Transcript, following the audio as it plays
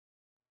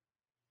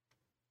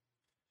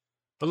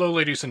Hello,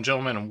 ladies and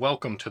gentlemen, and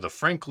welcome to the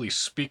Frankly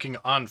Speaking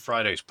on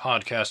Fridays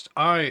podcast.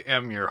 I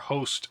am your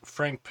host,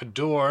 Frank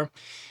Pador.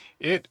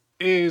 It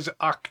is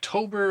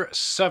October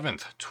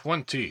 7th,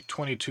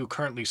 2022,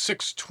 currently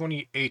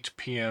 6:28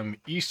 p.m.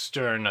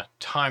 Eastern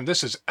Time.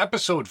 This is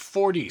episode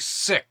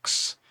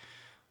 46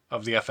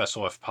 of the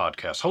FSOF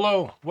podcast.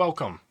 Hello,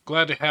 welcome.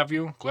 Glad to have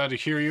you. Glad to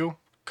hear you,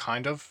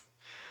 kind of.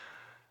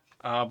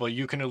 But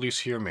you can at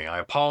least hear me. I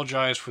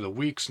apologize for the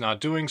weeks not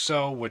doing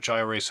so, which I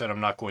already said I'm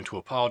not going to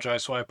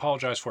apologize, so I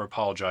apologize for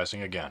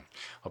apologizing again.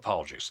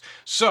 Apologies.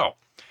 So,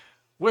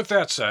 with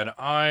that said,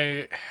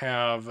 I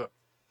have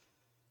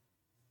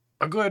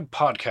a good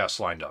podcast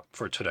lined up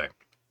for today.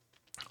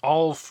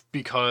 All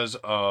because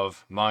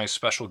of my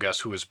special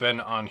guest who has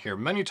been on here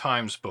many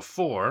times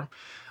before,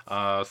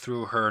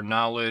 through her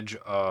knowledge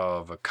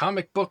of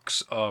comic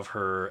books, of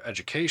her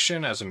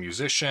education as a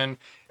musician,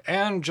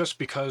 and just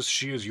because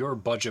she is your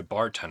budget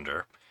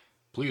bartender.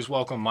 Please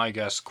welcome my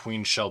guest,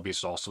 Queen Shelby,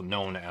 is also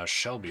known as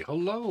Shelby.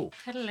 Hello.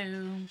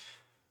 Hello.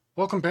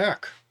 Welcome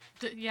back.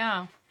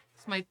 Yeah,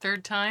 it's my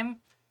third time.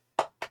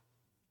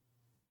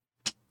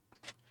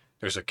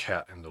 There's a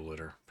cat in the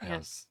litter, Pam,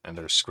 Yes. and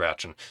they're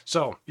scratching.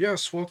 So,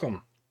 yes,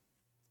 welcome.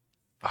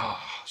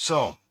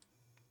 So,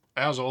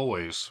 as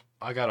always,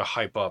 I gotta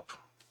hype up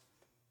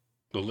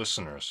the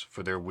listeners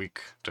for their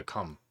week to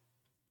come.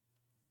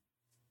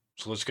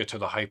 So let's get to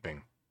the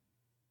hyping.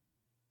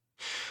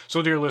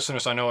 So, dear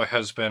listeners, I know it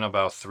has been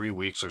about 3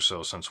 weeks or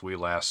so since we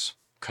last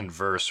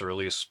conversed, or at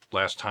least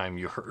last time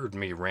you heard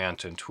me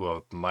rant into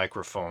a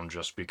microphone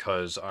just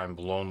because I'm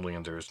lonely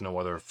and there's no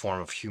other form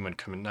of human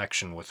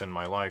connection within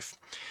my life.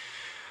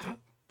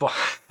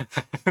 But,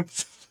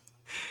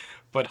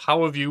 but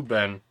how have you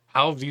been?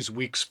 How have these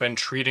weeks been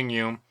treating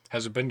you?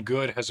 Has it been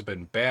good? Has it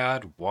been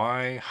bad?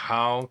 Why?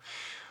 How?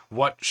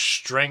 What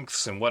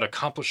strengths and what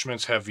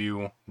accomplishments have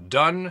you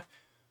done?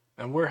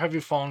 And where have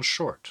you fallen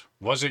short?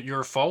 Was it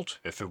your fault?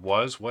 If it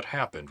was, what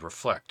happened?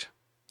 Reflect,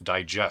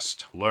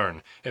 digest,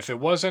 learn. If it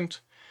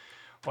wasn't,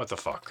 what the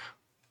fuck?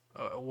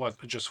 What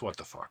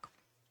the fuck?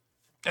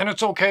 And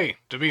it's okay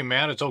to be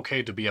mad. It's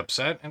okay to be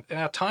upset. And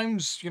at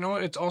times,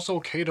 it's also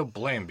okay to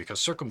blame because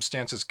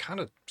circumstances kind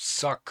of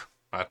suck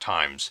at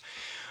times.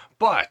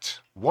 But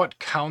what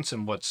counts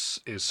and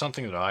is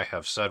something that I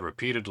have said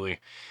repeatedly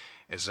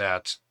is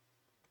that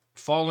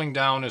falling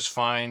down is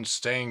fine,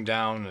 staying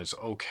down is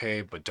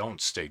okay, but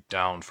don't stay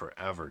down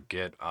forever.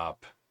 Get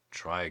up,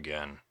 try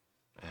again,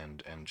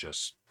 and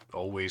just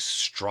always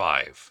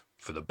strive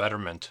for the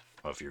betterment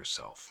of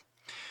yourself.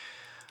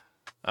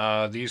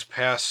 These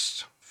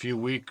past few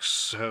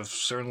weeks have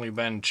certainly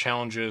been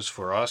challenges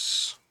for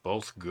us,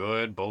 both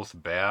good, both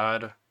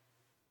bad.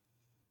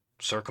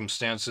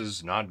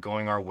 Circumstances not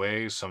going our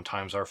way,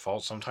 sometimes our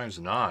fault, sometimes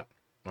not.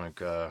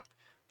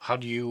 How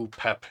do you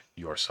pep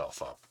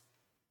yourself up?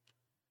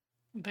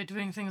 By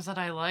doing things that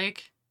I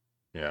like.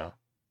 Yeah.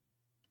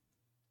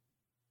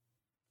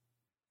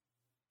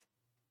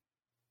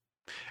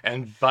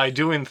 And by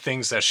doing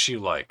things that she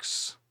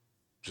likes,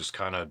 just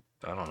kind of,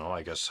 I don't know,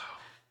 I guess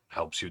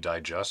helps you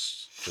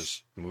digest,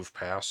 just move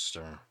past,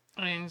 or...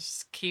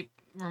 Just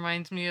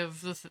reminds me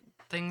of the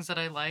things that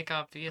I like,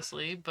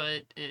 obviously,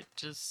 but it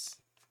just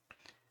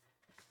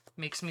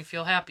makes me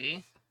feel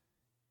happy.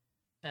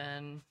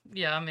 And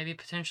yeah, maybe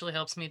potentially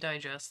helps me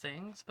digest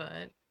things,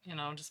 but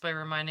just by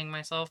reminding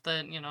myself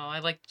that, I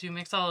like to do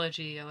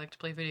mixology, I like to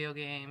play video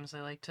games,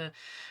 I like to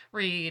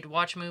read,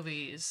 watch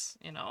movies,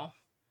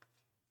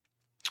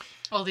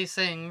 all these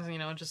things,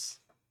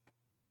 just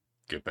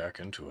get back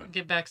into it.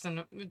 It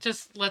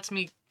just lets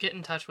me get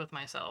in touch with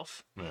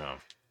myself. Yeah.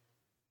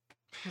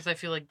 Because I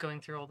feel like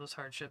going through all those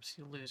hardships,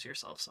 you lose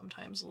yourself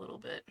sometimes a little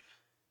bit.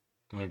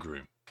 I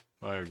agree.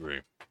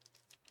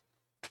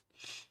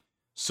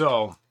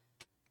 So,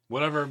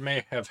 whatever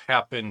may have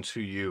happened to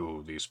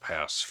you these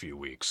past few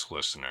weeks,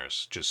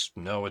 listeners, just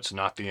know it's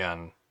not the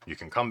end. You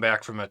can come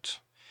back from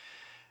it.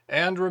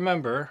 And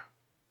remember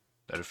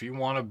that if you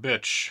want to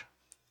bitch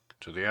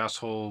to the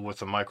asshole with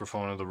the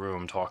microphone in the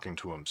room talking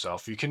to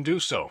himself, you can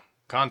do so.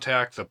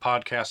 Contact the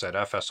podcast at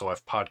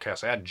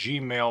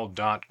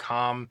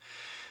fsofpodcast@gmail.com.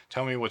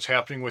 Tell me what's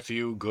happening with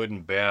you, good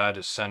and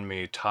bad. Send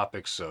me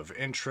topics of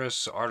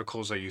interest,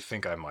 articles that you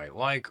think I might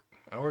like,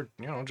 or,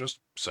 just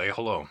say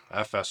hello.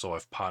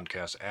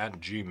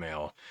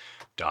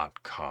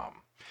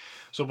 fsofpodcast@gmail.com.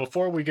 So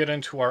before we get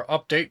into our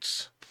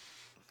updates,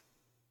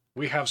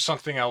 we have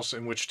something else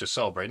in which to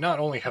celebrate. Not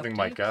only having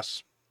my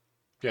guests.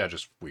 Yeah,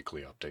 just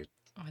weekly update.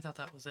 Oh, I thought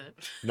that was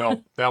it.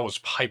 No, that was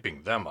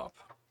hyping them up.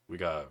 We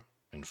gotta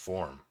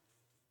inform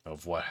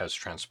of what has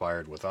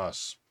transpired with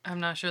us. I'm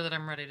not sure that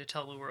I'm ready to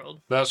tell the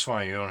world. That's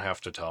fine. You don't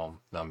have to tell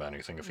them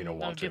anything if you don't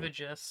want to. I'll give a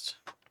gist.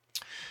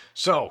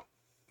 So,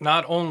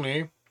 not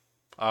only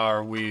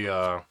are we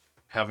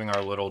having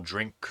our little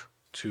drink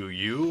to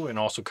you and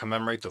also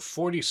commemorate the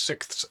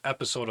 46th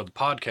episode of the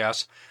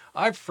podcast,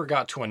 I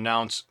forgot to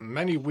announce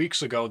many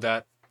weeks ago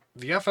that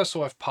the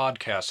FSOF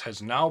podcast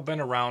has now been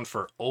around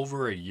for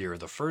over a year.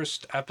 The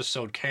first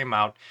episode came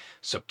out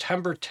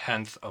September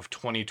 10th of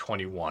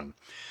 2021.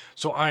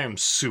 So I am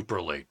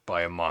super late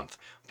by a month.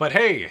 But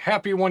hey,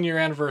 happy 1 year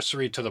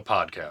anniversary to the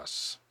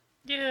podcast.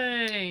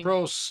 Yay!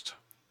 Prost.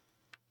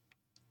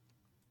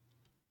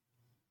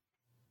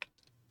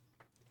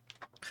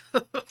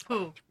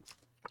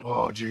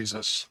 Oh,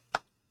 Jesus.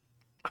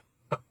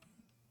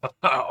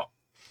 Oh.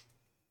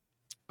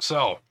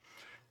 So,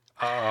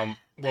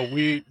 what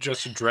we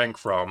just drank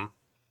from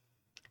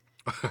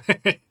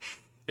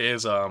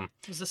is It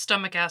was the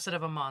stomach acid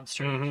of a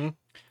monster. Mm-hmm.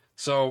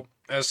 So,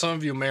 as some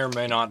of you may or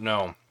may not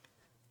know,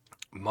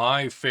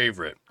 my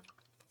favorite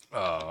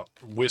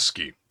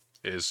whiskey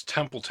is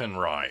Templeton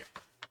Rye.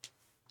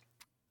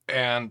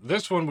 And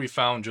this one we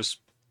found just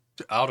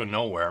out of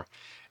nowhere.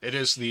 It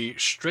is the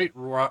Straight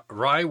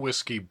Rye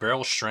Whiskey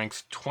Barrel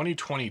Strength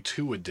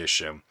 2022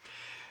 edition.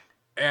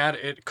 And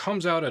it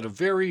comes out at a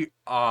very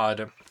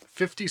odd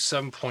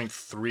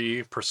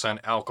 57.3%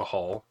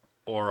 alcohol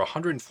or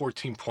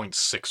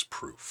 114.6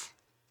 proof,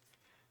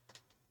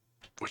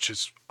 which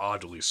is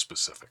oddly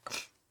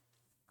specific.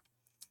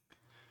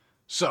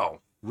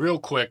 So, real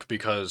quick,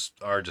 because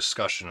our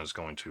discussion is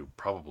going to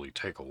probably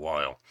take a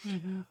while.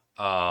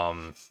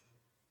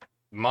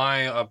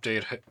 My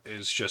update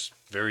is just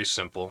very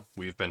simple.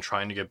 We've been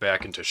trying to get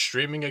back into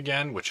streaming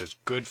again, which is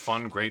good,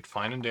 fun, great,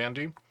 fine and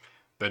dandy.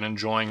 Been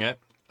enjoying it.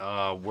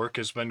 Work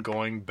has been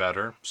going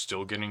better.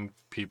 Still getting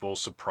people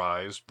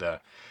surprised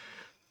that,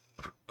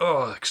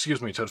 to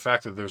the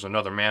fact that there's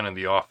another man in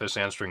the office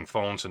answering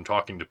phones and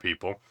talking to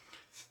people.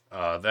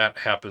 That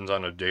happens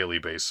on a daily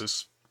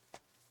basis.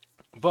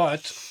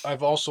 But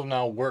I've also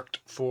now worked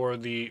for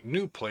the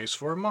new place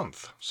for a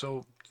month.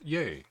 So,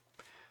 yay.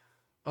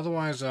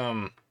 Otherwise,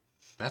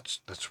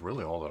 that's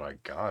really all that I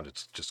got.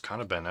 It's just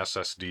kind of been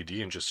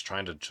SSDD and just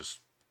trying to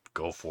just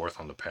go forth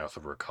on the path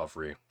of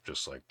recovery,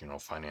 just like,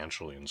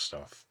 financially and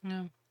stuff.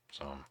 Yeah.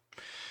 So,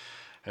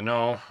 and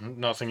no,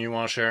 nothing you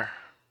want to share?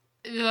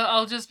 Yeah,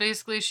 I'll just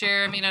basically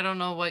share. I mean, I don't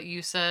know what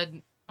you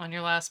said on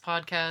your last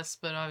podcast,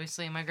 but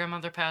obviously my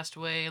grandmother passed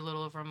away a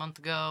little over a month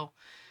ago.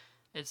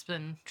 It's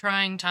been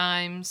trying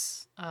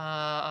times.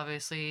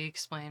 Obviously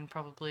explained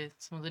probably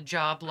some of the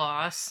job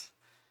loss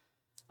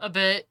a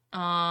bit.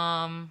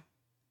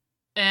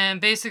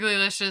 And basically,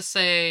 let's just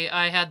say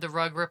I had the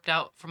rug ripped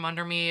out from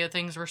under me.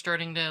 Things were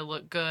starting to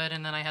look good,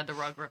 and then I had the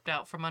rug ripped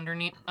out from under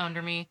me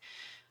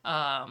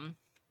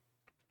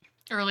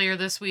earlier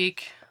this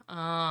week.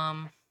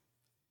 And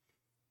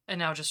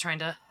now just trying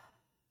to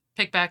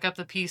pick back up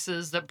the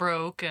pieces that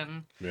broke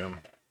and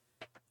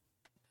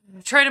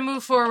try to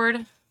move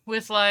forward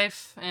with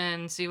life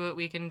and see what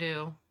we can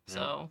do. Yeah.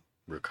 So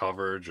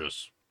recover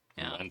just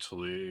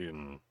mentally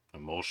and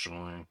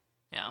emotionally.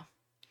 Yeah.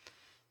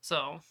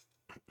 So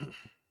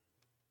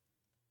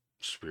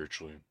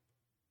spiritually.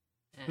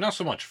 Not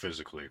so much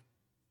physically.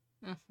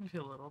 I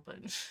feel a little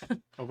bit.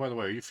 Oh, by the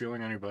way, are you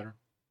feeling any better?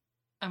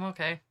 I'm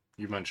okay.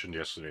 You mentioned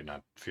yesterday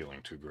not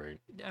feeling too great.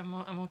 I'm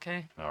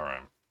okay. All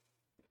right.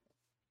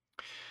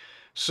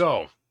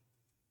 So,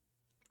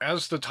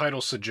 as the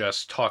title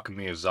suggests, talk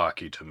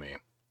Miyazaki to me.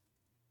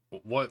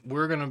 What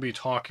we're going to be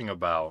talking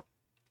about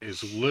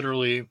is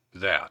literally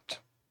that.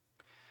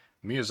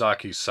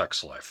 Miyazaki's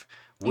sex life.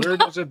 Where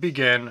does it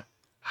begin?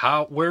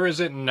 Where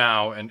is it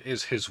now? And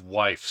is his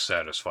wife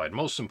satisfied?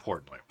 Most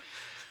importantly.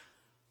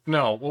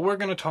 No, what we're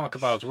going to talk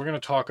about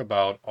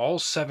is all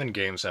 7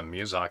 games that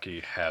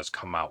Miyazaki has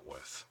come out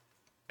with.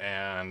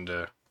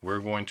 And we're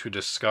going to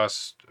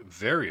discuss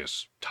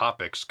various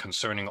topics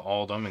concerning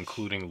all of them,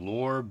 including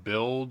lore,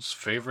 builds,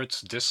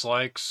 favorites,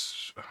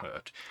 dislikes,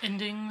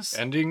 endings,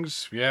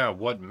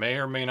 what may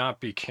or may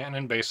not be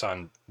canon based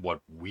on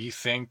what we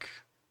think.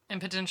 And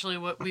potentially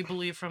what we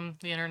believe from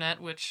the internet,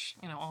 which,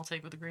 I'll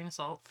take with a grain of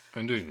salt.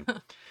 Indeed.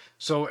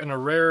 So in a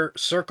rare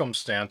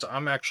circumstance,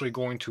 I'm actually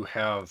going to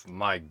have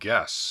my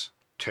guests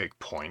take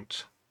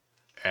point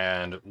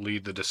and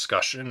lead the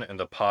discussion in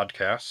the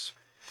podcast.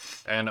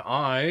 And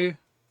I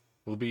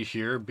will be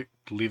here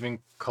leaving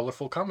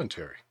colorful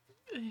commentary.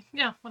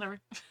 Yeah, whatever.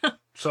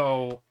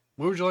 So,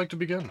 where would you like to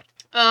begin?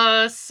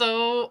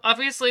 So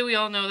obviously we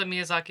all know that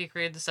Miyazaki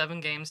created the 7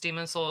 games: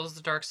 Demon Souls,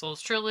 the Dark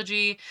Souls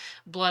trilogy,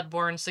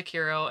 Bloodborne,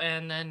 Sekiro,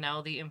 and then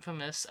now the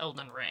infamous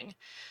Elden Ring.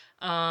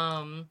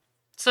 7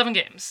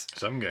 games.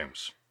 7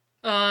 games.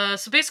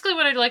 So basically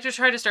what I'd like to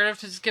try to start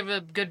off is give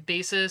a good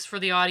basis for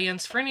the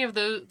audience. For any of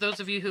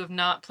those of you who have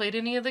not played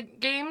any of the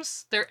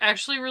games, they're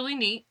actually really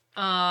neat.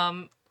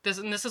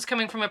 This is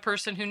coming from a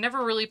person who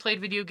never really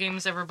played video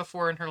games ever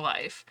before in her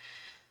life.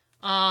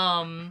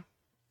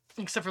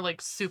 Except for,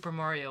 like, Super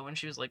Mario when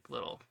she was, like,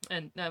 little.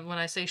 And when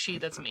I say she,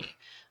 that's me.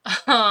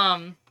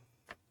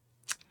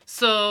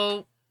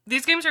 So,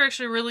 these games are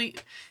actually really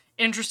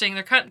interesting.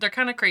 They're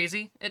kind of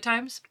crazy at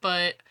times,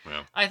 but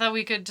I thought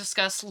we could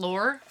discuss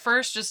lore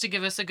first, just to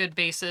give us a good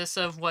basis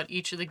of what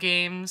each of the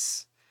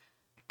games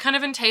kind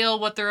of entail,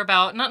 what they're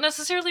about. Not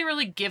necessarily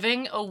really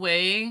giving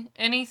away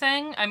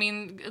anything. I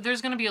mean,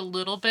 there's going to be a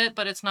little bit,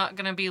 but it's not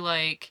going to be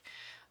like,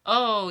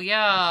 oh,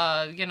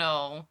 yeah,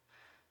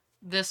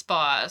 this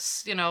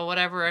boss,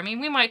 whatever. I mean,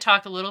 we might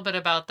talk a little bit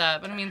about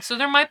that, but I mean, so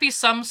there might be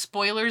some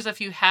spoilers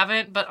if you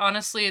haven't, but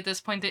honestly, at this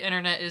point, the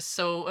internet is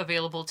so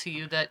available to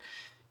you that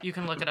you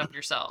can look it up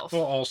yourself.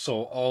 Well,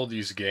 also, all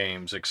these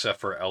games, except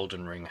for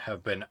Elden Ring,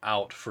 have been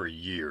out for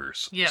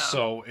years. Yeah.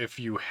 So if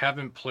you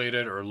haven't played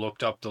it or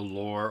looked up the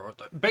lore,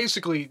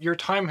 basically, your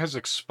time has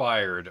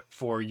expired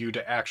for you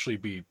to actually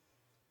be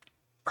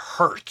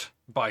hurt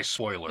by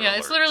spoiler Yeah,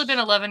 it's alerts. literally been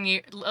 11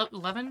 years?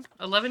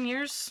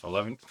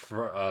 11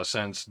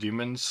 since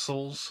Demon's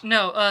Souls?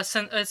 No,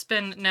 it's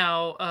been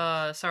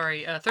now,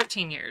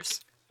 13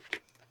 years.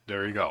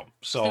 There you go.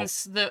 So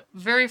Since the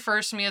very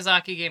first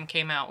Miyazaki game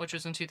came out, which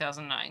was in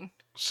 2009.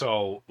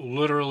 So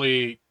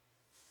literally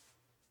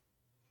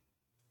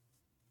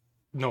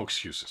no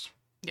excuses.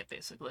 Yeah,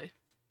 basically.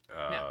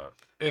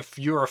 If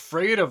you're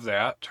afraid of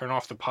that, turn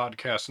off the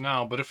podcast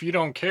now. But if you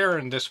don't care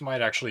and this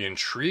might actually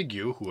intrigue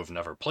you who have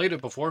never played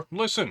it before,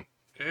 listen.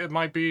 It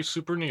might be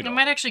super neat. It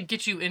might actually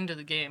get you into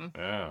the game.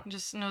 Yeah.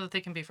 Just know that they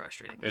can be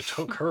frustrating. It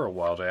took her a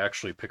while to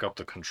actually pick up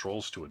the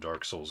controls to a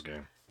Dark Souls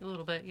game. A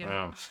little bit,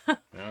 yeah.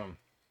 Yeah.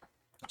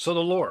 So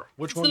the lore.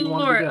 Which one do you the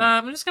want lore, to begin?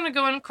 I'm just going to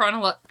go in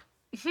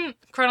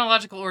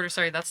chronological order.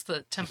 Sorry, that's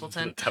the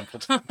Templeton. The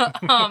Templeton.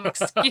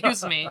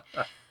 Excuse me.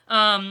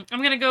 I'm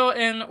going to go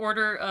in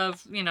order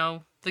of,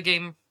 the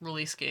games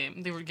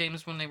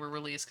when they were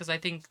released, because I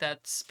think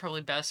that's probably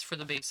best for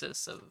the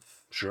basis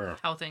of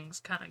how things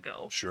kind of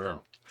go. Sure.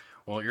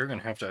 Well, you're going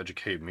to have to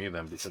educate me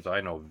then, because I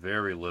know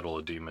very little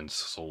of Demon's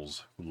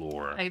Souls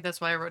lore.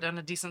 That's why I wrote down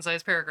a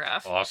decent-sized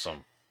paragraph.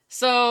 Awesome.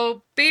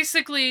 So,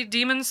 basically,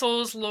 Demon's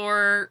Souls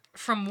lore,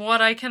 from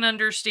what I can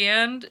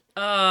understand,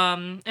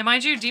 and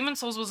mind you, Demon's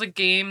Souls was a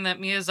game that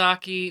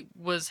Miyazaki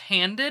was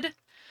handed,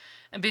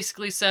 and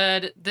basically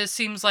said, this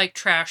seems like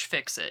trash,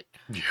 fix it.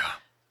 Yeah.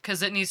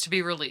 Because it needs to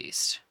be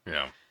released.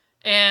 Yeah.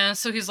 And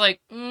so he's like,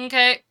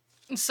 okay.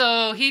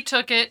 So he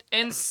took it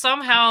and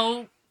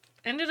somehow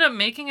ended up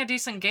making a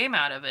decent game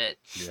out of it.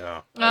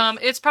 Yeah.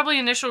 Its probably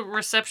initial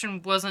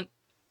reception wasn't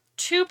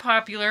too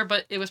popular,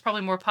 but it was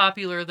probably more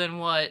popular than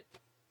what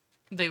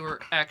they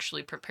were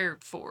actually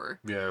prepared for.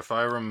 Yeah, if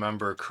I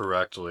remember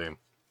correctly,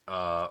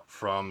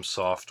 From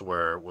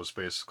Software was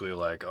basically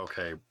like,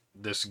 okay,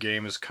 this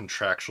game is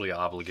contractually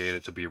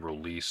obligated to be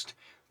released,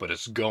 but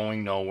it's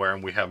going nowhere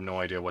and we have no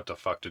idea what the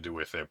fuck to do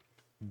with it.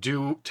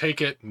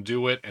 Take it,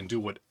 do it, and do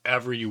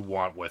whatever you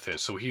want with it.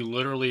 So he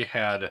literally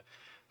had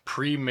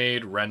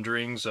pre-made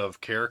renderings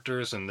of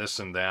characters and this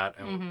and that,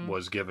 and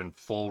was given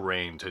full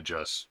reign to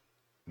just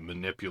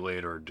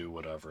manipulate or do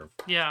whatever.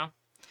 Yeah.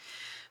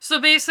 So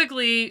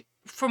basically,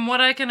 from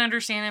what I can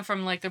understand and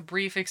from like the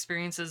brief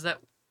experiences that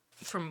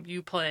from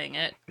you playing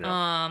it,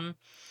 that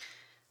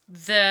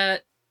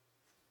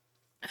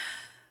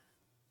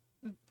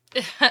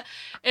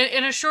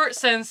in a short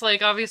sense,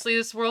 like obviously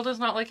this world is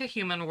not like a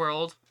human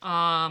world,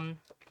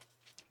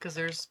 because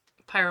there's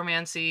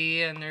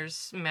pyromancy and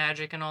there's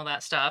magic and all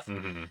that stuff.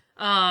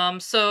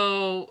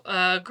 So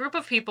a group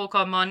of people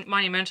called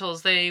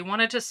Monumentals, they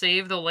wanted to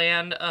save the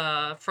land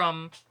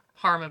from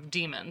harm of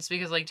demons,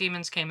 because like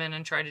demons came in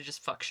and tried to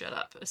just fuck shit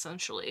up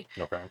essentially.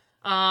 Okay.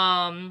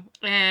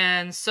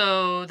 And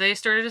so they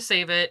started to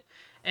save it,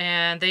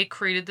 and they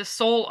created the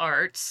soul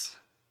arts,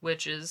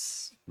 which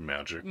is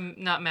magic.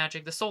 Not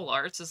magic. The soul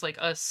arts is like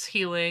us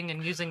healing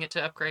and using it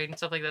to upgrade and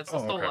stuff like that. It's the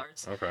soul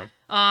arts. Okay.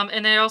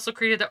 And they also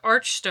created the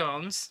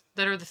archstones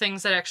that are the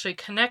things that actually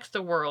connect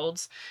the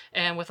worlds,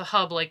 and with a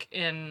hub like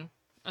in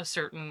a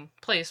certain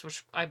place,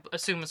 which I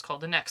assume is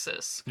called the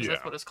Nexus, because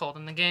that's what it's called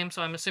in the game.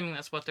 So I'm assuming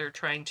that's what they're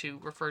trying to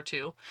refer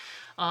to.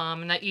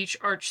 And that each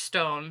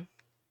archstone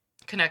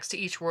connects to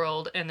each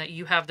world, and that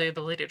you have the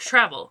ability to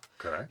travel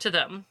to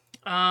them.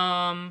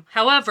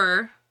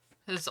 However,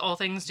 as all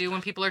things do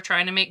when people are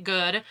trying to make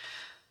good,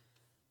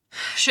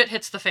 shit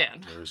hits the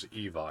fan. There's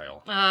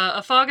evil.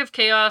 A fog of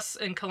chaos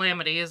and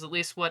calamity is at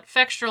least what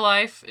Fextra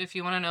Life, if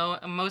you want to know.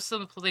 And most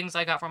of the things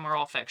I got from are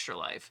all Fextra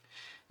Life.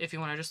 If you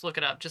want to just look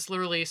it up, just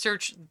literally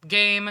search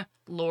game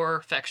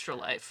lore Fextra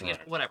Life,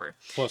 whatever.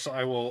 Plus,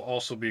 I will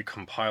also be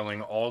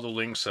compiling all the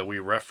links that we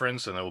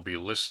reference, and they will be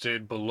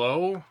listed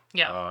below.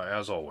 Yeah.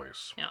 As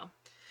always. Yeah.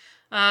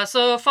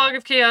 So Fog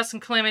of Chaos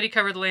and Calamity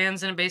covered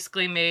lands, and it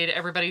basically made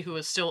everybody who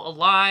was still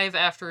alive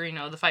after,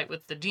 the fight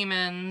with the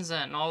demons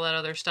and all that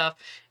other stuff,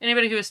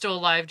 anybody who was still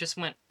alive just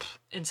went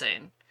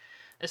insane,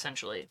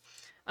 essentially.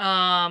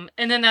 And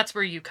then that's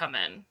where you come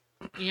in.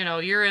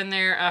 You're in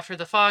there after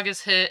the fog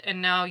is hit,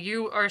 and now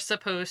you are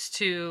supposed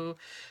to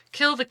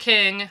kill the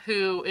king,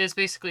 who is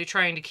basically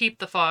trying to keep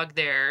the fog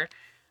there,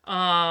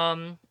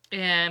 and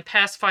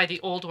pacify the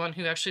old one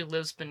who actually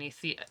lives beneath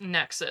the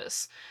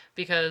Nexus,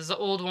 because the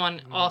old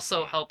one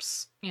also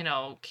helps,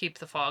 keep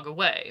the fog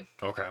away.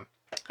 Okay.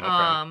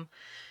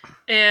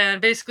 And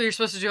basically you're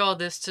supposed to do all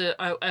this to,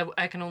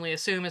 I can only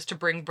assume, is to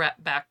bring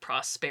back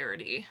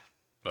prosperity.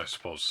 I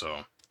suppose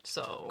so.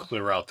 So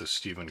clear out the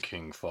Stephen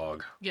King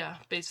fog. Yeah,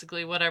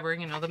 basically, whatever,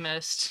 the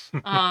mist.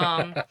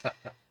 But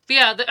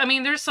yeah,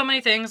 there's so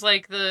many things,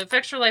 like the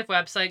Fextra Life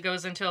website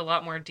goes into a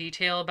lot more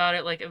detail about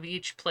it, like of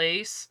each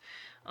place.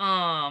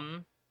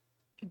 But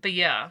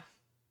yeah,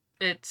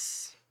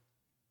 it's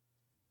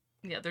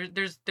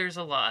there's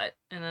a lot,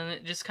 and then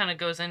it just kind of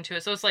goes into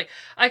it. So it's like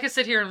I could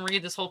sit here and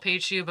read this whole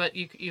page to you, but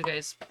you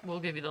guys will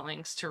give you the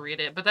links to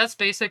read it. But that's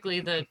basically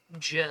the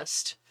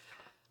gist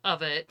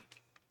of it.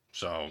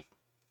 So,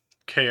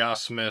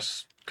 chaos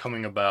mist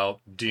coming about,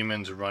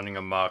 demons running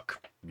amok,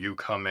 you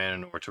come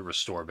in or to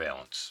restore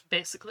balance.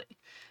 Basically.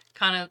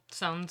 Kind of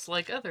sounds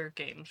like other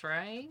games,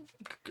 right?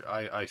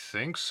 I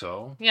think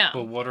so. Yeah.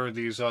 But what are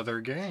these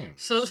other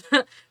games? So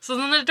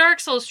then the Dark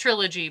Souls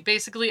trilogy,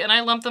 basically, and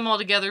I lump them all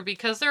together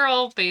because they're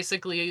all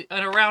basically, in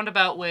a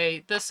roundabout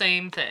way, the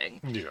same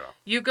thing. Yeah.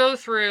 You go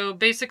through,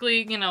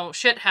 basically,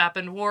 shit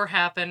happened, war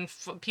happened,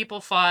 people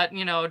fought,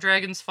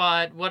 dragons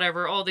fought,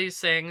 whatever, all these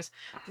things,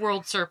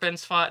 world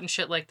serpents fought and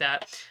shit like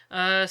that.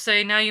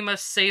 Say, now you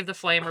must save the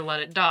flame or let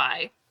it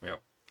die. Yep.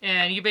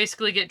 And you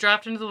basically get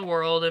dropped into the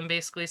world and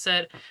basically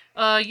said,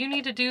 you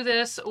need to do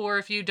this, or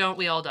if you don't,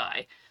 we all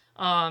die.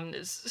 From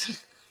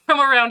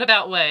a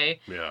roundabout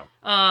way. Yeah.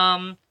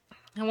 And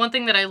one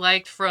thing that I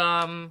liked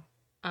from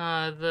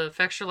the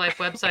Fexture Life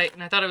website,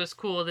 and I thought it was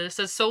cool, that it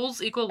says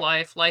souls equal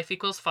life, life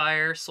equals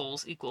fire,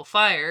 souls equal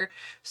fire.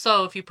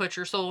 So if you put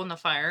your soul in the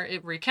fire,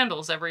 it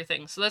rekindles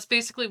everything. So that's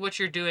basically what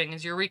you're doing,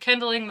 is you're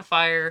rekindling the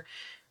fire,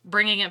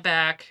 bringing it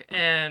back,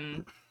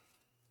 and,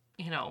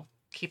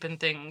 keeping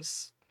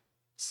things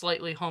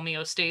slightly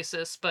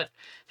homeostasis. But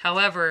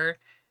however,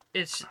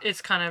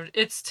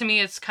 to me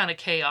it's kind of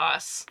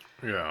chaos.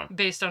 Yeah.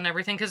 Based on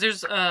everything, because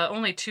there's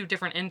only 2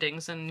 different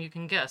endings, and you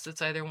can guess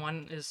it's either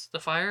one is the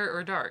fire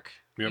or dark.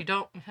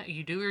 Yep.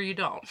 You do or you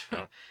don't.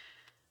 Yep.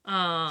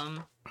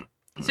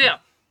 So yeah,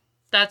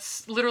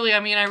 that's literally.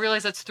 I mean, I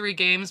realize that's 3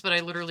 games, but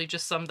I literally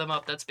just summed them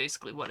up. That's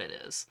basically what it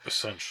is.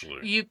 Essentially.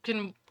 You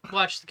can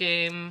watch the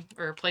game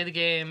or play the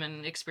game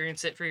and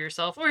experience it for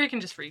yourself, or you can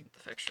just read the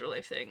Fexture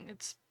Life thing.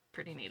 It's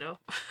pretty neato.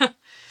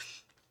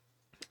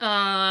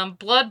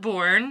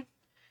 Bloodborne.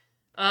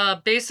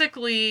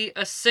 Basically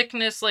a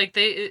sickness, like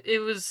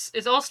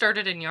it all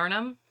started in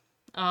Yarnum.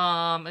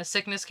 A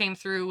sickness came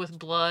through with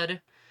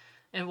blood,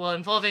 and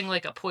involving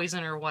like a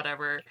poison or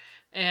whatever,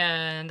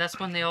 and that's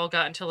when they all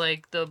got into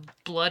like the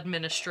blood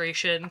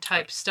ministration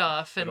type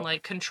stuff and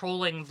like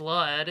controlling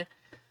blood.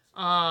 It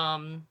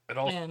all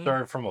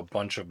started from a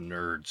bunch of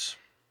nerds.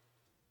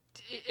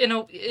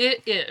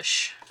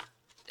 Ish.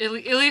 At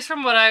least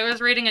from what I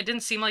was reading, it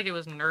didn't seem like it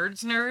was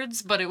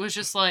nerds, but it was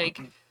just like,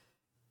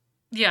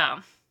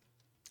 yeah.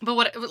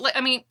 But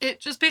it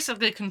just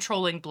basically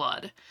controlling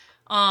blood.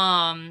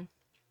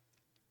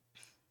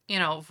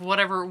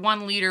 Whatever,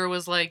 one leader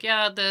was like,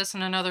 yeah, this,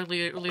 and another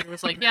leader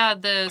was like, yeah,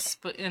 this,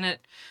 and it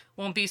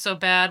won't be so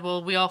bad.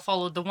 Well, we all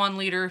followed the one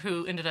leader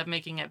who ended up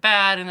making it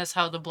bad, and that's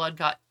how the blood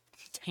got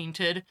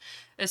tainted,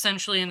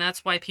 essentially, and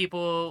that's why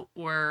people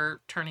were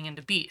turning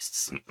into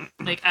beasts.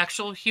 Like,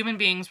 actual human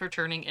beings were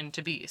turning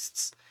into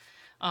beasts.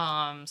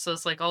 So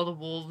it's like all the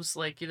wolves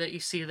like that you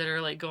see that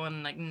are like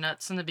going like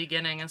nuts in the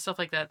beginning and stuff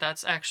like that.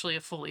 That's actually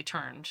a fully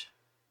turned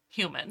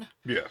human.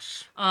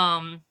 Yes.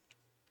 And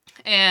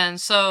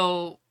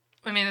so,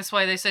 I mean, that's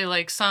why they say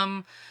like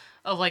some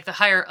of like the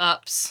higher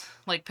ups,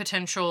 like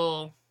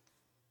potential,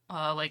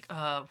 what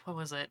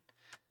was it?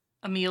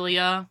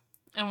 Amelia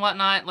and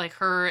whatnot, like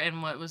her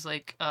and what was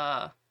like,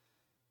 I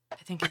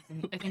think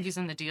he's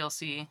in the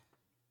DLC.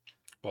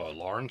 Well,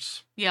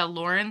 Lawrence? Yeah,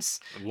 Lawrence.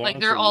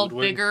 Like, they're all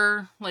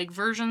bigger, like,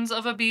 versions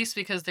of a beast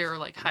because they're,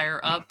 like, higher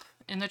up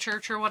in the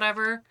church or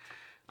whatever.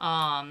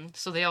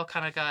 So they all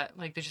kind of got,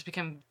 like, they just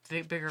became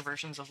bigger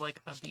versions of,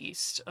 like, a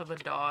beast, of a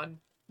dog,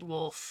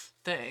 wolf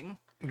thing.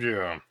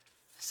 Yeah.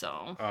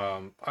 So.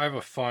 I have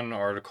a fun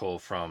article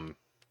from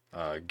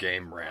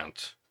Game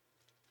Rant,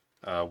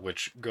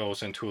 which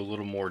goes into a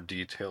little more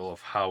detail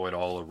of how it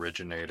all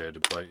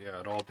originated. But, yeah,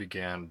 it all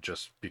began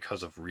just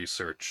because of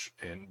research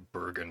in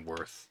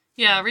Bergenworth.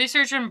 Yeah,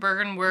 research in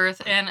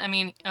Bergenworth, and I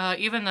mean,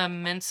 even the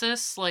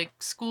Mensis, like,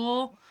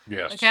 school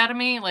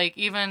academy, like,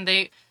 even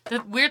the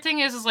weird thing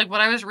is like, what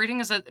I was reading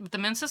is that the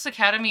Mensis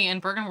Academy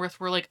and Bergenworth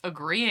were, like,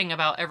 agreeing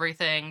about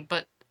everything,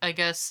 but I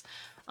guess,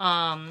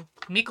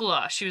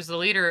 Mikola, she was the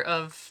leader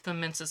of the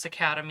Mensis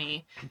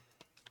Academy,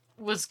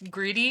 was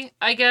greedy,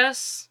 I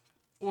guess,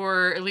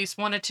 or at least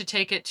wanted to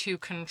take it to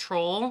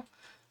control,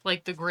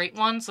 like, the Great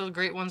Ones. So the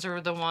Great Ones are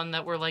the one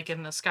that were, like,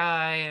 in the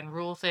sky and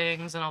rule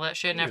things and all that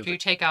shit. And after you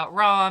take out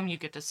Rom, you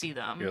get to see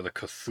them. Yeah, the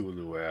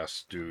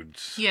Cthulhu-ass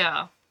dudes.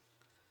 Yeah.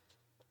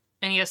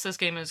 And yes, this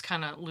game is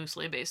kind of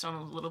loosely based on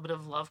a little bit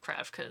of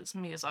Lovecraft, because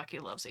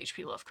Miyazaki loves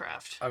H.P.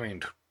 Lovecraft. I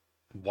mean,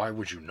 why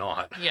would you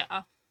not?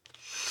 Yeah.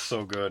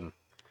 So good.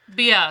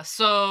 But yeah,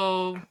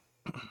 so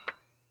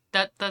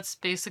that's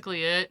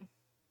basically it.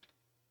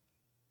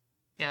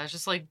 Yeah, it's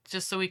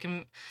just so we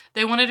can...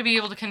 They wanted to be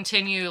able to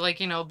continue, like,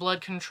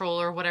 blood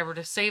control or whatever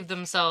to save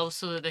themselves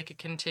so that they could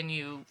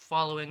continue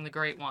following the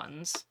Great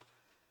Ones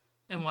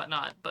and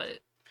whatnot, but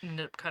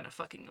ended up kind of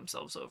fucking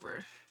themselves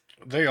over.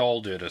 They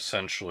all did,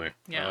 essentially.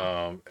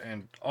 Yeah.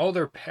 And all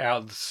their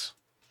paths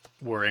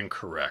were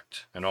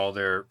incorrect, and all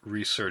their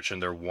research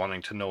and their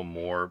wanting to know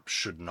more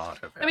should not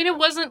have happened. I mean, it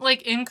wasn't,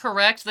 like,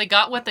 incorrect. They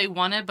got what they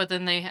wanted, but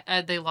then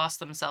they lost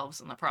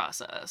themselves in the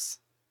process.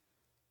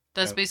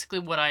 That's basically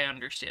what I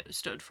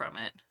understood from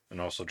it. And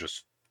also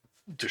just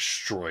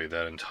destroy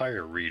that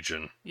entire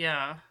region.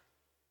 Yeah.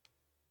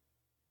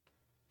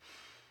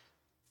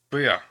 But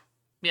yeah.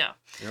 Yeah.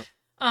 Yep.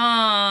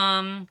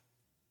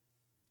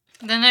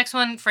 The next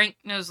one, Frank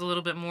knows a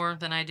little bit more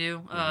than I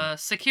do.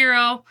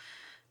 Sekiro.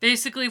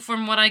 Basically,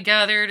 from what I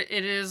gathered,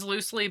 it is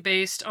loosely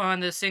based on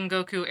the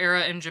Sengoku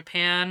era in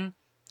Japan,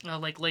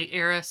 like late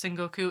era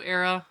Sengoku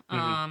era.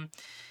 And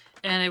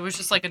it was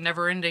just like a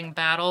never-ending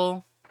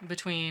battle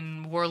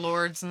between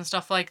warlords and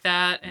stuff like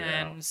that.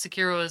 Yeah. And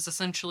Sekiro is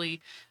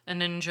essentially a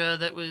ninja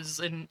that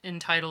was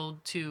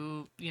entitled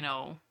to, you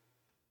know,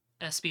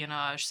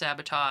 espionage,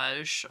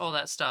 sabotage, all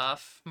that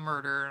stuff,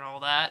 murder, and all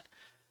that.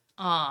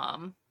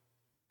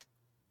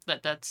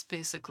 That's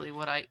basically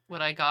what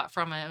I got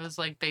from it. It was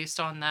like based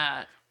on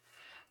that.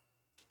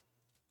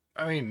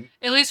 I mean,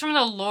 at least from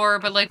the lore,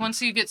 but like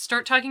once you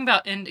start talking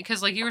about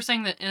because like you were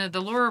saying that the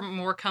lore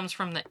more comes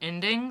from the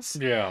endings.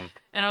 Yeah.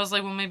 And I was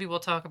like, well, maybe we'll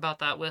talk about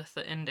that with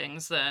the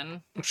endings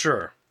then.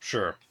 Sure.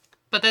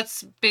 But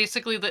that's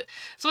basically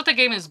it's what the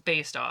game is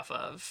based off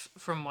of,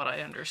 from what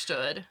I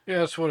understood. Yeah,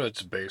 that's what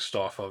it's based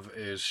off of,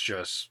 is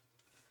just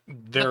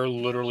there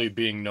literally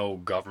being no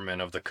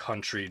government of the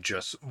country,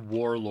 just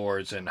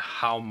warlords and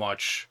how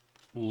much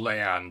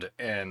land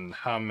and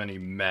how many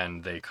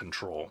men they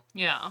control.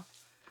 Yeah.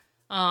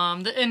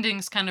 The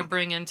endings kind of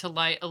bring into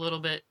light a little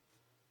bit,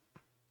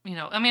 you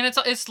know, I mean,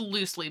 it's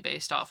loosely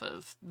based off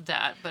of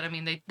that, but I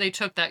mean, they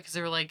took that because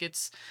they were like,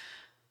 it's,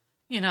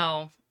 you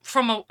know,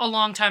 from a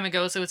long time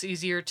ago, so it's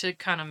easier to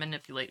kind of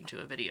manipulate into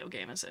a video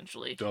game,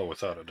 essentially. Oh,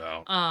 without a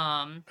doubt.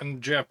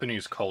 And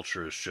Japanese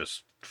culture is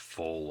just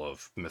full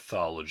of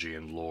mythology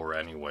and lore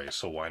anyway,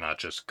 so why not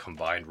just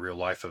combine real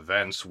life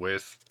events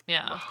with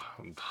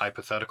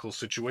hypothetical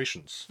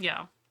situations?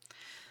 Yeah.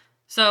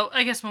 So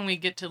I guess when we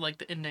get to like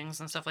the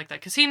endings and stuff like that,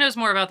 because he knows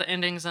more about the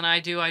endings than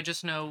I do, I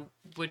just know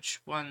which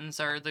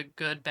ones are the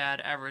good, bad,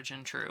 average,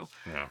 and true.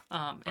 Yeah.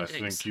 I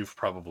think you've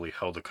probably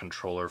held a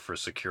controller for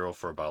Sekiro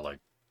for about like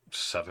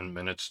 7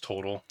 minutes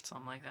total.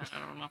 Something like that. I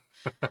don't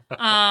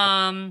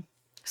know.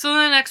 So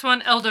the next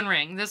one, Elden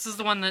Ring. This is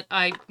the one that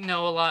I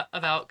know a lot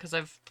about because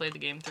I've played the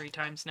game 3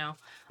 times now.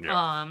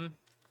 Yeah.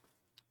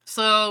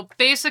 So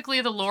basically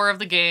the lore of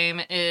the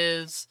game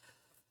is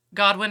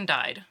Godwin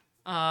died.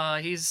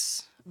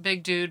 He's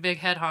big dude, big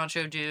head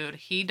honcho dude.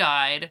 He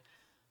died.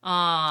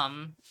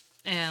 And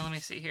let me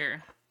see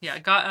here. Yeah,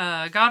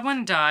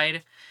 Godwin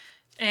died,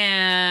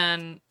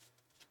 and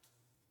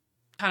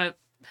kind of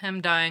him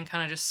dying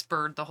kind of just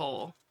spurred the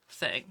whole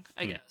thing,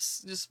 I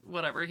guess. Just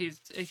whatever.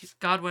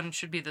 Godwin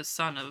should be the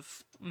son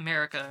of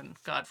America and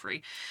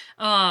Godfrey.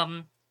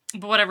 But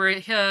whatever.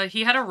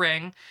 He had a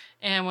ring,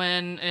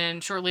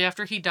 and shortly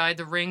after he died,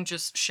 the ring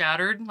just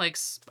shattered. Like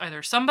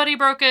either somebody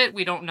broke it,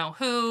 we don't know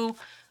who.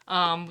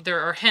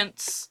 There are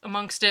hints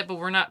amongst it, but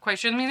we're not quite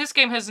sure. I mean, this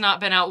game has not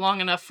been out long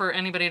enough for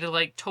anybody to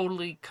like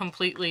totally,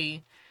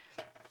 completely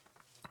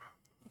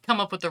come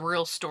up with the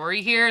real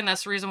story here, and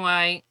that's the reason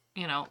why,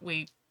 you know,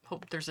 we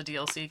hope there's a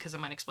DLC, because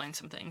it might explain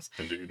some things.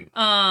 Indeed.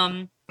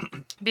 But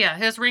yeah,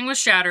 his ring was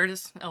shattered,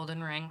 his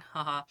Elden Ring,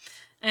 haha.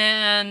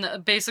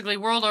 And basically,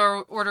 world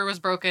order was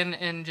broken,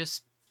 and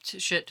just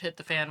shit hit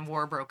the fan,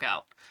 war broke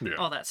out. Yeah.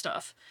 All that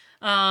stuff.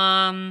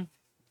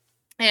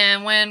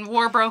 And when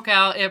war broke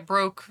out, it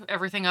broke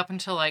everything up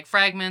into, like,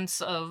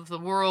 fragments of the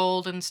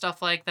world and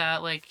stuff like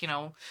that. Like, you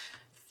know,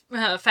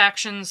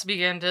 factions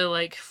began to,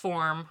 like,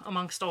 form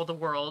amongst all the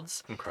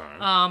worlds. Okay.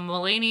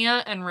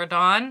 Melania and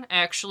Radon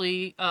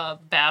actually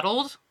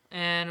battled,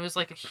 and it was,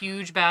 like, a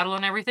huge battle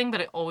and everything, but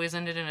it always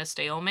ended in a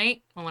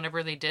stalemate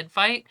whenever they did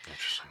fight.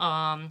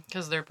 Interesting.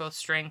 Because they're both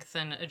strength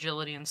and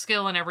agility and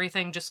skill and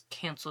everything just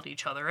canceled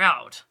each other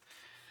out.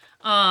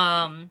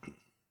 But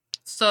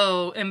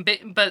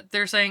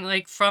they're saying,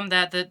 like, from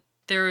that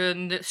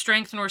their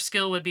strength nor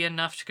skill would be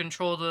enough to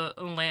control the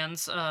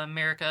lands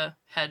America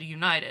had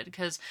united,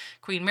 because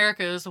Queen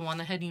America is the one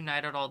that had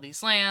united all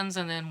these lands,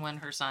 and then when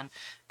her son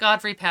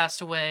Godfrey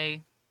passed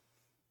away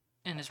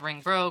and his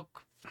ring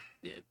broke,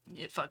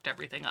 it fucked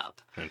everything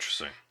up.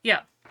 Interesting.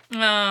 Yeah.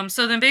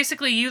 So then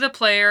basically you, the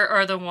player,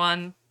 are the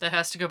one that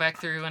has to go back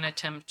through and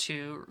attempt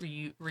to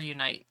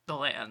reunite the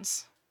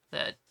lands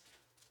that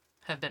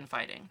have been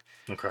fighting.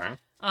 Okay.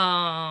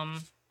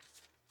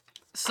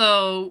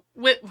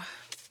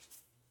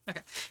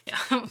 Okay,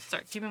 yeah,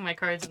 sorry, keeping my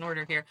cards in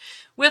order here.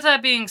 With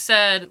that being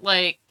said,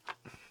 like,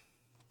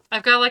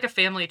 I've got, like, a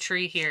family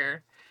tree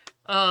here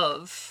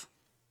of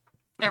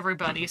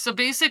everybody. So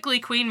basically,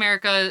 Queen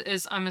America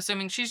is, I'm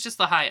assuming, she's just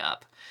the high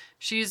up.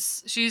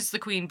 She's the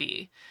queen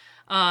bee.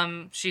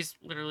 She's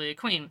literally a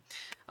queen.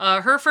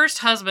 Her first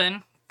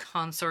husband,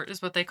 consort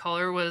is what they call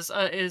her,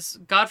 is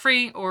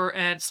Godfrey /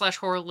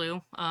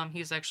 Horlu.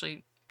 He's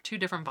actually 2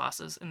 different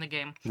bosses in the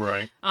game.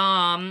 Right.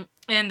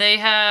 And they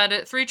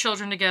had 3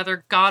 children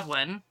together,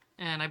 Godwin,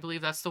 and I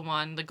believe that's the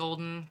one, the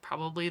golden,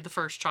 probably the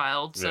first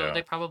child, so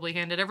they probably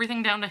handed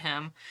everything down to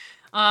him.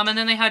 And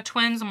then they had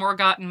twins,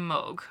 Morgott and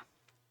Moog.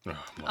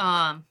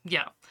 Oh,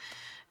 Yeah.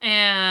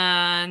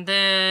 And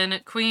then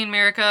Queen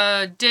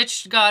America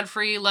ditched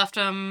Godfrey, left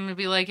him to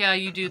be like, yeah,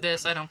 you do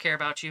this. I don't care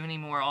about you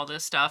anymore, all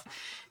this stuff.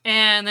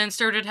 And then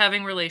started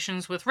having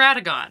relations with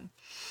Radagon.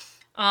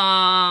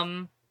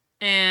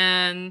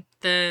 And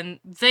then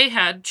they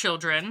had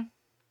children,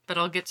 but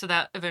I'll get to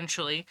that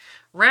eventually.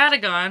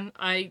 Radagon,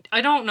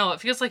 I don't know. It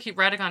feels like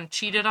Radagon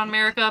cheated on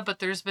America, but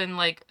there's been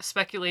like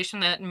speculation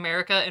that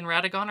America and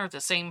Radagon are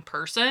the same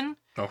person.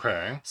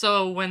 Okay.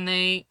 So when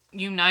they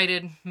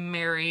united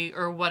Mary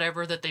or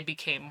whatever, that they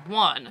became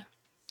one.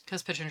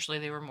 Because potentially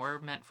they were more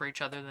meant for each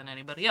other than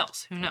anybody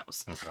else. Who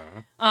knows?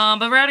 Okay.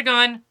 But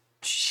Radagon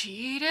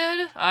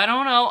cheated, I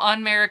don't know, on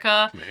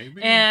America.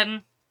 Maybe.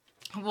 And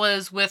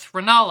was with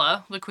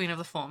Renala, the Queen of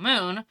the Full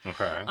Moon.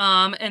 Okay.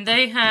 And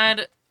they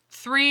had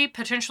 3,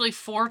 potentially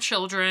 4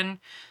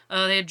 children.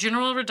 They had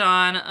General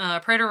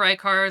Radon, Praetor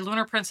Rykar,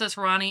 Lunar Princess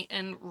Rani,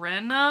 and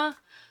Rena.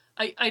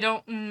 I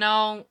don't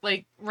know,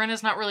 like,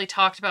 Rena's not really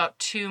talked about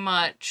too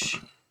much,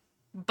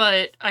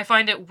 but I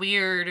find it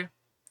weird,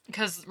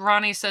 because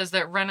Rani says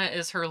that Rena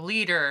is her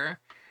leader,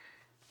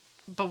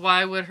 but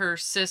why would her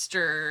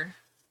sister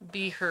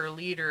be her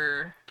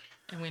leader,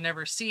 and we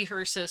never see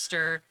her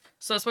sister?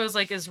 So that's why I was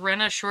like, is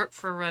Rena short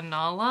for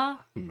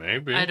Renala?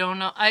 Maybe. I don't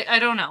know. I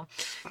don't know.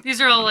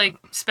 These are all, like,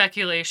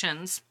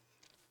 speculations.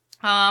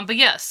 But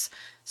yes.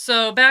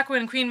 So back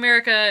when Queen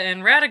America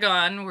and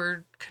Radagon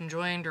were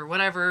conjoined or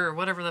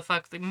whatever the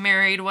fuck, they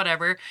married,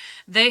 whatever,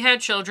 they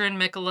had children,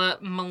 Mikola,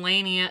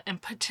 Melania,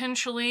 and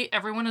potentially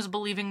everyone is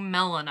believing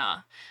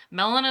Melina.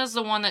 Melina is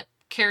the one that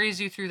carries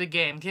you through the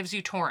game, gives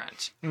you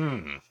Torrent.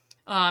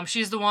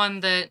 She's the one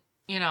that,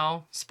 you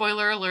know,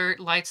 spoiler alert,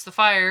 lights the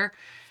fire,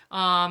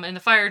 and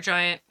the fire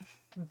giant,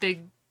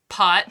 big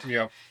pot,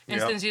 and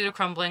sends you to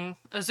crumbling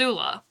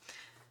Azula.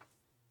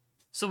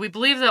 So we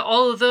believe that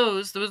all of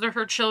those are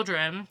her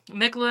children.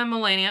 Mikola and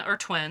Melania are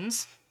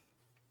twins.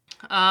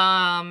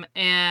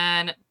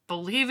 And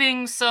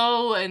believing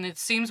so, and it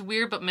seems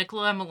weird, but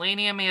Mikola and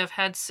Melania may have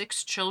had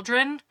 6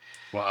 children.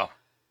 Wow.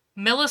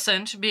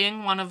 Millicent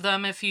being one of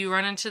them. If you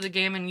run into the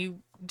game and you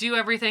do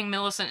everything,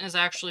 Millicent is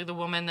actually the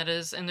woman that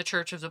is in the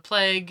Church of the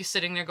Plague,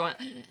 sitting there going,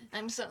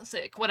 I'm so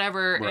sick,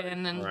 whatever. Right,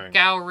 and then right.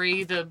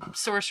 Gowry, the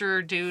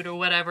sorcerer dude or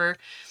whatever,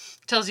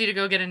 tells you to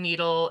go get a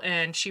needle,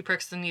 and she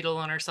pricks the needle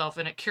on herself,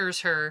 and it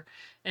cures her,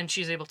 and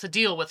she's able to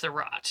deal with the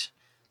rot.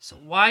 So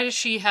why does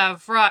she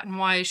have rot, and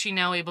why is she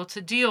now able to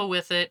deal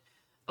with it?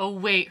 Oh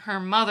wait, her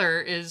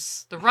mother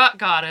is the rot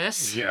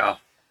goddess. Yeah.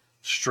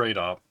 Straight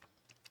up.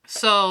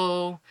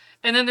 So,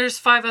 and then there's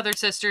 5 other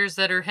sisters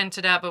that are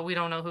hinted at, but we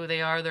don't know who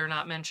they are. They're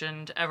not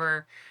mentioned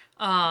ever.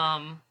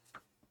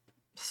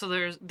 So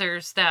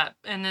there's that.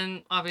 And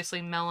then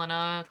obviously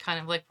Melina, kind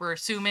of like we're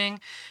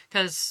assuming,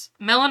 because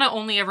Melina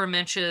only ever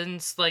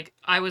mentions, like,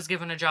 I was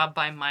given a job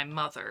by my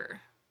mother.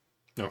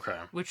 Okay.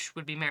 Which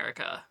would be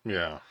Marika.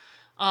 Yeah.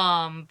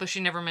 But she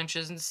never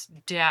mentions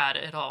dad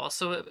at all.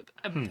 So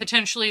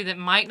potentially that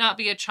might not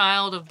be a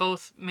child of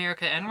both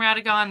Marika and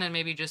Radagon, and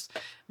maybe just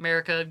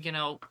Marika, you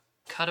know,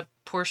 cut a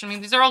portion. I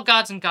mean, these are all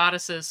gods and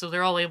goddesses, so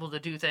they're all able to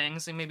do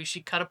things. And maybe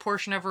she cut a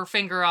portion of her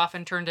finger off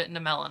and turned it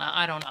into Melina.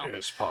 I don't know.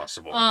 It's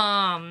possible.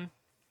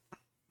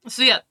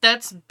 So yeah,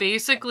 that's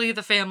basically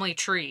the family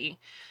tree.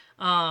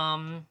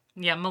 Yeah,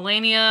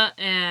 Melania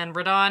and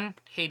Radon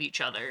hate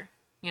each other.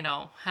 You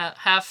know,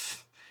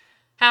 half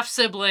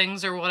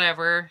siblings or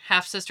whatever,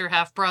 half sister,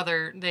 half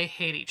brother, they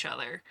hate each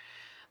other.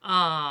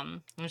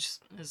 Which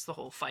is the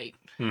whole fight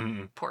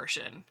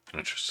portion.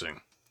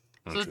 Interesting.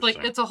 So it's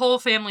like, it's a whole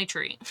family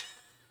tree.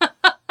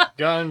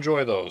 Gotta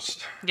enjoy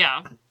those.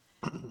 Yeah.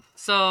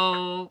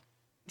 So,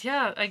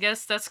 yeah, I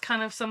guess that's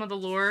kind of some of the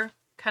lore,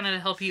 kind of to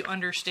help you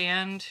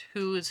understand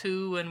who is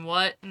who and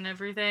what and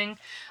everything.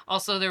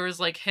 Also, there was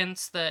like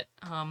hints that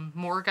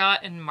Morgott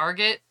and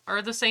Margit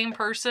are the same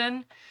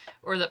person,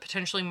 or that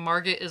potentially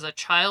Margit is a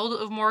child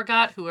of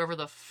Morgott, whoever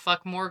the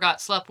fuck Morgott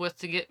slept with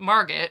to get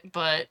Margit,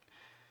 but...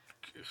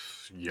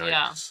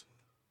 Yikes.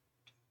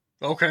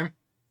 Yeah. Okay.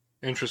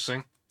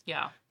 Interesting.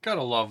 Yeah.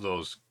 Gotta love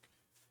those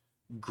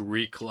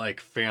Greek-like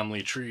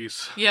family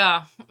trees.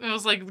 Yeah. It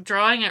was like,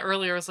 drawing it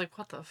earlier, I was like,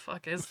 what the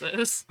fuck is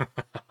this?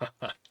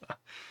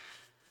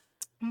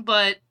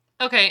 But,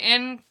 okay,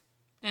 and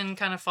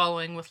kind of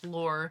following with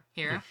lore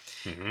here,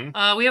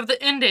 we have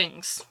the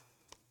endings.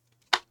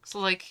 So,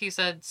 like he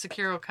said,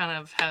 Sekiro kind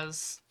of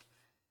has...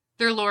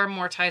 Their lore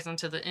more ties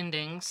into the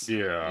endings.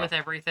 Yeah. With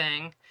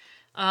everything.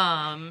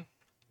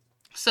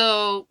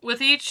 So,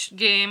 with each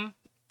game,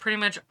 pretty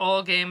much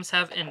all games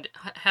have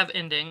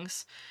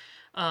endings.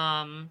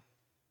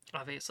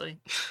 Obviously.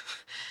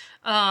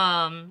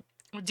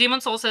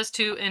 Demon Souls has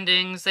 2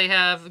 endings. They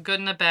have good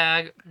and a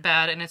bad,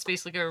 and it's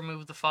basically going to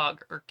remove the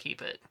fog or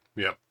keep it.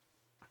 Yep.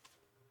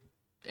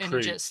 And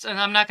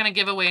I'm not going to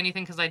give away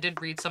anything because I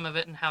did read some of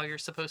it and how you're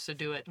supposed to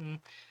do it, and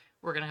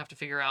we're going to have to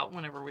figure out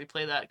whenever we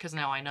play that, because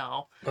now I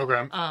know.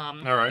 Okay. All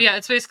right. Yeah,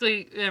 it's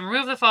basically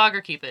remove the fog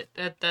or keep it.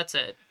 That's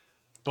it.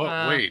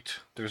 But wait,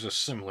 there's a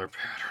similar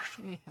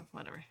pattern. Yeah,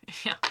 whatever.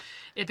 Yeah,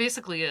 it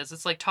basically is.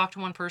 It's like talk to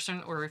one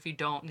person, or if you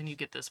don't, then you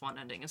get this one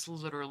ending. It's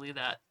literally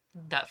that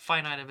that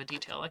finite of a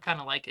detail. I kind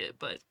of like it,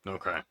 but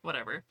Okay.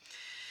 whatever.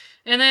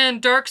 And then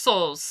Dark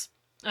Souls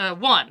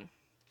 1.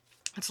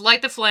 It's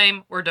light the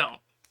flame or don't.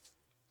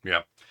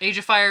 Yep. Age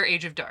of Fire,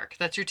 Age of Dark.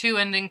 That's your 2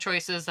 ending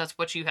choices. That's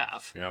what you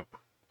have. Yep.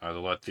 Either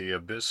let the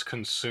abyss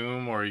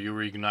consume, or you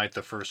reignite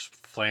the first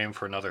flame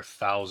for another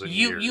 1,000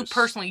 years. You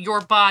personally,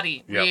 your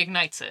body Yep.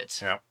 reignites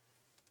it. Yep.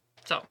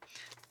 So,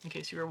 in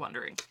case you were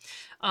wondering.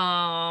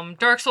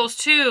 Dark Souls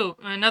 2,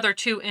 another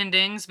 2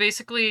 endings.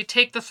 Basically,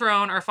 take the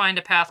throne or find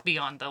a path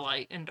beyond the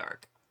light and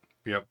dark.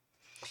 Yep.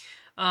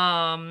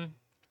 And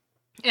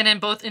in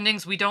both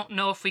endings, we don't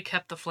know if we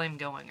kept the flame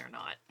going or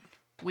not.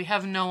 We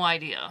have no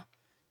idea.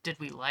 Did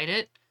we light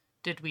it?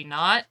 Did we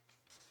not?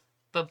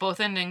 But both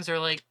endings are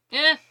like,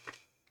 eh.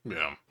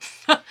 Yeah.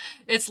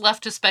 It's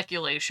left to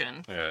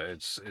speculation. Yeah,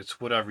 it's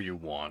whatever you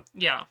want.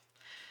 Yeah.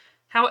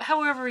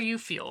 However you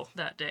feel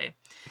that day.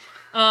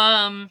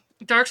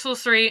 Dark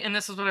Souls 3, and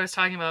this is what I was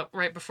talking about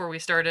right before we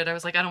started. I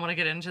was like, I don't want to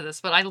get into this,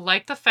 but I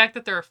like the fact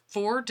that there are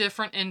 4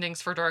 different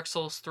endings for Dark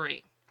Souls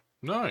 3.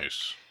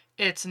 Nice.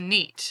 It's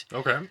neat.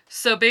 Okay.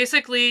 So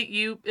basically,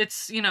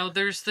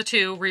 there's the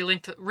 2,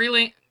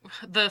 relink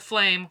the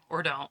flame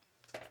or don't,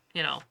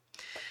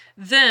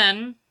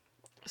 Then,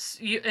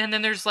 and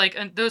then there's like,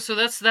 so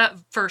that's that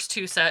first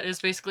 2 set is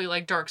basically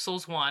like Dark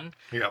Souls 1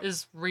 Yep.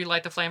 is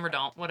relight the flame or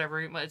don't,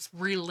 whatever. It's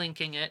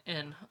relinking it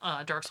in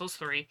Dark Souls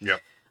 3.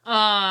 Yep.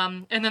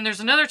 And then there's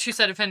another 2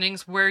 set of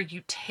endings where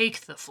you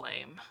take the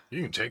flame.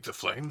 You can take the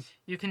flame.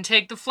 You can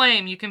take the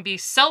flame. You can be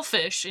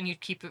selfish and you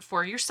keep it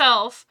for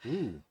yourself.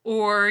 Ooh.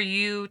 Or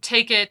you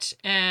take it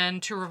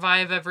and to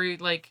revive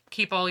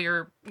keep all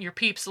your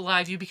peeps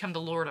alive, you become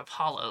the Lord of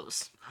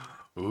Hollows.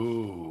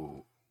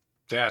 Ooh.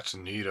 That's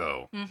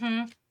neato.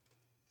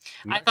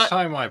 Mm-hmm. Next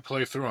time I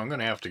play through, I'm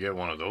going to have to get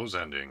one of those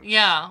endings.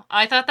 Yeah.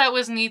 I thought that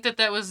was neat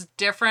that was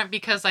different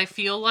because I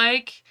feel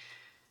like,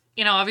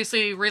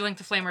 obviously relink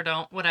the flame or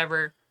don't,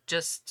 whatever,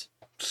 just...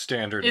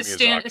 Standard it's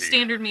Miyazaki.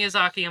 Standard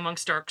Miyazaki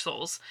amongst Dark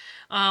Souls.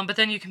 But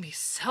then you can be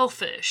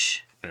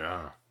selfish.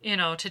 Yeah.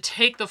 To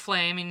take the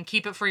flame and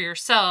keep it for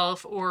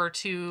yourself or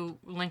to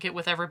link it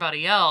with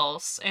everybody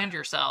else and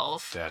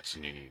yourself. That's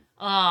neat.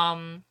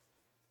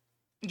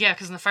 Yeah,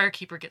 because the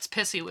Firekeeper gets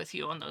pissy with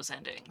you on those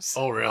endings.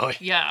 Oh, really?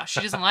 Yeah,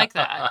 she doesn't like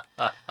that.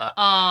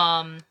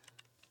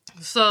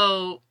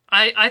 So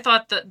I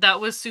thought that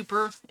was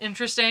super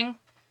interesting.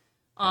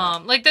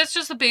 That's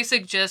just the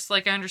basic gist. I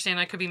understand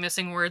I could be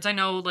missing words. I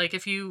know,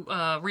 if you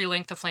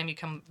relink the flame, you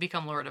can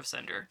become Lord of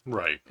Cinder.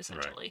 Right.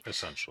 Essentially. Right.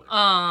 Essentially.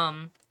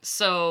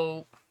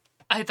 So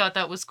I thought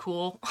that was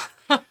cool.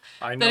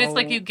 I know. That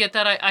it's you get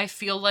that. I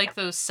feel like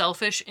those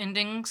selfish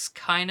endings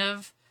kind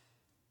of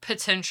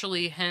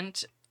potentially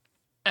hint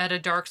at a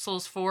Dark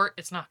Souls 4.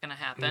 It's not going to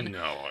happen.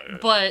 No.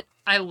 But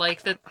I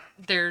like that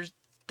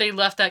they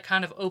left that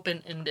kind of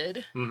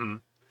open-ended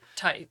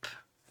type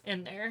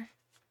in there.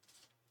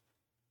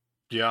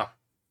 Yeah.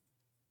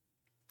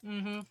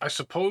 Mm-hmm. I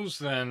suppose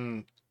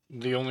then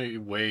the only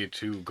way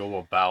to go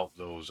about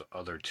those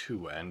other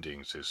 2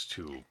 endings is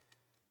to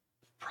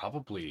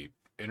probably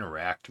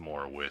interact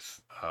more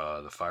with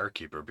the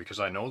Firekeeper, because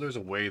I know there's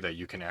a way that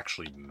you can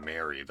actually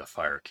marry the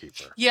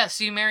Firekeeper.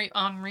 Yes, you marry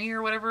Henri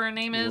or whatever her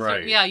name is.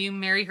 Right. Yeah, you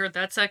marry her.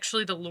 That's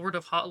actually the Lord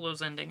of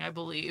Hollows ending, I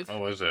believe.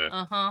 Oh, is it?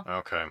 Uh-huh.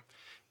 Okay.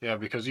 Yeah,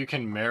 because you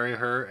can marry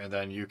her, and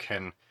then you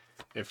can,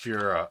 if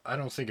you're I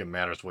don't think it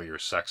matters what your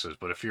sex is,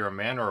 but if you're a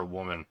man or a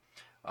woman,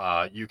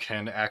 you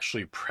can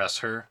actually press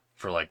her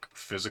for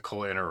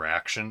physical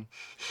interaction,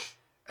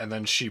 and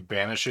then she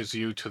banishes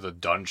you to the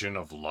dungeon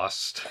of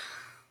lust.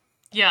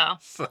 Yeah.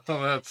 So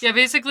that's... Yeah,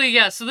 basically,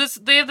 yeah. So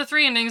they have the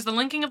 3 endings: the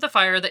linking of the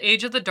fire, the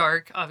age of the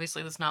dark.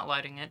 Obviously, that's not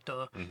lighting it.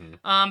 Duh.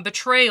 Mm-hmm.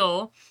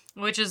 Betrayal,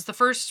 which is the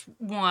first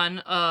one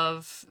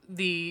of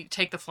the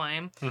Take the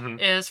Flame,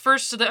 is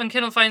first the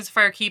Unkindled finds the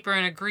Firekeeper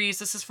and agrees.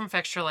 This is from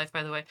Fextra Life,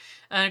 by the way.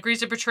 Agrees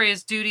to betray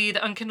his duty.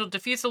 The Unkindled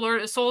defeats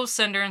the Soul of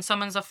Cinder and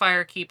summons a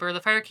Firekeeper. The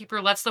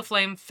Firekeeper lets the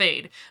flame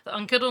fade. The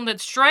Unkindled then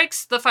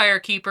strikes the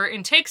Firekeeper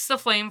and takes the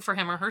flame for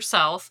him or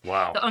herself.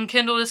 Wow. The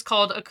Unkindled is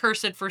called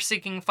accursed for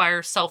seeking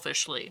fire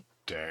selfishly.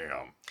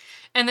 Damn.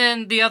 And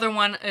then the other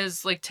one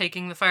is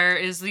taking the fire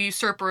is the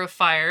Usurper of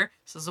Fire.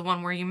 This is the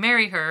one where you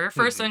marry her.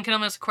 First, the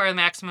Unkindled must acquire the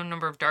maximum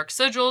number of dark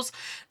sigils,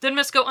 then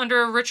must go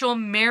under a ritual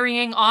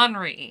marrying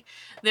Henri.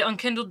 The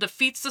Unkindled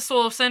defeats the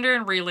Soul of Cinder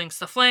and relinks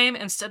the flame.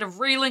 Instead of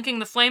relinking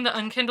the flame, the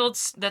Unkindled,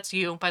 that's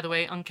you, by the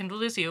way,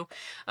 Unkindled is you,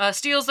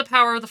 steals the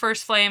power of the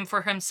first flame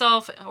for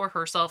himself or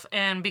herself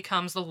and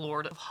becomes the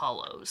Lord of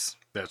Hollows.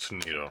 That's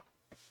neato.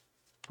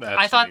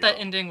 I thought that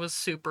ending was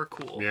super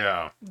cool.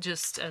 Yeah.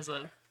 Just as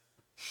a...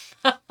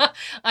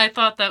 I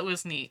thought that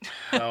was neat.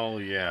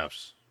 Hell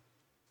yes.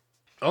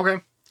 Okay.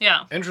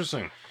 Yeah.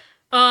 Interesting.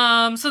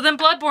 So then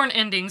Bloodborne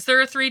endings.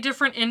 There are 3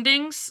 different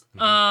endings.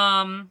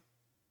 And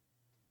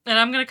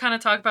I'm going to kind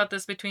of talk about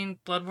this between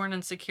Bloodborne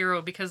and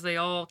Sekiro because they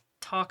all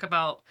talk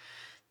about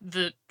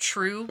the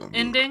true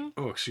ending.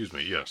 Oh, excuse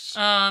me. Yes.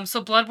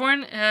 So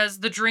Bloodborne has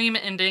the dream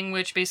ending,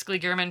 which basically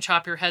Gehrman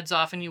chop your heads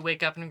off, and you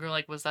wake up and you're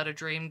like, "Was that a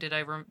dream? Did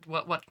I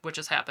what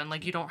just happened?"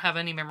 Like you don't have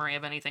any memory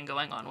of anything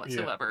going on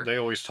whatsoever. Yeah, they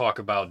always talk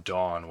about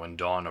dawn when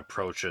dawn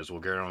approaches.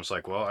 Well, Geralt's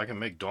like, "Well, I can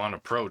make dawn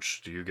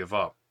approach. Do you give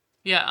up?"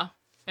 Yeah,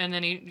 and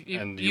then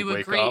you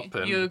wake agree up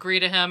and... you agree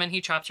to him, and he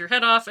chops your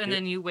head off, and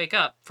then you wake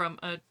up from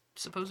a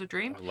supposed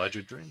dream.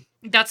 Alleged dream.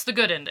 That's the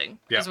good ending.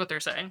 Is what they're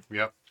saying.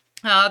 Yep.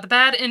 The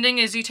bad ending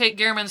is you take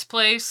Gehrman's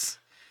place.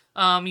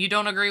 You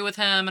don't agree with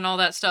him and all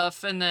that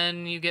stuff, and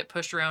then you get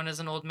pushed around as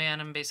an old man,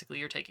 and basically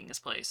you're taking his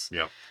place.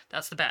 Yep.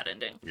 That's the bad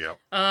ending. Yep.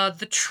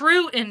 The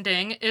true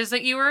ending is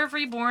that you are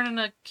reborn in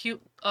a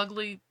cute,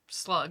 ugly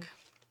slug.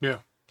 Yeah.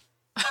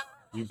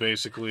 You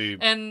basically...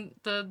 And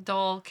the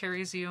doll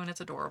carries you, and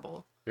it's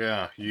adorable.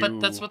 Yeah, But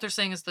that's what they're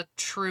saying is the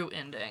true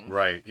ending.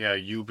 Right, yeah,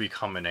 you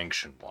become an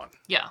ancient one.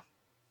 Yeah.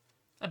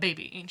 A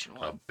baby ancient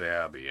one. A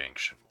baby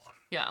ancient one.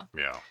 Yeah.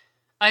 Yeah.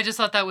 I just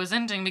thought that was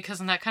ending because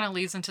then that kind of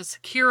leads into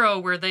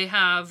Sekiro, where they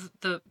have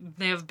good,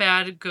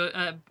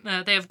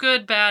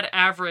 bad,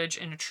 average,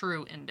 and a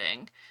true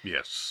ending.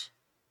 Yes.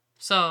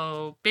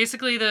 So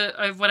basically,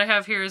 what I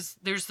have here is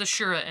there's the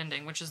Shura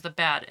ending, which is the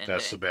bad ending.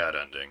 That's the bad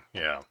ending.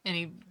 Yeah.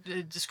 Any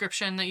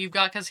description that you've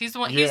got? Because he's the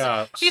one.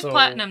 Yeah. He's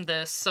platinumed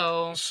this.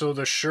 So. So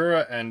the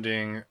Shura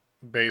ending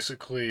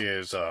basically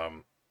is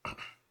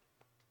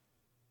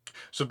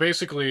So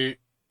basically,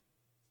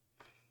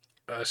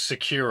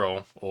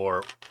 Sekiro,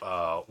 or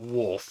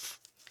Wolf,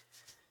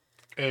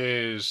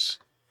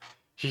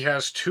 he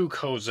has two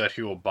codes that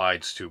he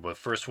abides to, but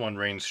first one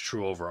reigns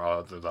true over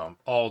all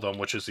of them,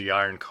 which is the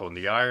Iron Code. And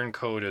the Iron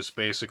Code is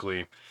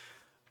basically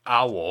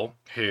Owl,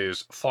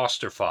 his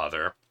foster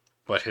father,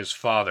 but his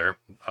father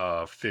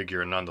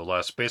figure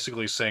nonetheless,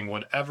 basically saying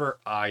whatever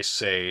I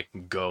say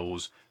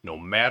goes, no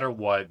matter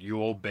what,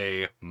 you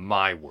obey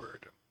my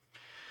word.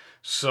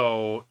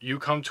 So you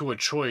come to a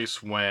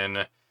choice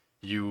when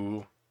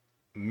you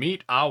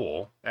meet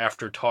Owl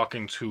after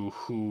talking to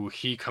who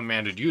he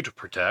commanded you to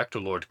protect,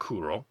 Lord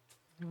Kuro.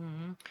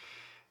 Mm-hmm.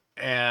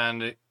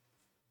 And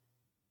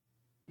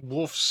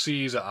Wolf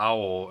sees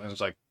Owl and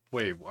is like,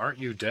 "Wait, aren't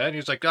you dead?" And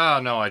he's like, "Ah,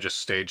 no, I just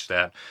staged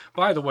that.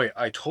 By the way,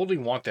 I totally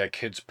want that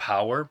kid's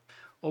power.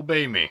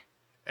 Obey me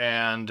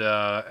and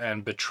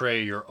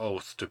betray your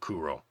oath to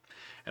Kuro."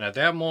 And at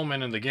that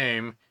moment in the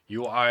game,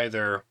 you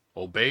either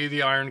obey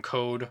the Iron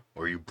Code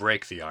or you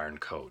break the Iron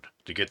Code.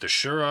 To get the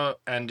Shura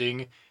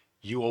ending,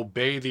 you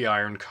obey the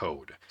Iron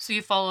Code. So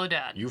you follow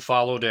Dad. You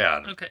follow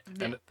Dad. Okay.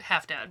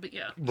 Half Dad, but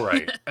yeah.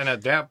 Right. And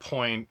at that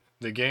point,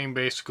 the game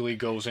basically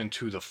goes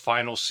into the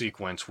final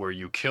sequence where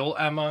you kill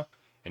Emma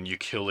and you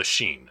kill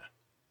Ashin.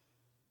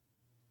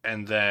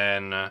 And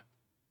then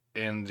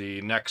in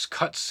the next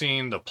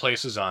cutscene, the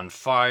place is on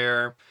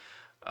fire.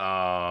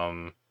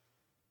 Owl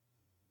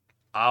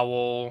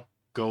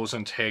goes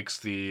and takes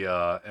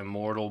the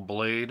immortal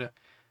blade,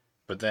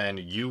 but then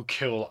you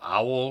kill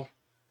Owl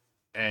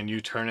and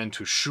you turn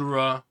into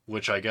Shura,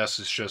 which I guess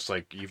is just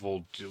like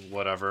evil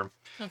whatever.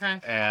 Okay.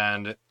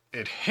 And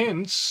it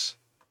hints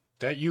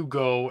that you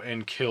go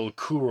and kill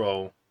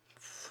Kuro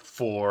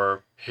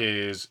for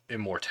his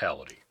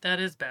immortality. That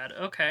is bad.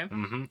 Okay.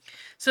 Mm-hmm.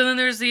 So then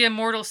there's the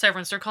immortal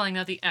severance. They're calling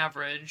that the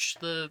average,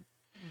 the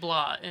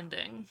blah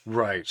ending.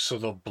 Right. So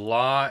the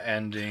blah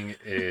ending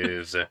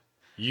is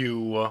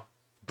you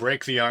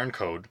break the Iron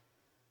Code,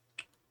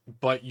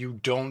 but you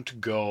don't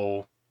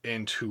go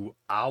into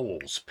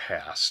Owl's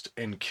past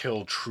and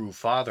kill True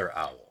Father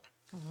Owl.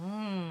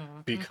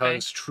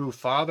 Because True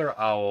Father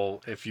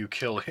Owl, if you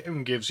kill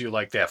him, gives you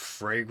like that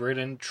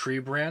fragrant tree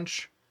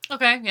branch.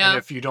 Okay, yeah. And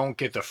if you don't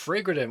get the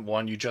fragrant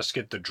one, you just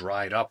get the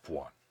dried up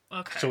one.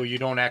 Okay. So you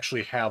don't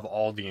actually have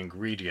all the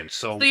ingredients.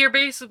 So you're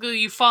basically,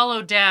 you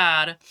follow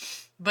Dad,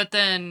 but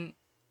then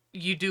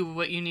you do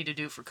what you need to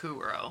do for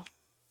Kuro.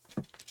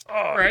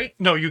 Right?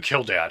 No, you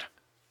kill Dad.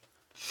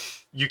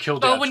 You kill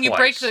Dad when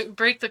twice. you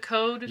break the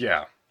code?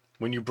 Yeah.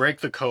 When you break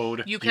the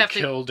code, you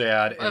kill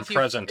Dad in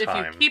present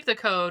time. If you keep the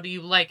code,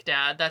 you like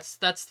Dad. That's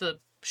the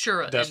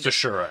Shura ending. That's the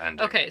Shura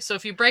ending. Okay, so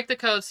if you break the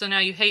code, so now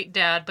you hate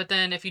Dad, but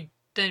then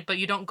but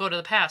you don't go to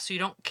the past, so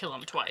you don't kill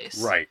him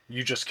twice. Right.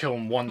 You just kill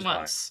him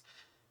once.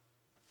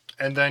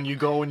 And then you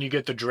go and you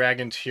get the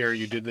dragon tier,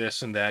 you did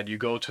this and that. You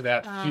go to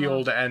that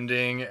field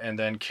ending, and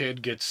then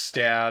Kid gets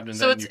stabbed, and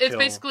then you kill... So it's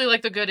basically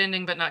like the good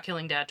ending, but not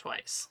killing Dad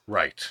twice.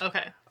 Right.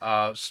 Okay.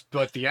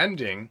 But the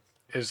ending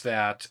is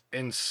that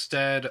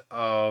instead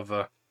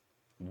of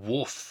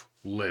Wolf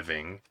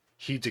living,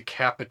 he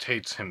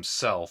decapitates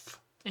himself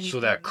so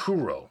that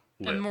Kuro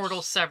lives.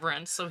 Immortal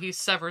severance, so he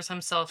severs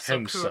himself.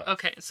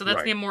 Okay, so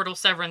that's the immortal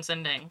severance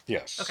ending.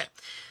 Yes. Okay.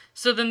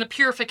 So then the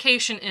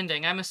purification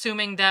ending, I'm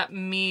assuming that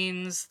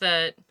means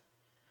that...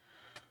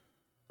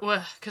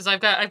 Well, because I've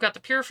got the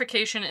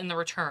purification and the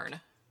return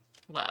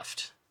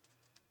left.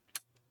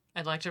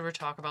 I'd like to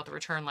talk about the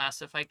return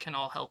last if I can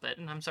all help it.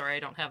 And I'm sorry I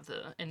don't have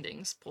the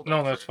endings pulled up.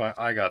 No, that's fine.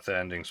 I got the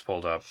endings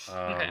pulled up.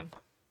 Okay.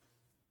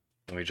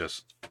 Let me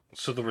just...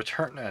 So the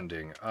return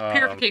ending...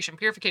 Purification.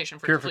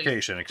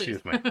 Purification,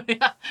 excuse me.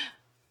 Yeah.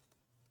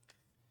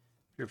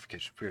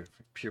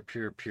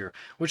 Purification, pure.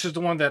 Which is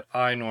the one that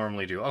I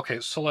normally do. Okay,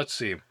 so let's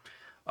see.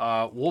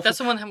 Wolf. That's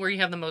the one where you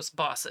have the most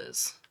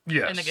bosses in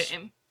the Yes.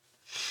 game.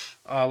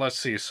 Let's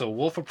see. So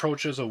Wolf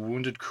approaches a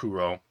wounded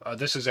Kuro.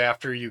 This is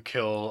after you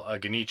kill a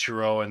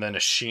Genichiro, and then a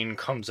Shin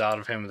comes out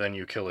of him, and then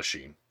you kill a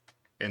Shin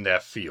in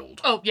that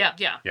field. Oh, yeah.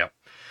 Yeah.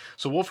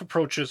 So Wolf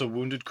approaches a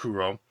wounded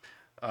Kuro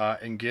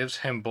and gives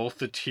him both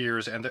the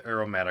tears and the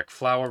aromatic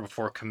flower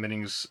before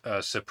committing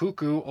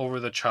seppuku over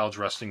the child's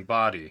resting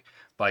body.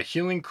 By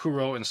healing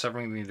Kuro and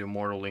severing the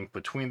immortal link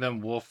between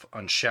them, Wolf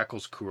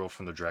unshackles Kuro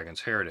from the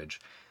dragon's heritage.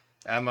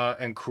 Emma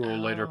and Kuro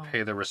later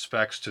pay their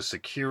respects to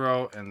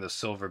Sekiro in the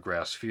Silver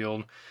Grass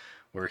Field,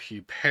 where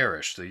he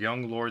perished. The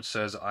young lord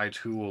says, I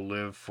too will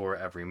live for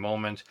every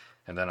moment,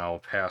 and then I will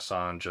pass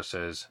on just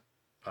as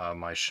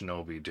my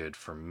shinobi did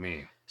for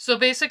me. So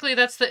basically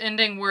that's the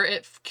ending where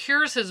it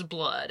cures his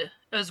blood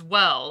as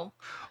well.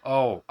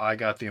 Oh, I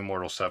got the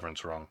immortal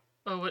severance wrong.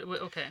 Oh, wait,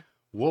 okay.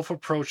 Wolf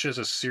approaches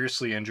a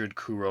seriously injured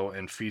Kuro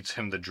and feeds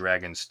him the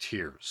dragon's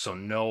tears. So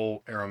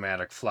no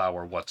aromatic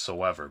flower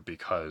whatsoever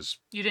because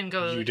you didn't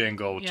go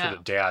to the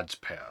dad's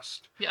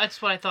past. Yeah,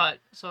 that's what I thought.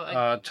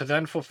 So to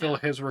then fulfill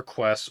his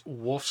request,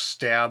 Wolf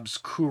stabs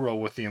Kuro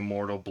with the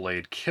immortal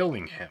blade,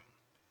 killing him.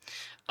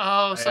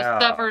 Oh, so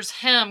severs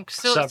him.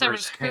 So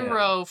severs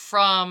Kuro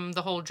from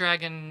the whole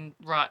dragon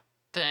rot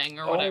thing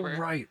or whatever. Oh,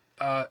 right.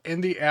 In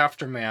the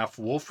aftermath,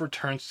 Wolf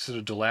returns to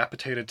the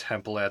dilapidated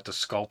temple at the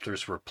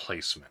sculptor's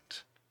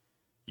replacement.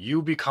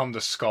 You become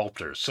the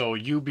sculptor, so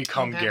you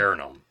become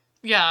Garnum.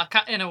 Yeah,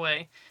 in a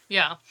way.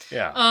 Yeah.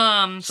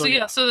 Yeah. So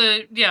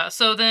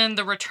then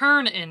the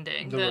return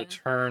ending.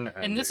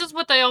 And this is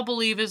what they all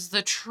believe is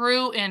the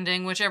true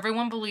ending, which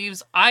everyone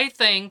believes, I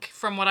think,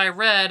 from what I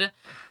read,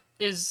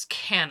 is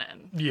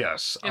canon.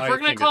 Yes. If we're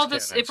gonna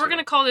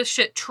call this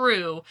shit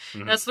true,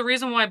 that's the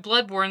reason why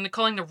Bloodborne, they're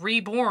calling the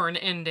reborn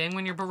ending,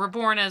 when you're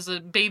reborn as a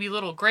baby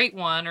little great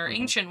one or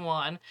ancient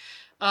one,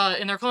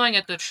 and they're calling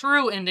it the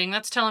true ending,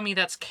 that's telling me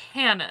that's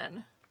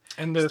canon.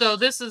 And so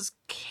this is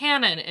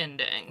canon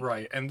ending.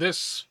 Right, and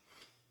this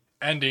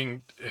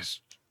ending is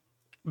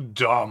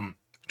dumb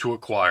to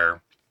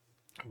acquire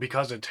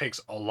because it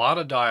takes a lot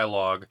of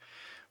dialogue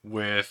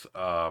with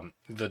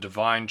the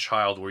divine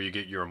child where you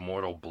get your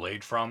immortal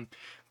blade from,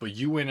 but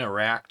you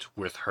interact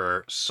with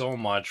her so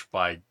much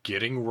by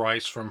getting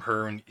rice from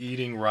her and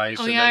eating rice.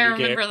 Oh, and yeah, then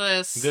you I remember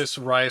this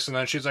rice, and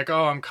then she's like,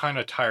 oh, I'm kind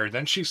of tired.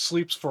 Then she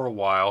sleeps for a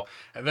while,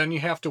 and then you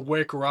have to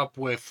wake her up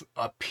with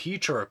a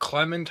peach or a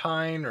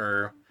clementine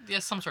or... Yeah,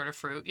 some sort of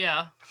fruit,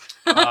 yeah.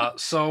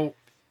 So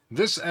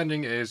this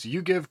ending is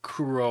you give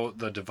Kuro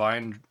the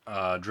divine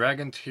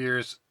dragon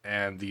tears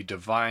and the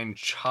divine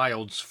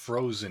child's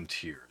frozen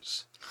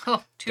tears.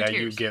 Oh, two that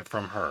tears. You get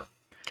from her.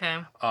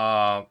 Okay.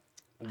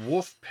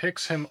 Wolf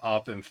picks him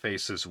up and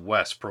faces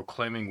west,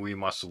 proclaiming, we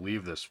must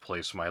leave this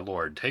place, my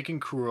lord. Taking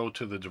Kuro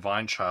to the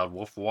divine child,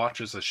 Wolf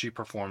watches as she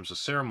performs the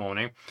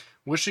ceremony,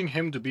 wishing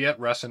him to be at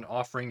rest and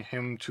offering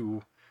him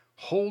to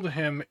hold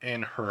him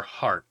in her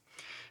heart.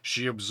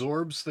 She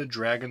absorbs the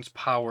dragon's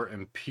power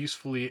and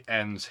peacefully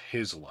ends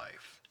his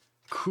life.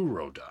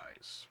 Kuro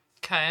dies.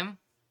 Okay.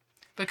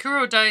 But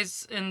Kuro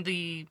dies in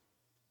the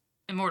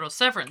immortal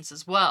severance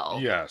as well.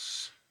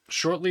 Yes.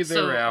 Shortly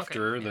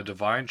thereafter, the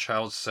divine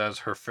child says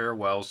her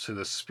farewells to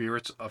the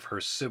spirits of her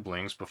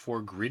siblings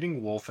before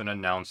greeting Wolf and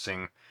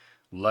announcing,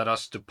 let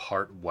us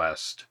depart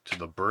west to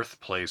the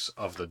birthplace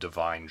of the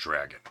divine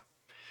dragon.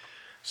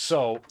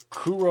 So,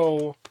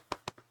 Kuro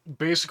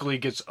basically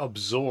gets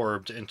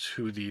absorbed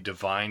into the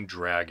divine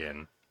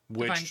dragon,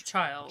 divine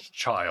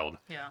child.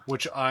 Yeah.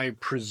 Which I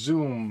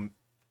presume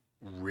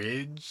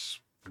rids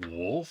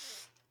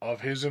Wolf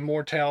of his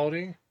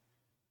immortality.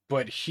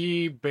 But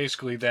he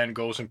basically then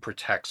goes and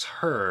protects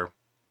her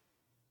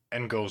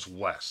and goes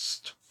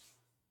west.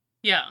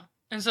 Yeah.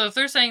 And so if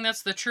they're saying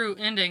that's the true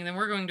ending, then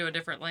we're going to a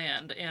different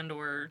land and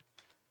or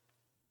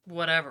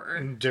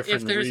whatever.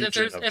 Different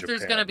if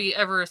there's going to be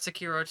ever a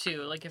Sekiro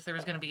 2, like if there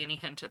was going to be any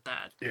hint at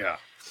that. Yeah.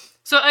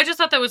 So I just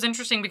thought that was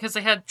interesting because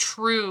they had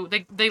true,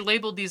 they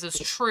labeled these as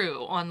true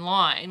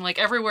online. Like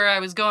everywhere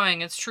I was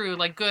going, it's true,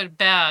 like good,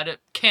 bad,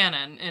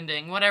 canon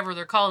ending, whatever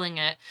they're calling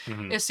it.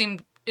 Mm-hmm. It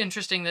seemed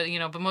interesting that,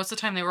 but most of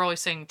the time they were always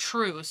saying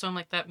true, so I'm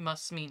like, that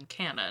must mean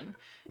canon,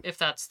 if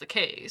that's the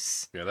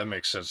case. Yeah, that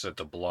makes sense that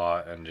the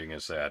blah ending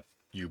is that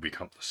you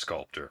become the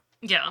sculptor.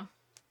 Yeah.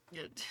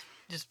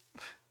 Just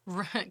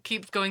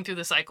keep going through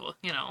the cycle,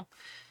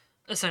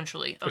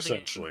 essentially.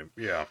 Essentially,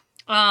 yeah.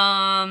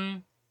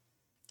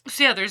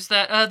 So yeah, there's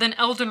that. Then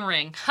Elden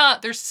Ring.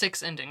 There's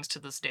 6 endings to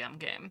this damn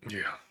game.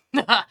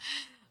 Yeah.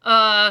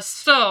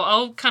 So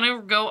I'll kind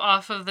of go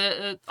off of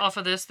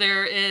this.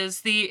 There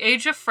is the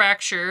Age of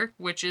Fracture,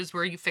 which is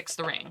where you fix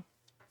the ring.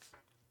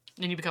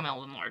 Then you become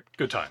Elden Lord.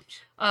 Good times.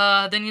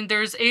 Then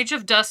there's Age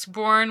of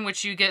Duskborn,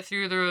 which you get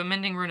through the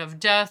Mending Rune of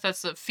Death.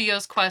 That's the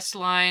Fio's quest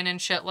line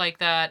and shit like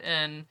that.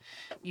 And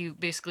you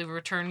basically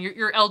return.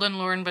 You're Elden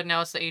Lord, but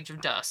now it's the Age of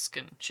Dusk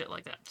and shit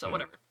like that. So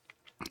whatever.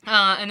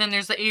 And then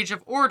there's the Age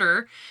of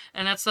Order,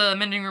 and that's the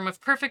Mending Room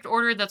of Perfect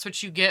Order. That's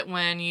what you get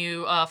when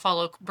you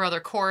follow Brother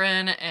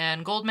Corin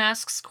and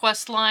Goldmask's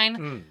quest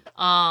line.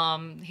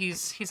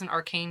 He's an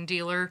arcane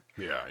dealer.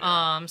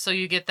 Yeah. So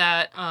you get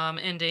that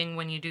ending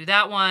when you do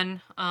that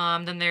one.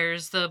 Then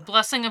there's the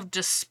Blessing of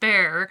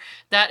Despair.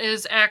 That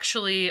is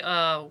actually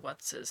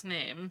what's his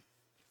name?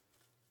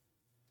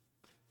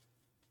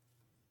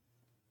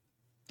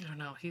 I don't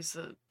know. He's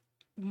the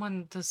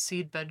one, the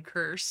Seedbed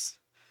Curse.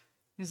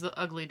 He's the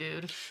ugly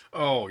dude.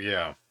 Oh,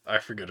 yeah. I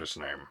forget his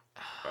name.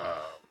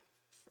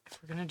 If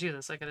we're gonna do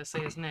this, I gotta say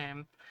his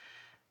name.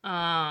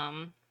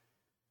 Goodness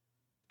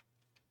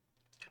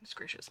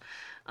gracious.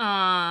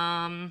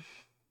 Oh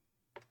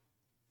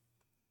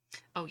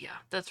yeah,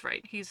 that's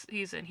right.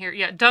 He's in here.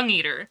 Yeah, Dung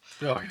Eater.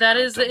 Oh, That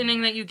is the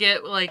ending that you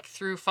get like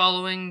through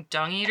following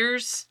Dung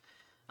Eaters.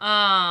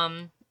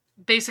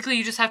 Basically,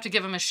 you just have to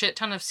give him a shit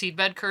ton of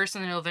Seedbed Curse,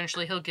 and then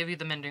eventually he'll give you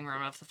the Mending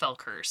Room of the Fell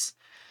Curse,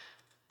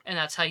 and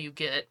that's how you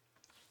get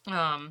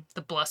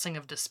the Blessing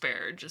of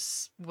Despair.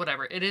 Just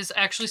whatever. It is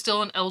actually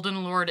still an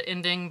Elden Lord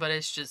ending, but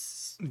it's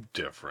just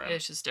different.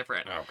 It's just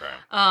different.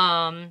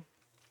 Okay.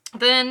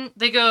 Then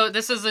they go,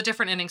 this is a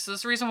different ending. So this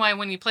is the reason why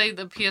when you play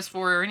the PS4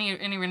 or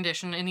any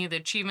rendition, any of the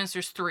achievements,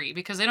 there's 3.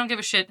 Because they don't give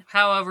a shit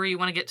however you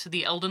want to get to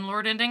the Elden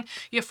Lord ending.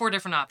 You have 4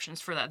 different options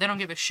for that. They don't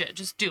give a shit.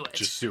 Just do it.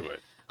 Just do it.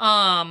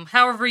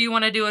 However you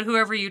want to do it,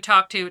 whoever you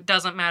talk to, it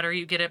doesn't matter.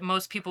 You get it.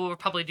 Most people will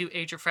probably do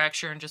Age of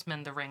Fracture and just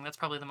mend the ring. That's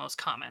probably the most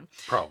common.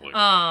 Probably.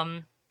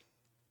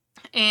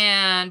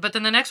 But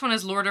then the next one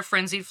is Lord of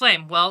Frenzied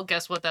Flame. Well,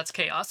 guess what? That's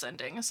Chaos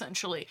ending,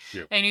 essentially.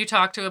 Yep. And you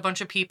talk to a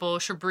bunch of people.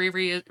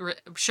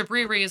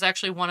 Shabriri is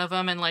actually one of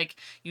them, and like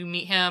you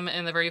meet him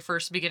in the very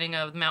first beginning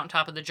of the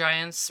Mountaintop of the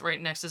Giants, right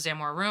next to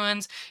Zamor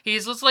Ruins.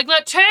 He's just like,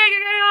 "Let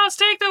Chaos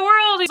take the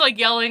world!" He's like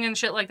yelling and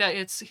shit like that.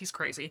 He's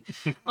crazy.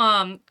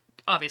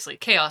 Obviously,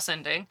 Chaos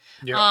ending.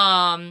 Yep.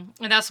 And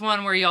that's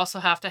one where you also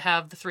have to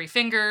have the 3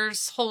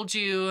 fingers hold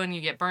you, and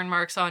you get burn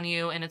marks on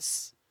you, and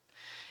it's.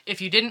 If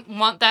you didn't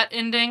want that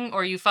ending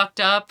or you fucked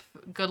up,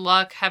 good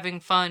luck having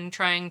fun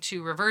trying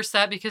to reverse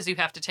that, because you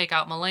have to take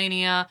out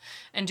Melania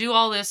and do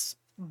all this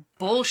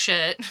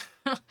bullshit.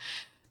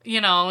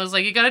 You know, it's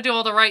like you got to do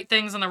all the right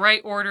things in the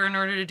right order in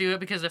order to do it,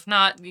 because if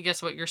not,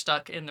 guess what? You're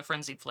stuck in the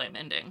Frenzied Flame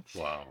ending.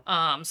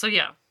 Wow. So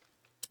yeah.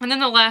 And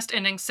then the last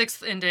ending,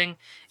 6th ending,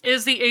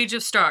 is the Age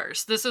of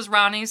Stars. This is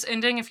Ronnie's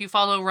ending. If you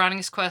follow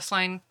Ronnie's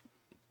questline,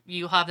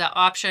 you have that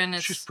option.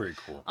 She's pretty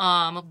cool.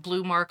 A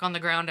blue mark on the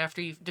ground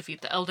after you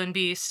defeat the Elden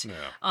Beast.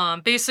 Yeah.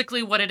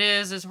 Basically what it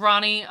is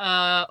Ronnie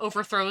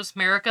overthrows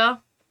Marika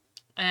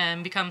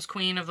and becomes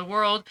queen of the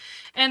world.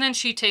 And then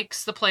she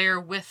takes the player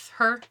with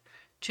her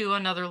to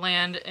another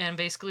land and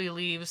basically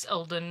leaves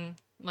Elden,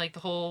 like the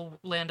whole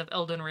land of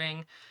Elden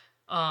Ring,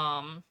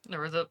 or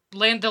the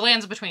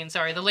lands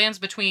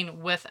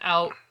between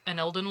without an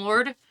Elden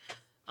Lord.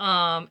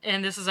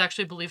 And this is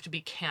actually believed to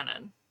be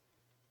canon.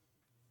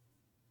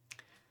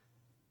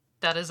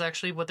 That is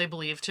actually what they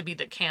believe to be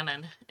the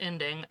canon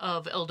ending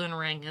of Elden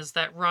Ring, is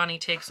that Ronnie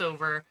takes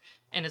over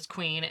and is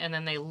queen, and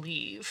then they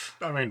leave.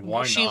 I mean, why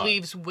not? She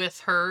leaves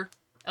with her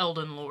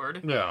Elden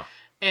Lord. Yeah.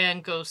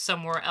 And goes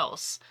somewhere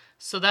else.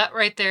 So that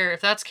right there,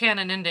 if that's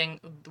canon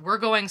ending, we're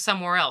going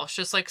somewhere else.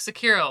 Just like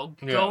Sekiro,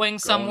 going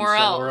somewhere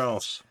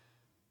else.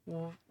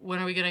 When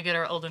are we going to get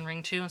our Elden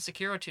Ring 2 and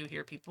Sekiro 2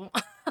 here, people?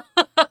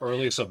 Or at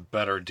least a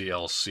better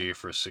DLC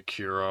for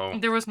Sekiro.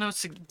 There was no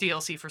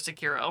DLC for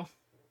Sekiro.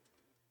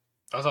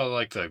 I thought,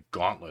 like, the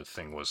Gauntlet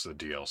thing was the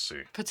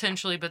DLC.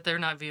 Potentially, but they're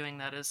not viewing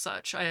that as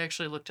such. I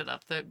actually looked it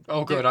up.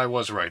 Oh, good. I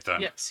was right then.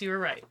 Yes, you were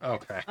right.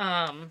 Okay.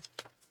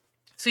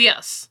 So,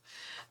 yes.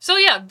 So,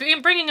 yeah,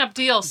 bringing up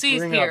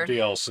DLCs here.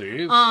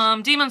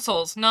 DLCs. Demon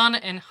Souls. None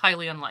and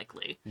highly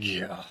unlikely.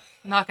 Yeah.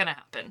 Not gonna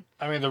happen.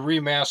 I mean, the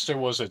remaster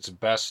was its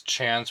best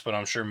chance, but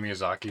I'm sure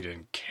Miyazaki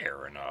didn't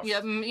care enough.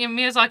 Yeah,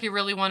 Miyazaki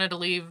really wanted to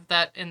leave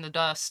that in the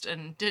dust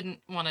and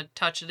didn't want to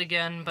touch it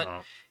again, but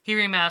he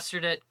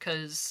remastered it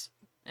because...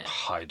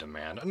 high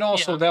demand. And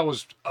also, that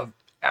was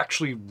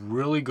actually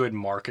really good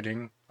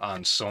marketing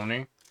on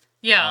Sony.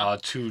 Yeah.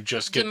 To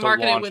just get the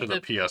launch of the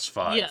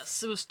PS5.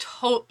 Yes, it was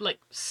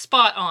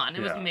spot on.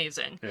 It was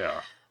amazing. Yeah.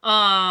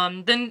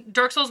 Then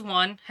Dark Souls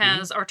 1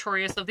 has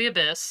Artorias of the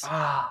Abyss.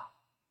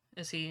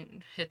 As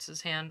he hits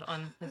his hand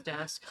on his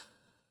desk.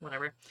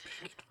 Whatever.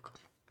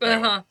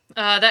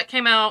 That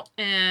came out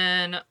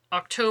in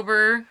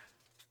October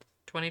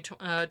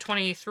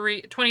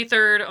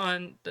 23rd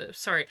on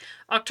the,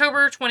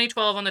 October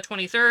 2012 on the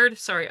 23rd.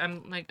 Sorry,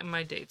 I'm like,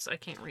 my dates, I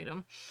can't read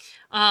them.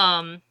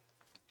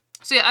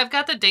 So yeah, I've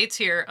got the dates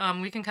here.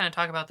 We can kind of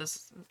talk about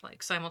this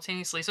like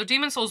simultaneously. So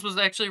Demon Souls was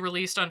actually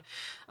released on,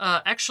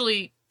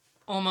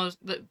 almost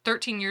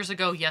 13 years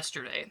ago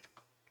yesterday.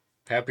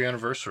 Happy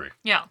anniversary.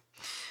 Yeah.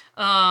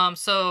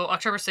 So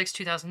October 6th,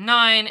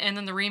 2009, and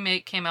then the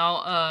remake came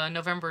out,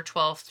 November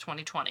 12th,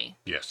 2020.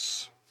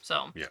 Yes.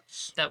 So,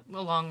 yes. That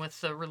along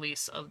with the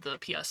release of the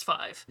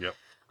PS5. Yep.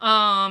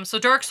 So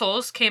Dark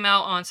Souls came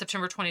out on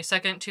September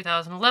 22nd,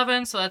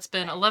 2011. So that's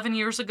been 11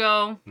 years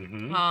ago.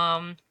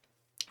 Mm-hmm.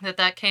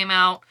 That came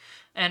out.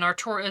 and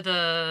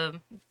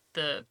the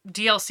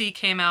DLC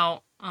came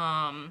out.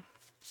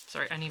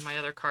 Sorry, I need my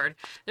other card.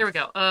 There we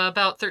go.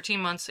 About 13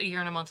 months, a year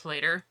and a month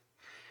later.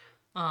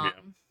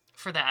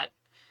 For that.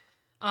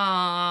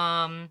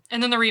 And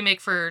then the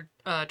remake for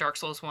Dark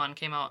Souls 1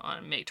 came out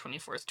on May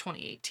 24th,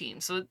 2018.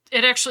 So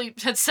it actually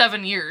had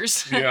 7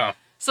 years. Yeah.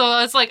 So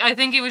it's like, I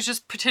think he was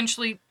just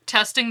potentially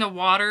testing the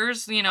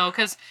waters,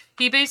 because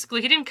he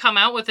didn't come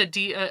out with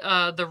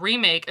the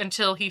remake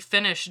until he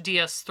finished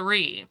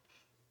DS3.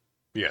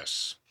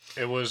 Yes.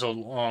 It was a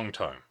long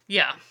time.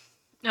 Yeah.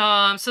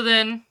 So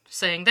then,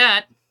 saying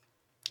that,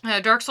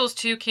 Dark Souls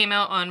 2 came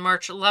out on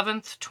March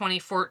 11th,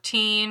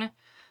 2014.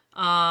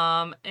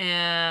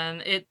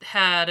 And it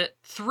had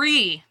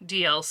 3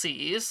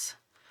 DLCs.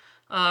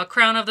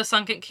 Crown of the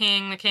Sunken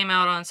King that came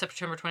out on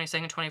September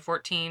 22nd,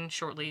 2014,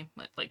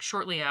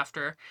 shortly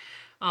after.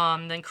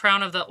 Then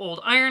Crown of the Old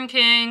Iron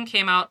King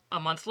came out a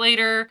month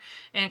later,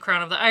 and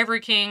Crown of the Ivory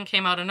King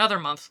came out another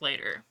month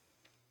later.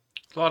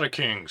 A lot of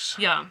kings.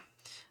 Yeah.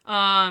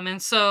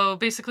 And so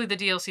basically the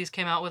DLCs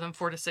came out within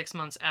 4 to 6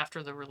 months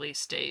after the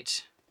release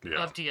date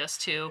of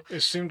DS2.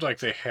 It seemed like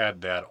they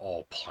had that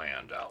all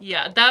planned out.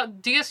 Yeah,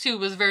 that DS2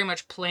 was very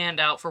much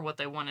planned out for what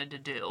they wanted to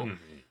do.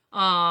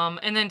 Mm-hmm.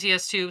 And then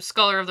DS2,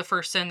 Scholar of the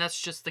First Sin, that's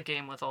just the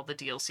game with all the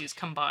DLCs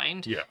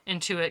combined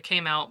into it,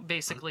 came out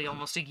basically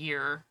almost a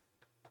year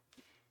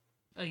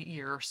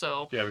or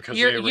so. Yeah, because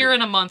year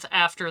and a month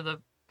after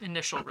the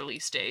initial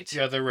release date.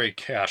 Yeah, they already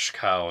cash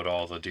cowed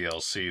all the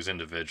DLCs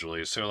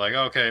individually, so like,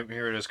 okay,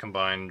 here it is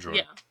combined. Enjoy.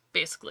 Yeah,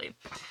 basically.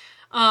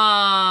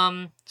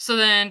 So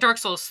then Dark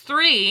Souls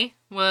 3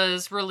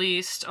 was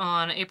released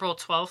on April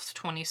 12th,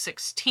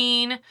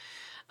 2016.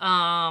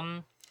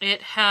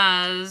 It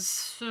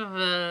has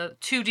 2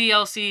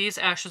 DLCs,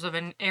 Ashes of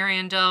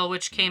Ariandel,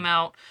 which came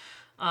out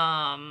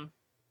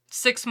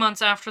 6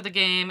 months after the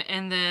game,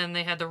 and then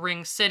they had the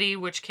Ring City,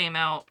 which came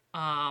out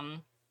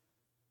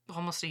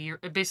almost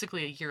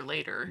basically a year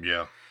later.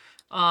 Yeah.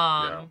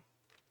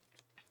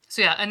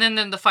 So yeah, and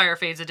then the Fire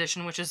Fades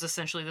edition, which is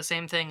essentially the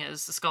same thing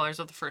as the Scholars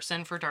of the First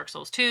Sin for Dark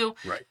Souls 2.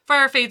 Right.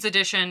 Fire Fades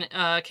edition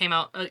came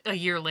out a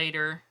year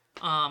later,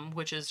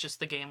 which is just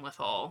the game with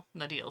all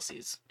the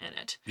DLCs in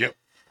it. Yep.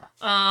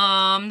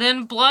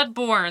 Then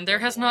Bloodborne. There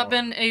has not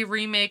been a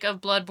remake of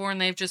Bloodborne.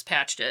 They've just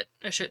patched it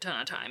a shit ton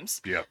of times.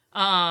 Yep.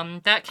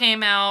 That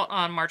came out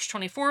on March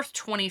 24th,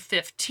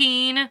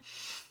 2015.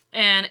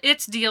 And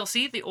its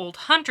DLC, The Old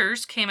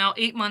Hunters, came out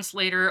 8 months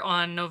later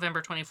on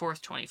November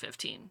 24th,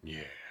 2015.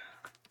 Yeah.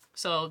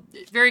 So,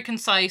 very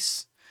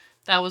concise.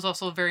 That was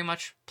also very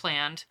much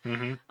planned.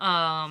 Mm-hmm.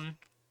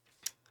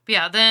 But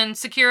yeah, then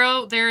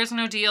Sekiro. There is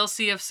no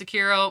DLC of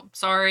Sekiro.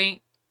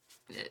 Sorry.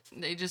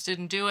 They just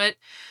didn't do it.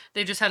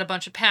 They just had a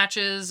bunch of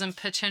patches, and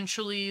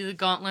potentially the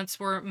gauntlets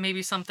were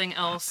maybe something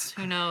else.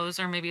 Who knows?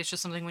 Or maybe it's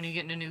just something when you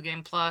get into New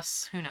Game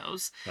Plus. Who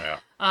knows? Yeah.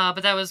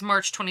 But that was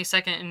March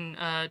 22nd in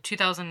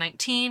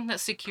 2019 that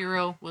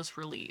Sekiro was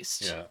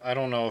released. Yeah, I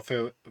don't know if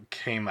it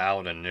came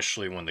out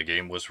initially when the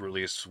game was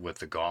released with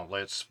the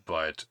gauntlets,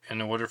 but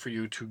in order for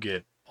you to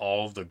get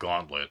all of the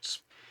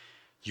gauntlets,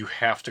 you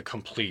have to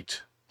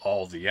complete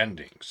all the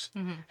endings.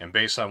 Mm-hmm. And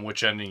based on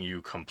which ending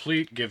you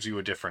complete gives you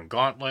a different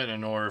gauntlet.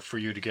 In order for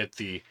you to get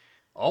the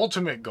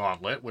ultimate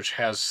gauntlet, which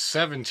has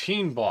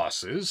 17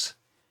 bosses,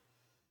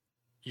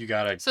 you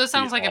gotta... So it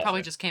sounds like it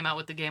probably just came out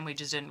with the game, we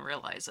just didn't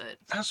realize it.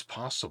 That's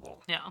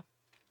possible. Yeah.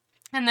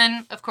 And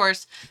then, of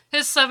course,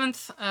 his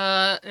 7th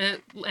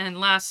and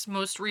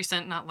most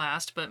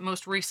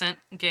recent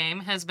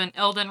game has been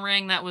Elden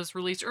Ring. That was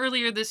released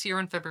earlier this year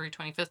on February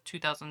 25th,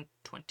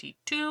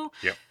 2022.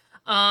 Yep.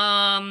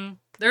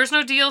 There's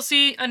no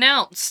DLC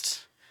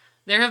announced.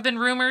 There have been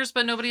rumors,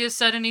 but nobody has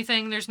said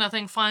anything. There's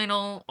nothing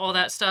final, all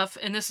that stuff.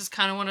 And this is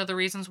kind of one of the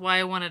reasons why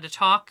I wanted to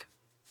talk,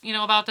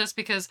 about this,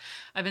 because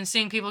I've been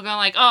seeing people going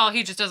like, oh,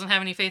 he just doesn't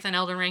have any faith in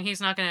Elden Ring. He's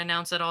not going to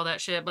announce it, all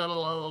that shit, blah,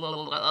 blah, blah,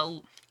 blah, blah,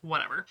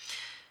 whatever.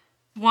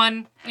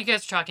 One, you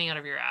guys are talking out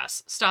of your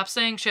ass. Stop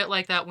saying shit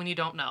like that when you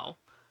don't know.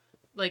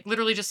 Like,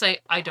 literally just say,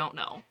 I don't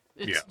know.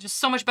 It's just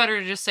so much better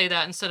to just say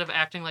that instead of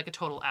acting like a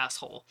total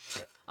asshole.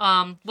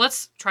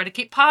 Let's try to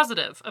keep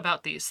positive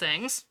about these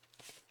things.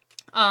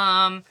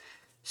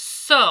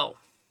 So,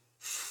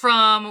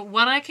 from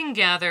what I can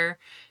gather,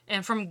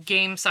 and from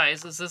game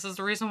sizes, this is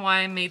the reason why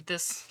I made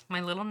this,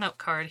 my little note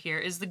card here,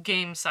 is the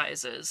game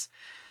sizes.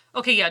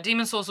 Okay, yeah,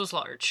 Demon's Souls was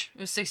large.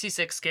 It was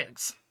 66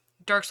 gigs.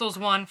 Dark Souls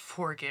 1,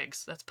 4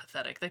 gigs. That's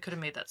pathetic. They could have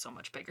made that so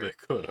much bigger. They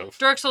could have.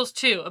 Dark Souls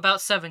 2, about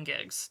 7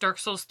 gigs. Dark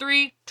Souls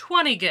 3,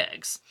 20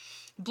 gigs.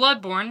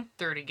 Bloodborne,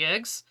 30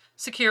 gigs.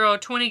 Sekiro,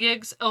 20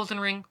 gigs.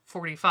 Elden Ring,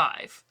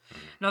 45.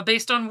 Now,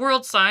 based on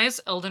world size,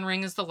 Elden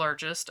Ring is the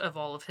largest of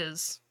all of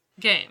his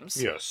games.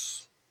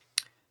 Yes.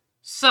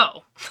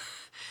 So,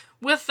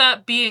 with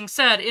that being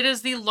said, it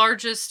is the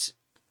largest,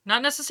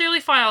 not necessarily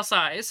file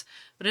size,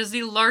 but it is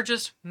the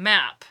largest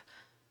map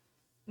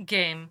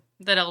game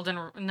that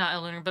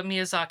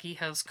Miyazaki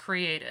has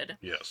created.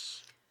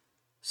 Yes.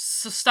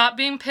 So stop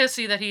being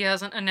pissy that he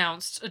hasn't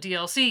announced a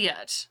DLC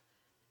yet.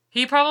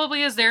 He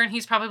probably is there, and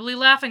he's probably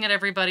laughing at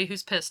everybody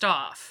who's pissed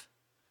off.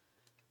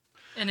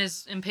 and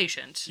is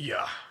impatient.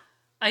 Yeah.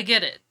 I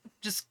get it.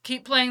 Just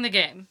keep playing the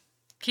game.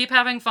 Keep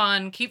having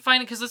fun. Keep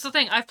finding, because that's the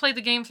thing. I've played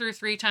the game through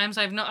 3 times.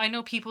 I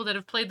know people that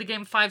have played the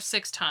game 5,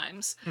 6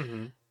 times,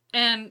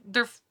 and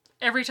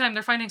every time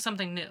they're finding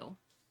something new.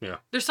 Yeah.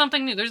 There's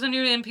something new. There's a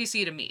new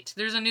NPC to meet.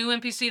 There's a new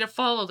NPC to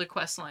follow the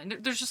quest line.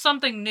 There's just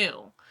something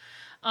new.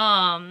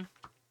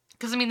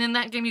 Because I mean, in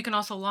that game, you can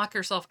also lock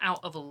yourself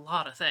out of a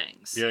lot of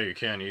things. Yeah, you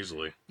can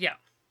easily. Yeah.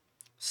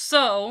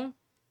 So,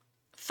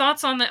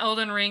 thoughts on the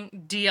Elden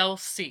Ring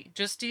DLC?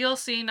 Just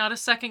DLC, not a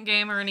second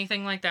game or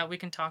anything like that. We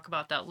can talk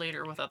about that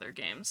later with other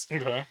games.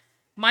 Okay.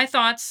 My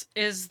thoughts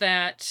is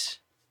that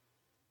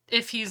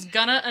if he's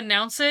gonna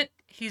announce it,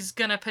 he's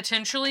gonna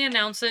potentially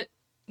announce it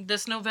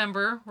this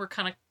November. We're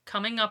kind of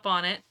coming up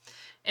on it.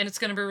 And it's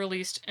gonna be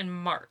released in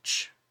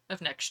March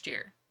of next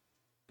year.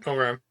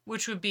 Okay.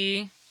 Which would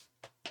be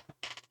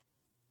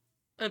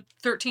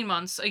 13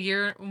 months, a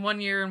year, 1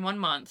 year and 1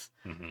 month.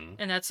 Mm-hmm.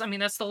 And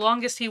that's the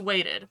longest he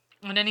waited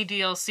on any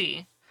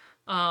DLC.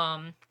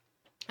 And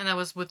that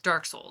was with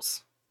Dark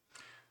Souls.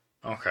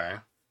 Okay.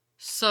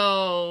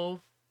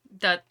 So,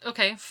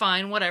 okay,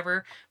 fine,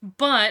 whatever.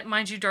 But,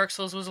 mind you, Dark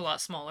Souls was a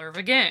lot smaller of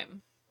a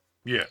game.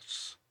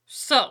 Yes.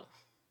 So,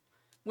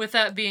 with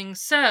that being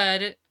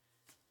said,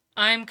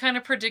 I'm kind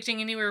of predicting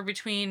anywhere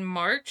between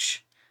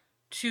March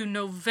to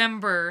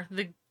November,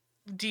 the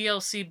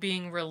DLC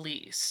being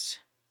released.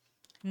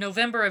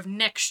 November of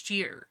next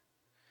year.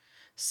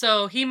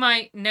 So he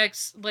might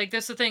that's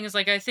the thing is,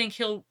 I think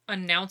he'll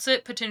announce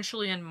it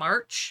potentially in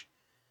March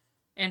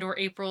and or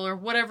April or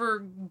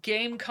whatever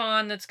game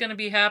con that's going to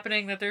be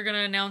happening that they're going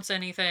to announce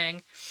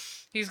anything.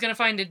 He's going to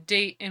find a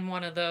date in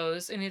one of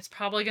those, and it's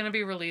probably going to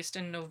be released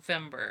in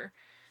November.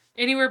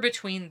 Anywhere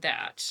between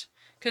that.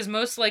 Because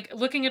most,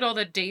 looking at all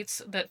the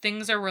dates that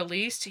things are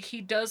released,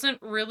 he doesn't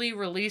really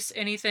release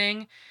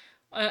anything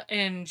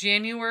in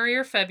January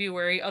or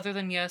February, other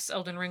than, yes,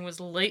 Elden Ring was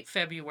late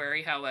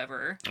February,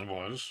 however. It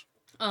was.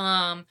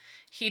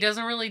 He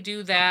doesn't really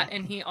do that,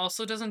 and he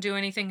also doesn't do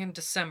anything in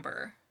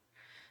December.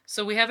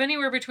 So we have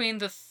anywhere between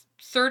the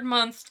 3rd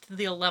month to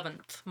the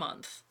 11th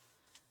month.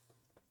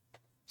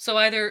 So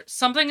either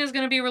something is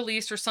going to be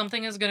released or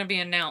something is going to be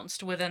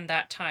announced within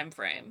that time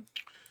frame.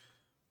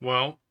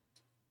 Well,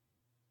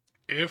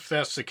 if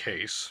that's the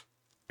case,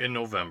 in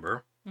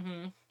November,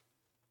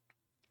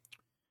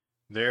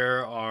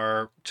 there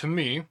are, to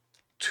me,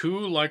 2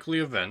 likely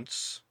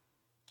events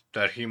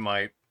that he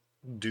might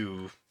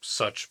do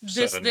such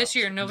this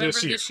year, November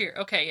this year.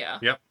 Okay, yeah.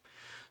 Yep.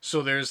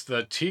 So there's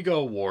the Tiga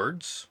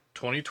Awards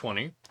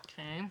 2020,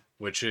 okay,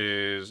 which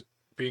is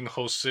being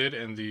hosted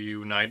in the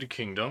United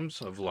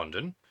Kingdoms of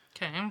London.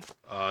 Okay.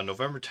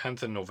 November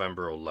 10th and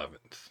November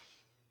 11th.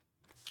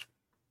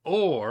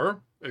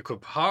 Or it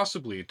could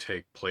possibly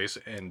take place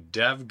in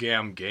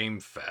DevGam Game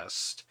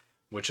Fest,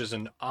 which is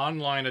an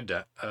online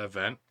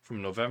event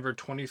from November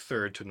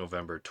 23rd to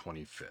November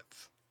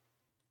 25th.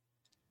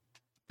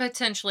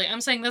 Potentially.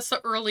 I'm saying that's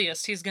the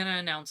earliest he's going to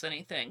announce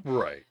anything.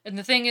 Right. And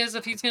the thing is,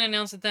 if he's going to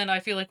announce it then, I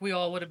feel like we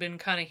all would have been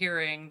kind of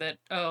hearing that,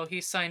 oh, he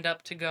signed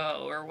up to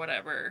go or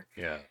whatever.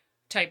 Yeah.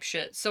 Type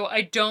shit. So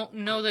I don't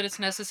know that it's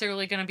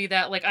necessarily going to be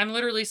that. I'm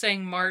literally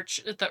saying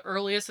March at the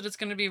earliest that it's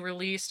going to be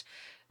released.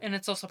 And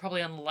it's also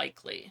probably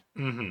unlikely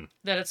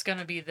that it's going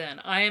to be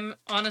then. I'm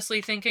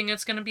honestly thinking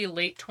it's going to be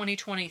late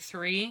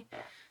 2023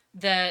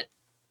 that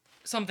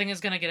something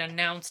is going to get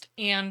announced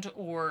and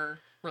or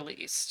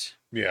released.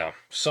 Yeah,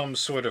 some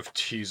sort of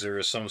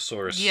teaser, some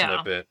sort of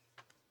snippet.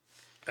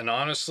 And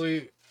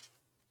honestly,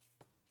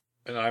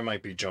 and I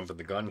might be jumping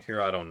the gun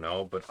here, I don't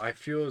know, but I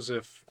feel as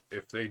if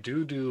they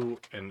do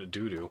an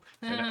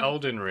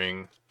Elden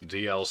Ring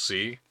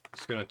DLC,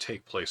 it's going to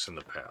take place in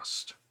the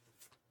past.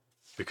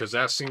 Because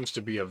that seems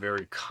to be a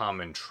very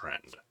common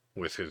trend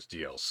with his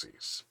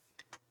DLCs.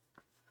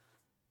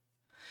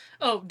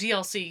 Oh,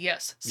 DLC,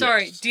 yes.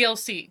 Sorry, yes.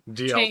 DLC.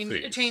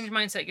 DLC. Change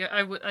mindset. Yeah,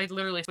 I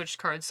literally switched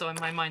cards, so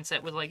my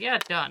mindset was yeah,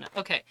 done.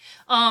 Okay.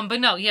 But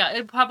no, yeah,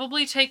 it'd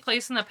probably take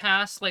place in the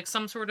past,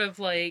 some sort of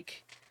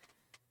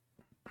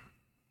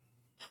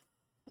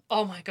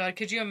oh my god,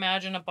 could you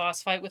imagine a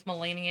boss fight with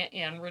Melania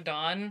and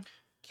Radon?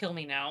 Kill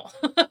me now.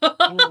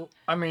 Well,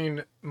 I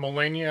mean,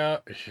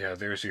 Melania, yeah,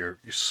 there's your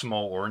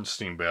small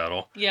Ornstein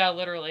battle. Yeah,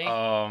 literally.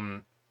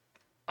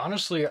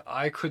 Honestly,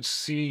 I could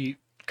see,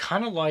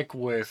 kind of like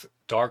with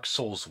Dark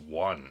Souls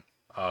 1,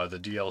 the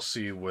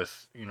DLC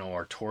with,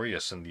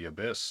 Artorias in the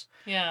Abyss.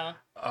 Yeah.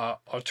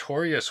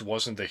 Artorias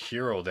wasn't the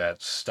hero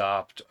that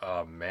stopped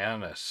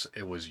Manus,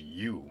 it was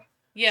you.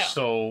 Yeah.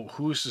 So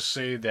who's to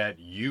say that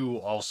you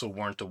also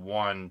weren't the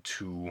one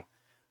to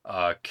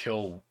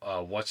kill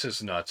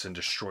What's-His-Nuts and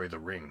destroy the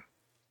ring?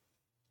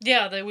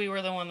 Yeah, that we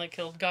were the one that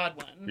killed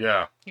Godwin.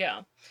 Yeah.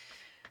 Yeah.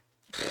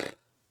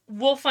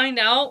 We'll find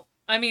out.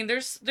 I mean,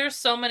 there's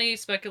so many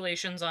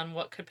speculations on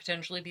what could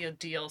potentially be a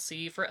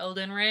DLC for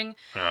Elden Ring.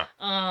 Yeah.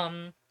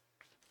 I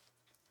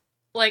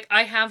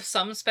have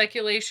some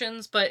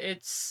speculations, but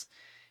it's,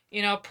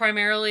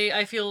 primarily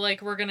I feel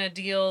like we're gonna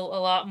deal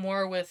a lot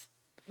more with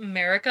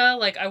America.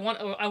 I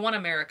want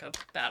America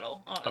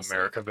battle, honestly.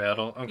 America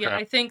battle? Okay. Yeah,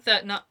 I think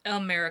that not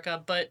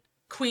America, but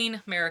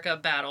Queen America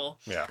battle.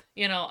 Yeah.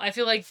 You know, I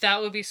feel like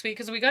that would be sweet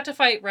because we got to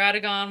fight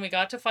Radagon, we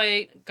got to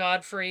fight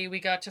Godfrey, we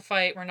got to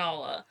fight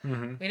Renala.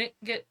 Mm-hmm. We didn't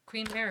get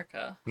Queen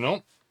America.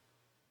 Nope.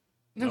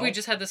 We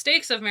just had the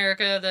stakes of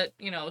America that,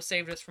 you know,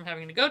 saved us from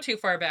having to go too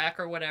far back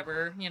or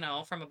whatever, you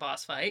know, from a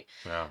boss fight.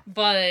 Yeah.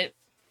 But,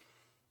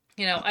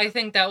 you know, I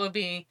think that would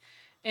be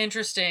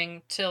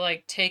interesting to,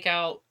 like, take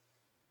out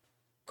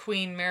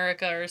Queen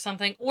America or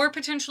something. Or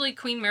potentially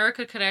Queen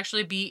America could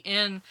actually be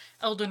in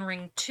Elden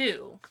Ring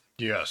 2.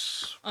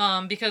 Yes.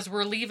 Because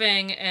we're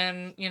leaving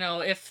and, you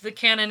know, if the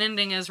canon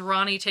ending is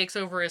Ranni takes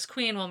over as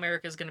queen, well,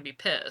 America's going to be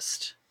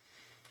pissed.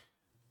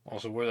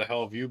 Also, where the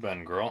hell have you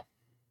been, girl?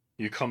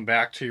 You come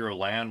back to your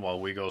land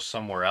while we go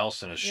somewhere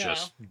else and it's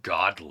just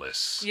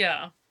godless.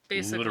 Yeah,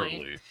 basically.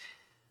 Literally.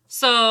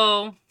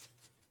 So,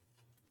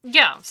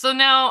 yeah. So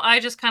now I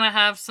just kind of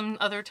have some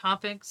other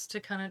topics to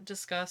kind of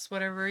discuss,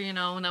 whatever, you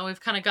know. Now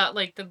we've kind of got,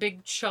 like, the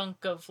big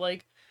chunk of,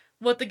 like,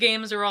 what the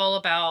games are all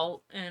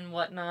about and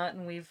whatnot,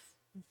 and we've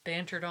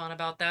bantered on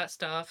about that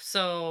stuff.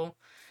 So,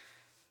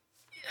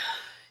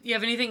 you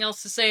have anything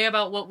else to say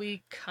about what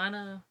we've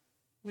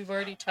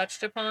already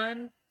touched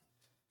upon?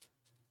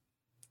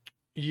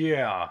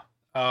 Yeah.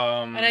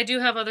 And I do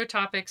have other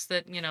topics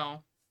that, you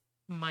know,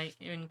 might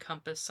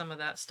encompass some of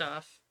that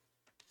stuff.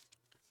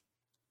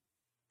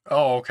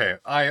 Oh, okay.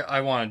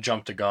 I want to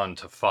jump the gun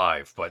to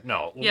 5, but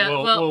no. Yeah,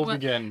 we'll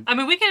begin. I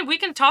mean, we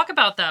can talk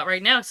about that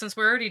right now since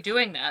we're already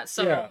doing that.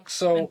 So, yeah,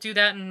 so do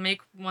that and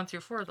make 1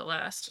 through 4 the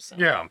last. So.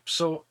 Yeah,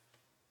 so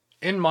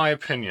in my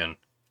opinion,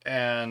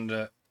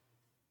 and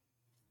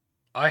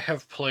I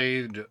have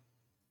played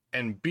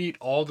and beat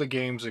all the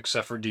games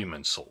except for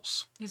Demon's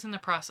Souls. He's in the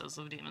process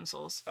of Demon's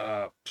Souls.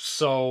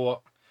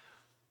 So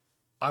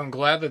I'm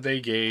glad that they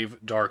gave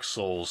Dark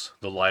Souls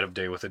the light of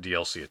day with the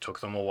DLC. It took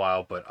them a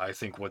while, but I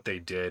think what they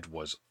did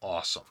was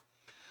awesome.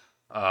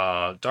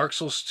 Dark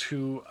Souls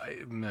 2,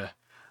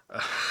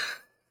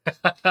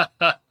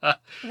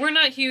 We're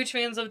not huge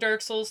fans of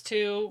Dark Souls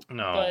 2,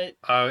 no,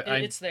 but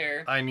it's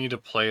there. I need to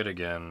play it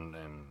again,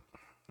 and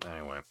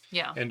anyway,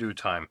 yeah, in due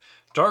time.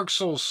 Dark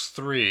Souls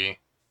 3,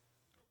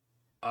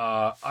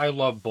 I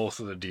love both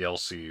of the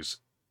DLCs,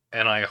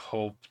 and I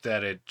hope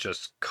that it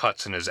just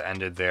cuts and is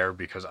ended there,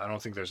 because I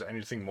don't think there's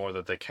anything more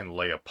that they can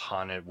lay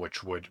upon it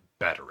which would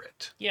better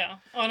it. Yeah,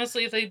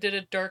 honestly, if they did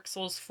a Dark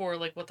Souls 4,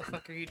 like, what the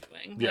fuck are you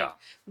doing? Yeah. Like,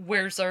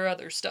 where's our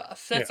other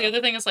stuff? That's the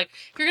other thing, is like,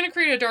 if you're gonna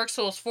create a Dark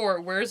Souls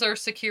 4, where's our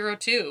Sekiro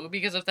 2?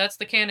 Because if that's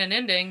the canon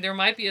ending, there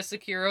might be a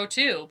Sekiro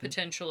 2,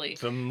 potentially.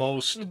 The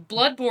most...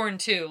 Bloodborne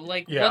 2,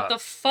 like, what the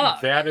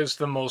fuck? That is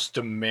the most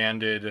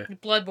demanded...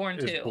 Bloodborne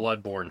 2. Is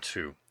Bloodborne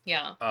 2.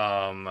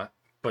 Yeah.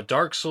 But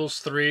Dark Souls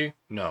 3,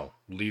 no.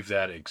 Leave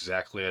that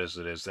exactly as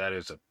it is. That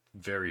is a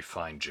very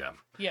fine gem.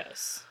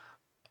 Yes.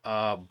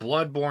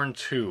 Bloodborne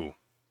 2.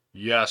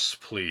 Yes,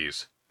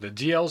 please. The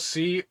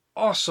DLC,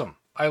 awesome.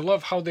 I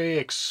love how they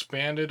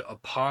expanded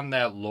upon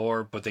that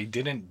lore, but they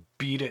didn't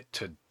beat it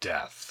to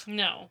death.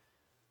 No.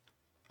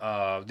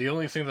 The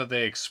only thing that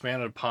they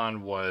expanded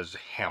upon was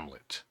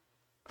Hamlet.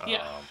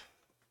 Yeah.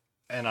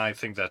 And I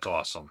think that's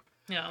awesome.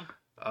 Yeah.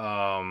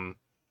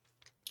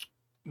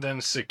 Then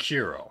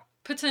Sekiro.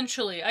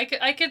 Potentially.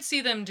 I could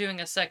see them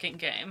doing a second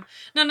game.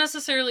 Not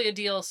necessarily a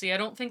DLC. I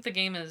don't think the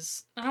game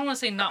is... I don't want to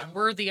say not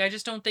worthy. I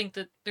just don't think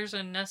that there's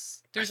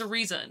a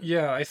reason.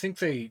 Yeah, I think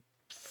they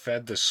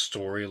fed the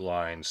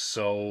storyline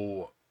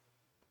so...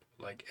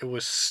 Like, it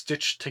was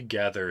stitched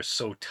together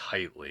so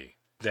tightly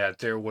that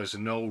there was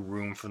no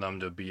room for them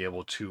to be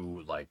able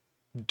to, like,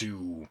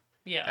 do...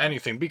 Yeah.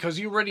 anything, because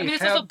you already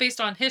it's also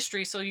based on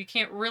history, so you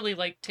can't really,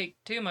 like,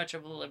 take too much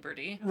of a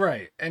liberty.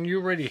 Right, and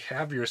you already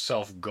have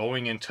yourself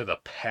going into the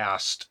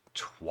past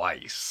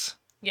twice.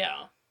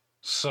 Yeah.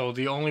 So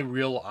the only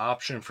real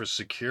option for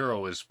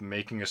Sekiro is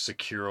making a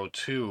Sekiro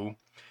 2,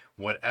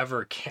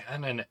 whatever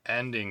canon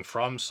ending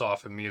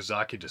FromSoft and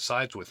Miyazaki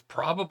decides with,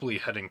 probably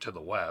heading to the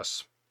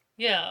west.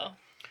 Yeah.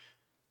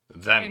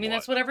 Then I mean,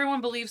 that's what everyone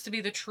believes to be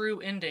the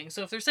true ending,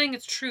 so if they're saying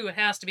it's true, it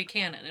has to be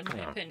canon, in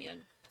my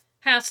opinion.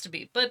 Has to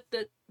be, but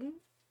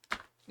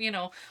you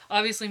know,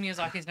 obviously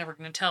Miyazaki's never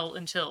going to tell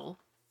until.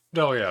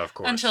 Oh yeah, of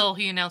course. Until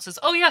he announces,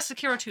 "Oh yeah,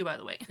 Sekiro 2, by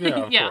the way."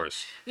 Yeah, of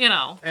course. You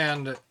know.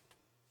 And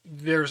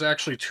there's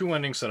actually 2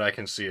 endings that I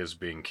can see as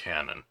being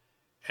canon,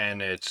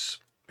 and it's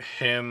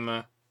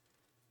him,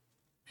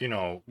 you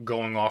know,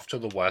 going off to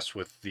the west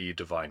with the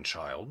Divine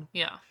Child.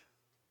 Yeah.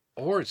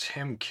 Or it's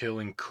him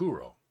killing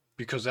Kuro,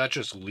 because that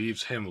just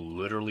leaves him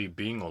literally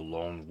being a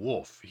lone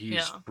wolf.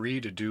 He's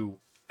free to do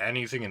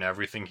anything and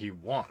everything he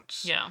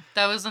wants. Yeah,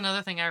 that was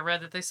another thing I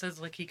read, that they said,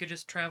 like, he could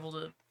just travel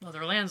to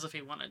other lands if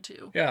he wanted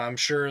to. Yeah, I'm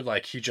sure,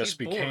 like, he just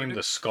became bored.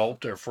 the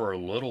sculptor for a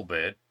little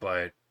bit,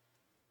 but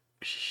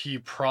he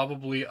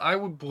probably, I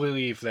would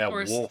believe that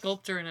or a wolf...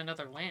 sculptor in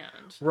another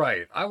land.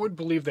 Right, I would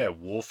believe that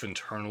wolf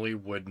internally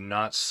would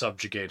not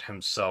subjugate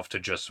himself to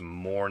just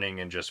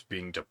mourning and just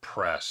being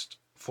depressed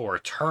for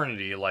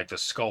eternity like the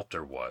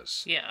sculptor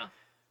was. Yeah.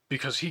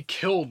 Because he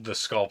killed the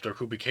sculptor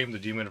who became the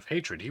demon of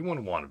hatred. He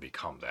wouldn't want to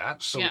become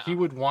that. So he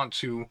would want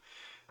to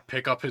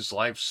pick up his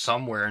life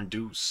somewhere and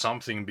do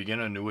something and begin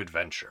a new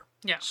adventure.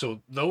 Yeah.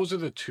 So those are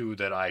the two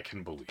that I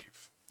can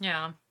believe.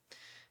 Yeah.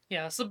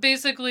 Yeah, so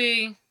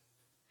basically...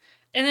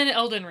 And then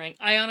Elden Ring.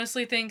 I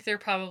honestly think there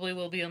probably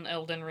will be an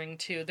Elden Ring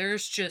too.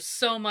 There's just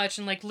so much.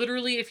 And like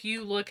literally if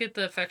you look at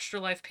the Extra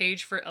Life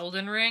page for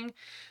Elden Ring,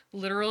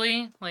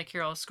 literally, like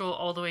here, I'll scroll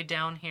all the way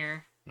down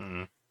here.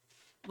 Mm-hmm.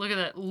 Look at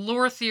that.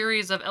 Lore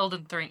theories of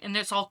Elden Ring. And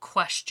it's all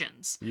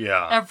questions.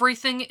 Yeah.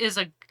 Everything is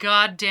a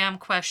goddamn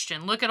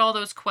question. Look at all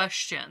those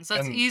questions.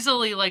 That's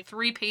easily like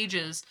 3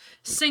 pages,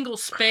 single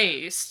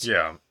spaced.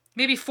 Yeah.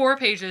 Maybe 4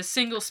 pages,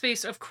 single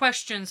space of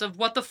questions of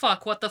what the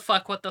fuck, what the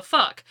fuck, what the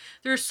fuck.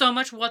 There's so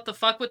much what the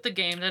fuck with the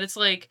game that it's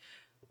like,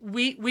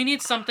 we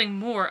need something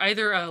more.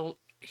 Either a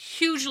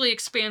hugely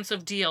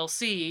expansive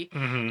DLC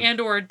and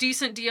or a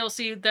decent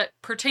DLC that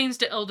pertains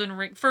to Elden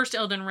Ring, first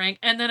Elden Ring,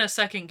 and then a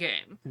second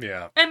game.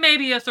 Yeah. And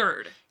maybe a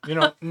third.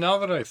 Now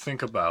that I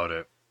think about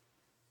it,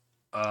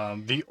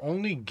 the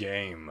only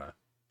game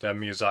that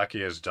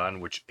Miyazaki has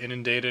done which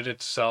inundated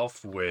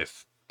itself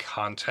with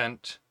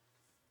content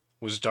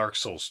was Dark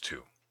Souls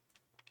 2.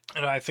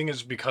 And I think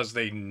it's because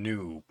they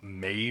knew,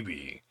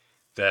 maybe,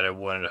 that it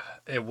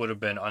would have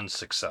been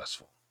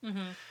unsuccessful.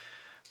 Mm-hmm.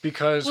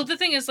 Because... Well, the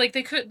thing is, like,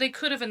 they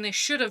could have and they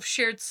should have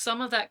shared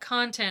some of that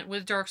content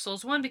with Dark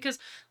Souls 1 because,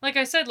 like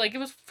I said, like, it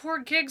was 4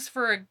 gigs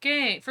for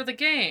the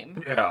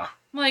game. Yeah.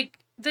 Like,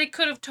 they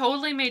could have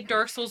totally made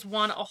Dark Souls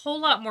 1 a whole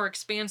lot more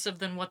expansive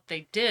than what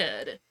they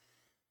did.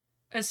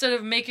 Instead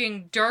of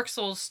making Dark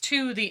Souls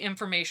 2 the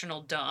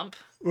informational dump.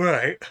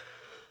 Right.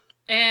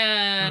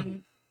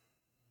 And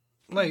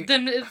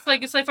then it's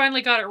like they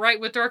finally got it right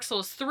with Dark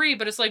Souls 3,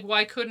 but it's like,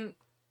 why couldn't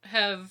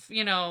have,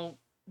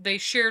 they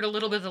shared a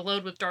little bit of the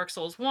load with Dark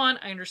Souls 1.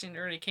 I understand it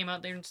already came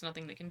out, there's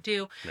nothing they can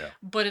do. Yeah.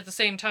 But at the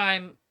same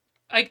time,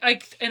 I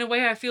in a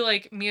way I feel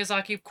like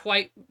Miyazaki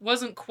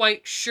wasn't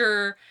quite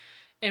sure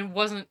and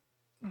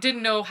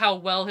didn't know how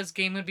well his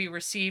game would be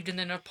received, and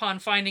then upon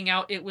finding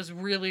out it was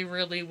really,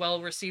 really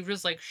well received, it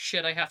was like,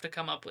 shit, I have to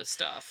come up with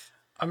stuff.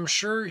 I'm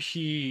sure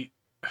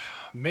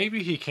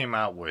maybe he came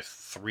out with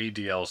 3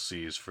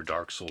 DLCs for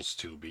Dark Souls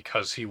 2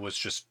 because he was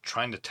just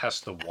trying to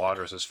test the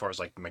waters as far as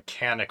like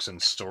mechanics and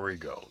story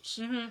goes.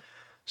 Mm-hmm.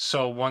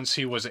 So once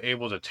he was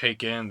able to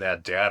take in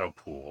that data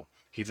pool,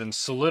 he then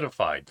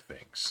solidified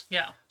things.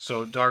 Yeah.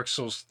 So Dark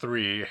Souls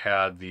 3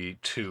 had the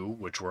 2,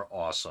 which were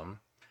awesome.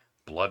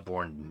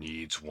 Bloodborne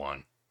needs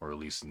one, or at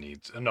least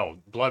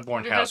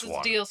Bloodborne has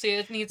one. DLC,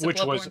 it needs a which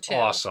Bloodborne was 2.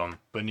 awesome,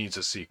 but needs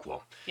a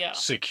sequel. Yeah.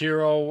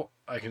 Sekiro,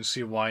 I can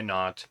see why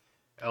not.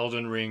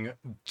 Elden Ring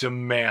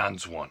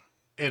demands one.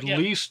 At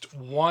least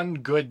one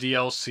good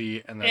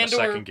DLC and then a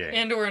second game.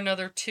 And or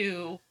another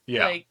 2.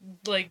 Yeah.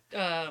 Like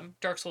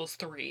Dark Souls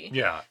 3.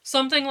 Yeah.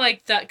 Something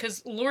like that,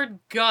 because Lord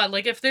God,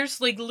 like if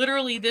there's like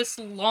literally this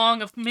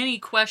long of many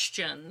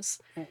questions.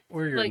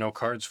 Where are your no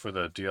cards for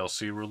the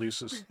DLC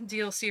releases?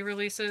 DLC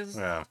releases?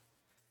 Yeah.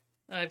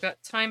 I've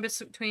got time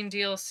between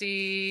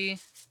DLC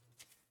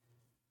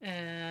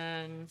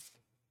and...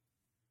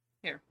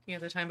 Here,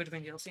 the time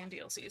between DLC and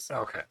DLCs.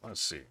 Okay, let's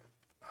see.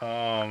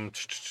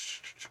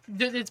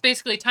 It's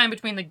basically time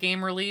between the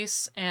game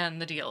release and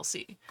the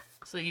DLC,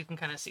 so you can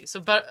kind of see. So,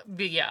 but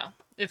yeah,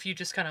 if you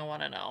just kind of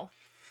want to know.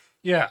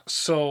 Yeah,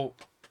 so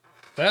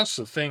that's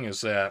the thing is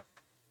that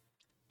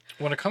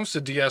when it comes to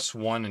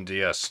DS1 and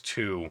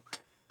DS2,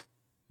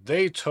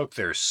 they took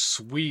their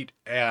sweet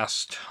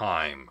ass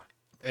time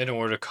in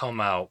order to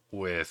come out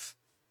with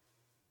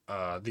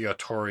the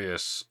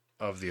Artorias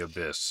of the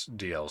Abyss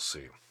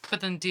DLC.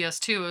 But then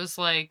DS2 was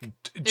like...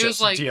 Just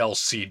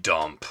DLC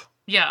dump.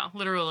 Yeah,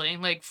 literally.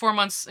 Like 4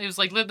 months... It was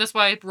like... That's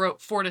why I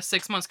wrote 4 to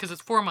 6 months, because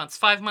it's 4 months.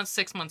 5 months,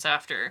 6 months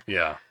after.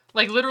 Yeah.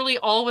 Like literally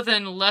all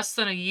within less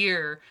than a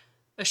year,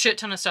 a shit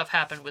ton of stuff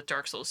happened with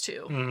Dark Souls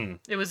 2. Mm-hmm.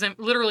 It was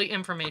literally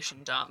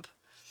information dump.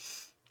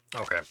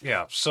 Okay,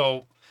 yeah.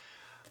 So...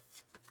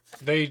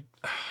 And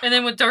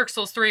then with Dark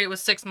Souls 3, it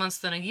was 6 months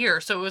than a year.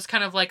 So it was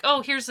kind of like,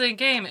 oh, here's the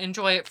game.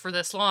 Enjoy it for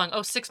this long.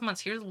 Oh, 6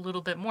 months. Here's a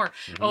little bit more.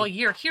 Mm-hmm. Oh, a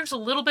year. Here's a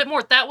little bit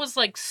more. That was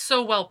like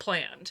so well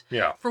planned.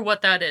 Yeah. For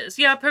what that is.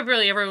 Yeah,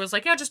 probably everyone was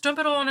like, yeah, just dump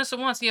it all on us at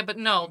once. Yeah, but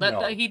no.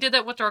 He did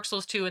that with Dark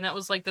Souls 2, and that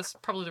was like, that's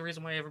probably the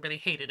reason why everybody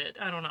hated it.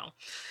 I don't know.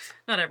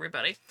 Not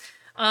everybody.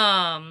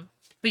 But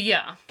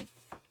yeah.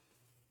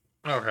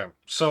 Okay.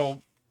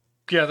 So...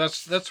 Yeah,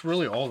 that's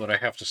really all that I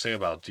have to say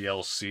about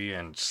DLC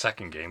and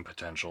second game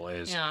potential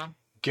is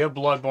give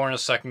Bloodborne a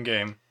second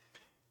game,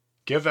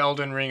 give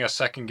Elden Ring a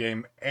second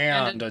game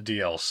and a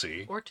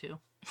DLC. Or 2.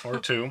 Or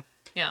 2.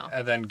 Yeah.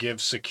 And then give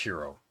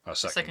Sekiro a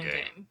second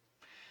game.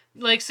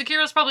 Like,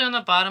 Sekiro's probably on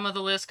the bottom of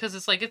the list because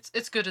it's like,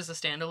 it's good as a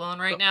standalone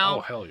right now.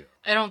 Oh, hell yeah.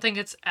 I don't think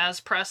it's as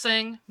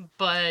pressing,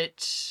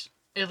 but...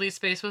 At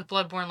least based with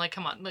Bloodborne, like,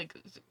 come on, like,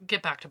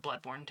 get back to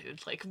Bloodborne,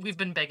 dude. Like, we've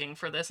been begging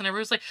for this, and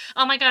everyone's like,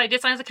 oh my god, I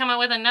decided to come out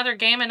with another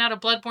game and not a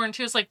Bloodborne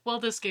 2. It's like, well,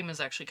 this game is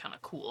actually kind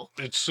of cool.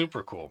 It's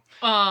super cool.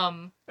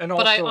 And also,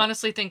 but I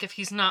honestly think if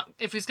he's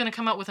gonna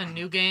come out with a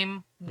new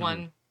game,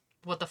 1,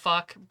 what the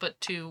fuck, but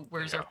 2,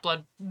 where's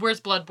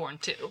Bloodborne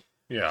 2?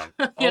 Yeah.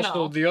 You Also,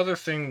 know. the other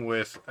thing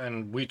with,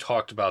 and we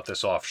talked about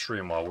this off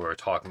stream while we were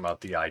talking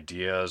about the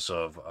ideas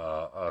of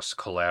us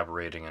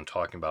collaborating and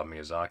talking about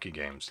Miyazaki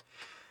games,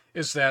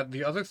 is that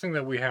the other thing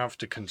that we have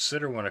to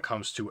consider when it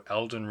comes to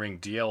Elden Ring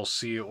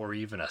DLC or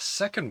even a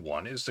second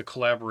one is the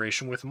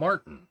collaboration with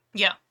Martin.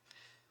 Yeah.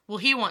 Will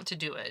he want to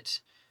do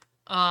it?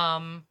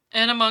 And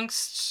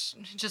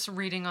amongst just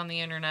reading on the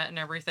internet and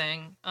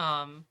everything,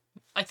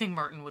 I think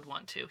Martin would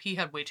want to. He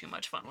had way too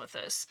much fun with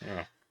this.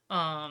 Yeah.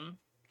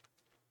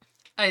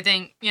 I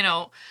think,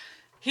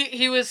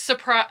 he was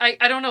surprised.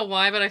 I don't know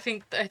why, but I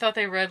thought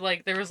they read,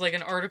 like, there was, like,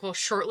 an article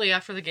shortly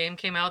after the game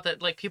came out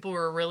that, like, people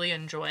were really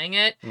enjoying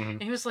it. Mm-hmm.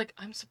 And he was like,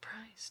 I'm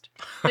surprised.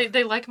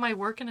 They like my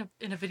work in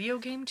a video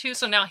game, too.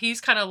 So now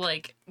he's kind of,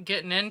 like,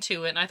 getting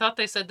into it. And I thought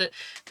they said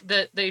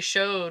that they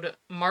showed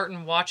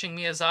Martin watching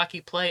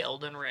Miyazaki play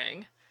Elden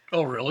Ring.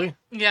 Oh, really?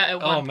 Yeah,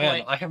 at one point. Oh,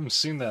 man, I haven't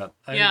seen that.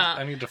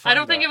 I need to find I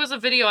don't think that. it was a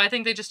video. I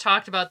think they just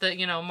talked about that,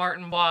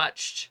 Martin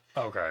watched.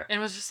 Okay.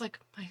 And was just like,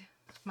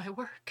 my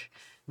work.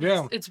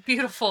 Yeah. It's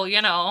beautiful,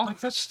 Like,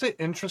 that's the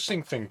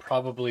interesting thing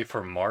probably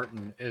for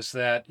Martin is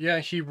that, yeah,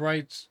 he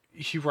writes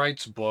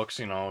books,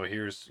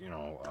 here's,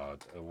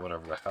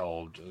 whatever the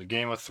hell,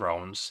 Game of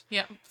Thrones.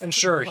 Yeah. And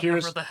sure,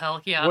 here's... Whatever the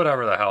hell, yeah.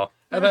 Whatever the hell.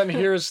 And then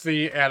here's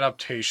the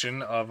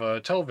adaptation of a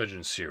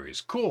television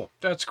series. Cool.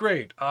 That's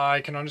great.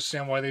 I can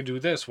understand why they do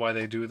this, why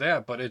they do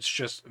that, but it's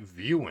just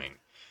viewing.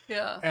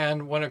 Yeah.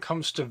 And when it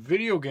comes to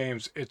video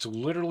games, it's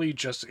literally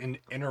just an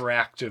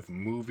interactive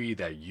movie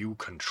that you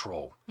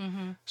control.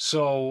 Mm-hmm.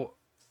 So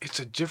it's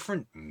a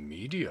different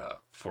media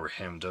for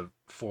him to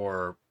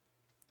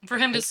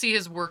see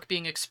his work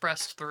being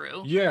expressed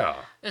through. Yeah.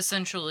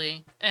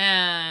 Essentially.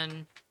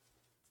 And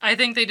I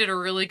think they did a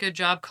really good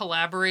job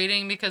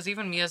collaborating because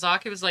even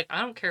Miyazaki was like,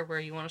 I don't care where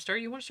you want to start.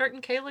 You want to start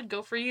in Caelid?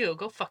 Go for you.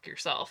 Go fuck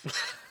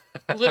yourself.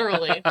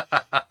 Literally.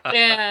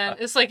 And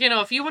it's like,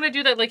 if you want to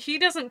do that, like, he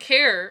doesn't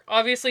care.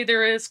 Obviously,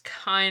 there is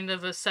kind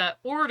of a set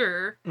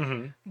order,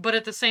 Mm-hmm. but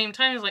at the same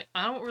time, he's like,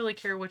 I don't really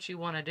care what you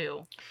want to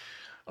do.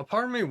 A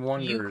part of me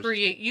wonders...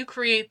 You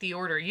create the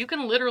order. You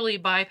can literally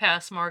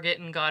bypass Margit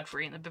and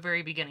Godfrey in the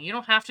very beginning. You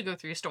don't have to go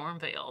through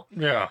Stormvale.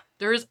 Yeah.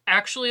 There is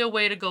actually a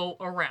way to go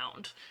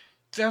around.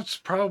 That's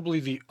probably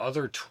the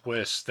other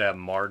twist that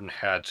Martin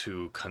had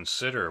to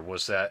consider,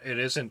 was that it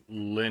isn't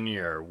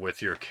linear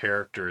with your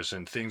characters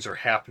and things are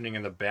happening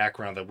in the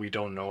background that we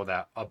don't know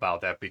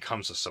that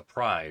becomes a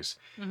surprise.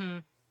 Mm-hmm.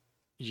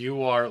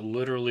 You are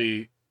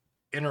literally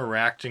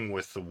interacting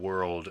with the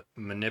world,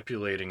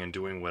 manipulating and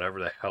doing whatever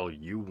the hell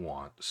you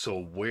want. So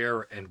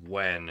where and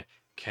when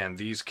can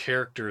these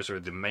characters or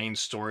the main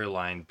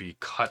storyline be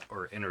cut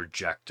or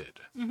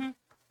interjected? Mm-hmm.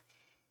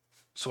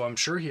 So I'm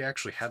sure he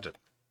actually had to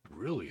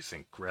really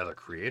think rather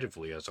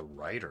creatively as a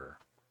writer,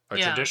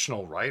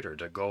 traditional writer,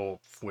 to go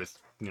with,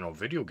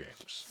 video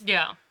games.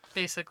 Yeah,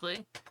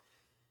 basically.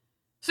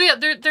 So yeah,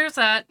 there's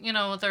that,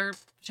 their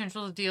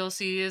potential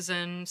DLCs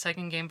and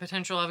second game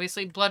potential.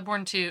 Obviously,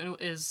 Bloodborne 2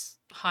 is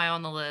high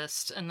on the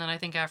list, and then I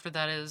think after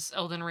that is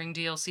Elden Ring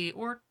DLC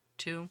or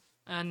 2,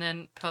 and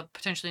then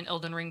potentially an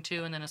Elden Ring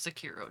 2, and then a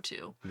Sekiro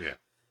 2. Yeah.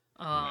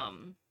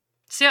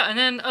 So yeah, and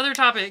then other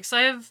topics.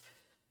 I have...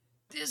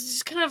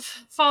 Just kind of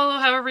follow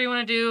however you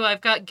want to do.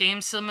 I've got game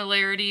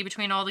similarity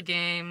between all the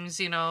games,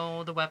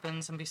 the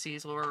weapons,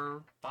 NPCs,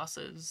 lore,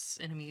 bosses,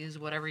 enemies,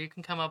 whatever you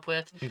can come up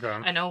with. Okay.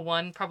 I know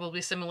one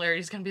probably similarity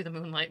is going to be the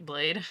Moonlight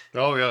Blade.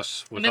 Oh,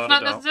 yes. And it's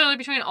not necessarily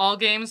between all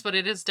games, but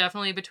it is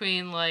definitely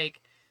between, like,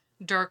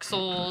 Dark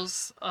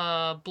Souls,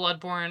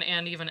 Bloodborne,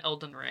 and even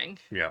Elden Ring.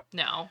 Yeah.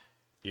 Now.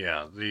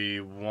 Yeah, the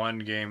one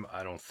game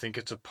I don't think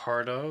it's a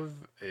part of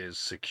is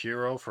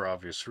Sekiro for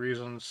obvious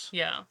reasons.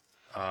 Yeah.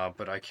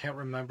 But I can't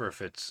remember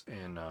if it's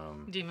in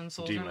Demon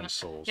Souls. Demon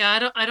Souls.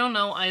 Yeah, I don't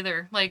know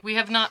either. Like, we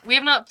have not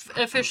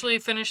officially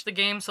finished the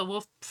game, so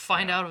we'll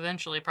find out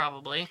eventually,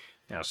 probably.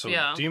 Yeah, so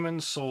Demon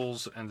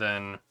Souls, and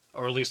then,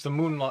 or at least the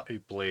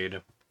Moonlight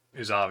Blade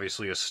is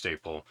obviously a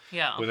staple.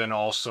 Yeah. But then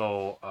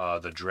also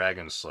the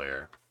Dragon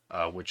Slayer,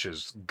 which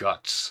is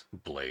Guts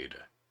Blade.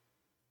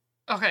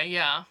 Okay,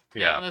 yeah.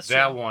 Yeah, that's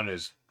that true. one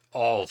is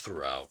all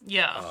throughout.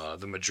 Yeah.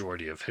 The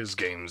majority of his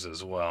games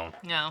as well.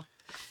 Yeah.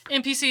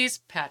 NPCs,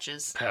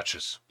 patches.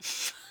 Patches.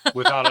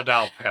 Without a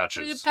doubt,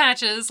 patches.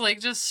 Patches, like,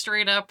 just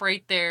straight up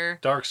right there.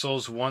 Dark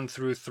Souls 1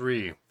 through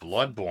 3,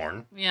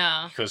 Bloodborne.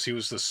 Yeah. Because he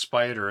was the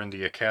spider in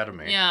the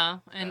academy. Yeah,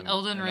 and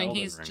Elden Ring,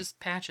 he's just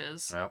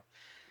patches. Yep.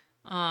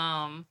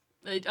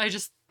 I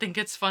just think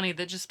it's funny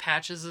that just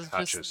patches is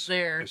just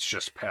there. It's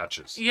just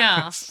patches.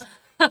 Yeah.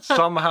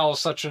 Somehow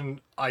such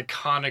an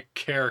iconic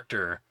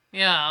character.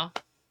 Yeah.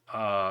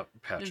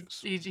 Patches.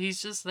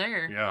 He's just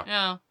there.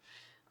 Yeah.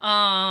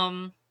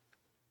 Yeah.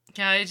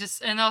 Yeah,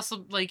 and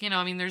also, like,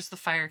 there's the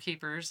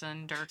Firekeepers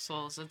and Dark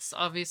Souls. It's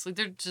obviously,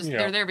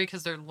 they're there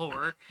because they're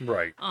lore.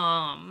 Right.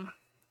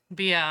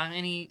 But yeah,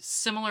 any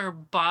similar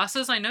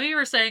bosses? I know you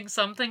were saying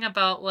something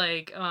about,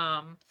 like,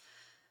 that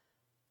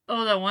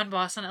one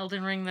boss in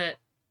Elden Ring that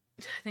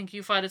I think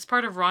you fought. It's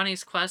part of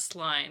Ronnie's quest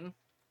line.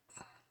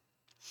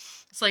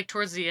 It's like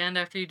towards the end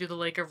after you do the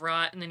Lake of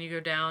Rot, and then you go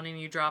down and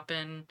you drop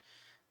in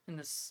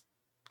this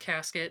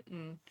casket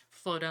and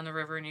flow down the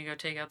river and you go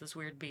take out this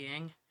weird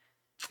being.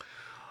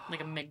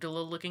 Like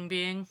amygdala looking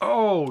being.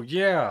 Oh,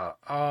 yeah.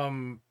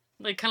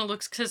 Like, kind of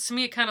looks, because to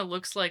me it kind of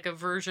looks like a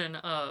version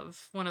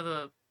of one of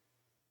the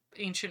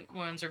ancient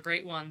ones or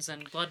great ones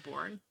in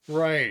Bloodborne.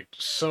 Right.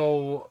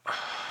 So,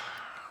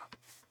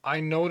 I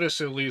notice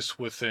at least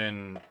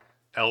within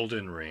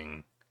Elden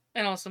Ring.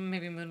 And also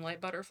maybe Moonlight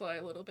Butterfly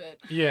a little bit.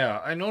 Yeah,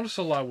 I notice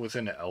a lot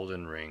within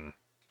Elden Ring.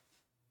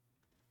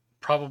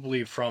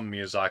 Probably from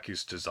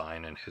Miyazaki's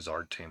design and his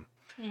art team.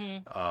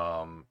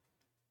 Mm-hmm.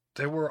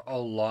 There were a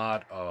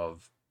lot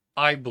of,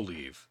 I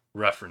believe,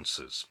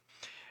 references.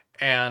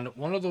 And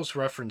one of those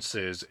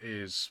references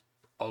is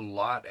a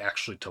lot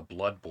actually to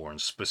Bloodborne,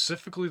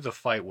 specifically the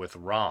fight with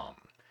Rom,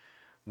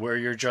 where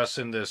you're just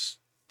in this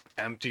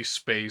empty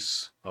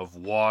space of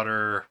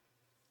water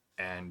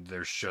and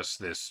there's just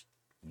this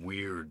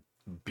weird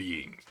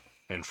being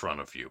in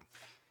front of you.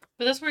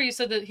 But that's where you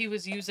said that he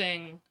was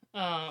using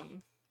that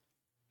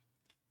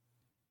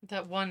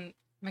one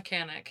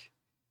mechanic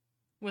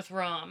with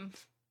Rom.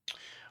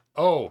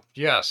 Oh,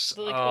 yes.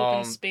 The, like,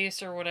 open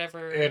space or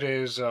whatever. It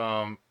is,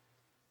 oh,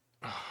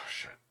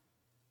 shit.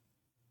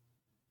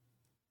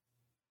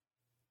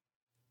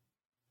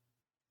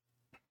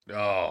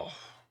 Oh.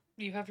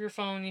 You have your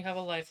phone, you have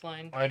a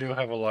lifeline. I do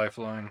have a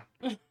lifeline.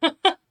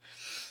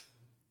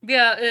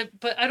 Yeah,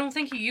 but I don't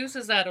think he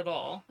uses that at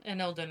all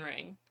in Elden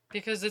Ring.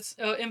 Because it's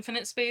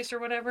infinite space or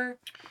whatever.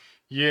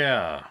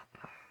 Yeah.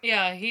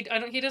 Yeah, he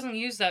doesn't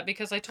use that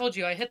because I told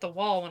you I hit the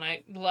wall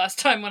last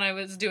time when I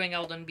was doing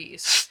Elden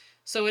Beast.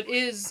 So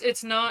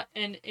it's not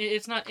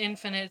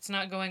infinite, it's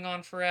not going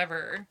on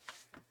forever.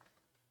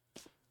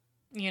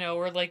 You know,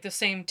 or like the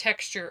same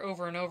texture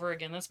over and over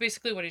again. That's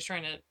basically what he's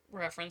trying to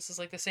reference, is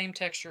like the same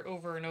texture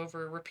over and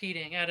over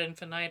repeating ad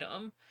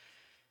infinitum.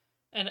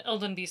 And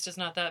Elden Beast is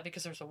not that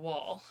because there's a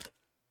wall.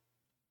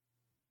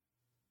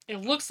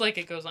 It looks like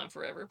it goes on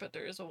forever, but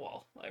there is a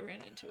wall. I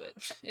ran into it.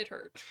 It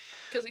hurt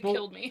because it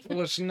killed me.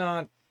 Well, it's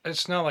not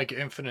like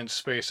infinite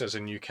space as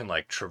in you can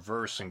like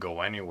traverse and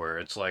go anywhere.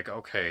 It's like,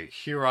 okay,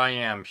 here I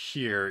am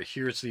here.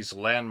 Here's these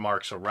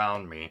landmarks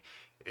around me.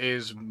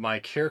 Is my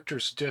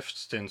character's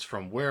distance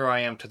from where I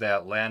am to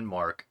that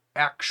landmark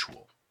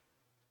actual?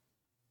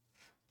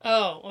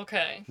 Oh,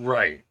 okay.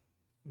 Right.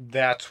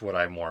 That's what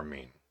I more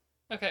mean.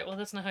 Okay, well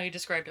that's not how you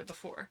described it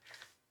before.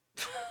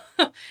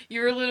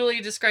 You were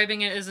literally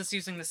describing it as it's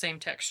using the same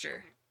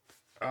texture.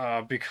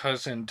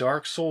 Because in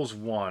Dark Souls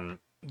 1,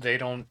 they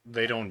don't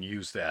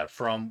use that.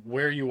 From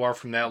where you are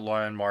from that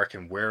landmark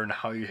and where and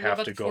how you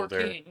have to go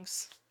there.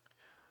 Kings?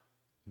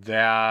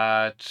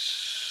 That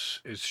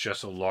is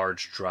just a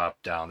large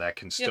drop down that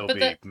can still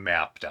be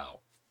mapped out.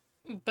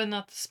 But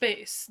not the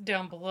space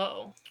down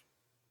below.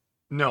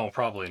 No,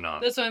 probably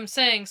not. That's what I'm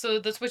saying. So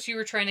that's what you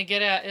were trying to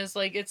get at, is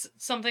like it's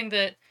something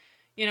that,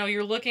 you know,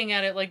 you're looking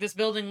at it like this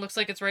building looks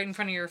like it's right in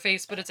front of your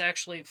face, but it's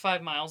actually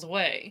 5 miles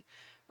away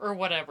or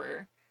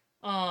whatever.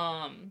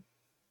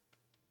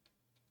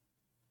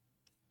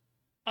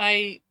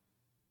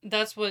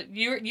 That's what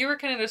you were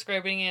kind of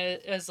describing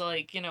it as,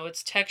 like, you know,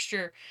 it's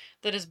texture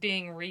that is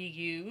being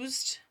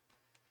reused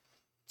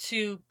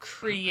to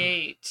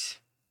create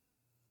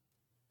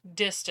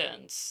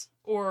distance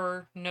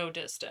or no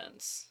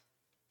distance,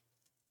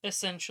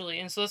 essentially.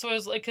 And so that's what I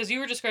was like, because you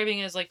were describing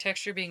it as like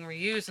texture being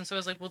reused, and so I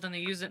was like, well, then they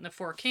use it in the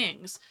Four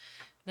Kings,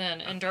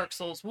 then in Dark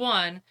Souls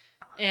 1,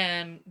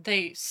 and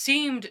they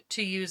seemed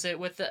to use it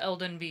with the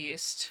Elden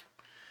Beast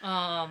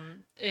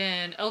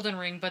in Elden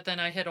Ring, but then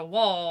I hit a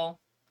wall,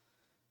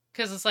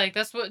 because it's like,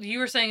 that's what you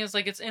were saying, is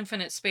like it's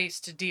infinite space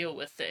to deal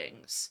with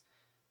things,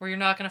 where you're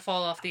not going to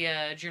fall off the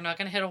edge, you're not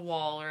going to hit a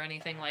wall or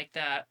anything like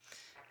that.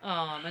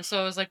 And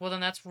so I was like, well, then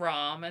that's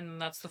Rom, and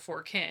that's the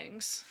Four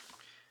Kings.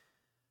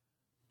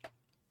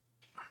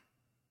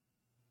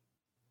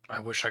 I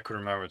wish I could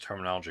remember the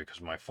terminology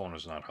because my phone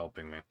is not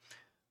helping me.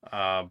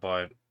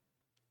 But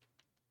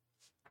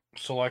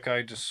so like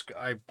I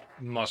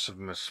must have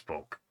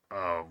misspoke,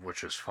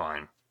 which is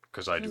fine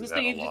because I do that a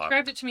lot. You've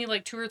described it to me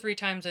like 2 or 3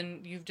 times,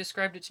 and you've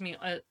described it to me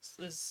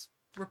as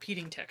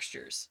repeating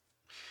textures.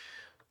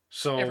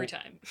 So every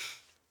time.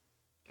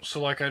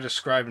 So like I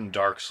described in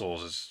Dark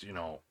Souls, is, you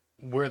know,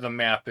 where the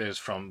map is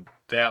from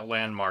that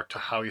landmark to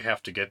how you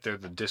have to get there,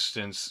 the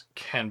distance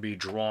can be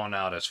drawn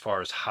out as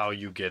far as how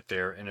you get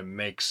there, and it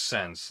makes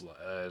sense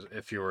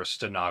if you're a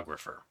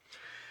stenographer.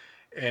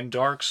 In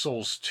Dark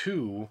Souls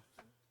 2,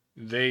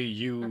 they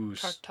use...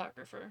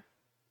 Cartographer.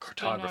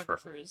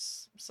 Cartographer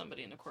is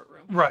somebody in the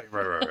courtroom. Right.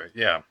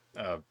 Yeah.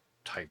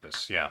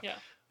 Typist, yeah. Yeah.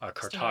 A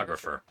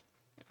cartographer.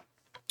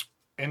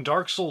 In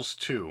Dark Souls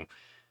 2,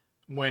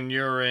 when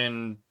you're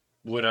in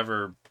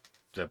whatever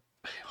the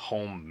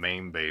home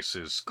main base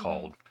is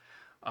called,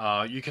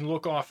 you can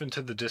look off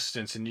into the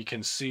distance and you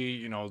can see,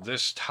 you know,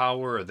 this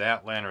tower or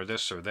that land or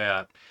this or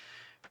that.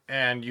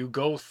 And you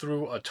go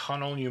through a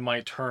tunnel, you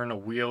might turn a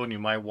wheel and you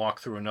might walk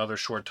through another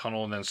short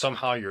tunnel, and then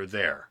somehow you're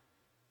there.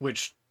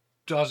 Which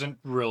doesn't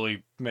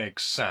really make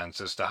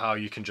sense as to how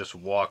you can just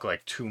walk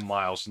like 2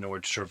 miles in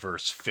order to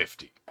traverse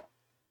 50.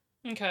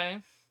 Okay.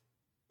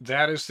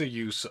 that is the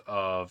use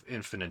of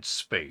infinite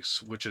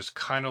space, which is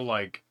kind of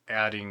like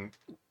adding,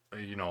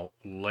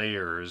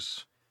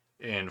 layers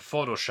in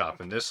Photoshop.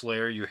 In this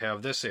layer, you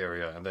have this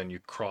area, and then you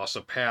cross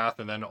a path,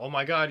 and then, oh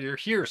my god, you're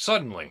here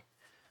suddenly.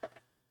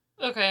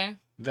 Okay.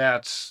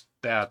 That's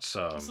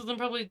So then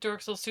probably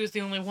Dark Souls 2 is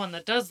the only one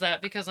that does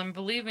that, because I'm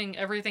believing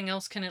everything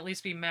else can at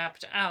least be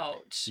mapped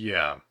out.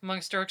 yeah.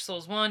 Amongst Dark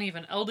Souls 1,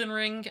 even Elden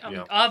Ring.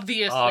 Yep.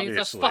 Obviously,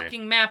 it's a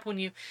fucking map when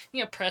you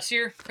press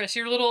your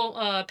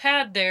little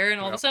pad there,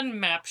 and all of a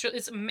sudden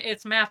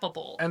it's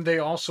mappable. And they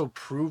also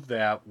prove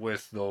that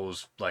with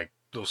those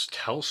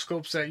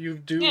telescopes that you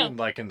do,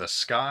 like in the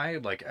sky,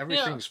 like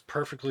everything's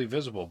perfectly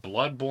visible.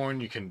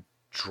 Bloodborne, you can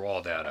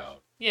draw that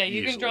out. Yeah,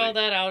 you can draw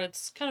that out.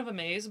 It's kind of a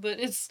maze, but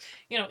it's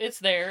it's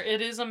there.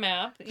 It is a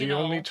map. The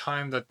only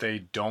time that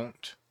they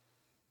don't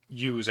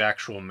use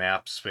actual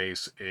map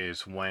space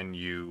is when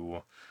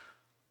you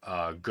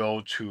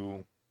go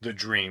to the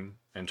dream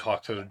and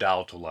talk to the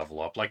Dow to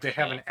level up. Like they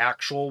have an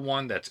actual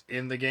one that's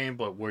in the game,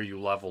 but where you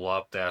level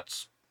up,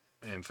 that's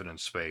infinite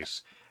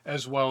space,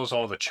 as well as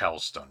all the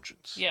Chalice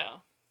dungeons. Yeah.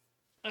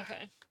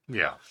 Okay.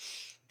 Yeah.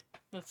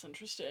 That's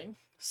interesting.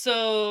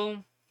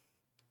 So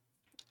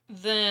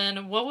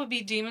then what would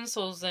be Demon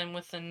Souls then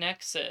with the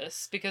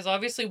Nexus? Because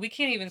obviously we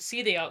can't even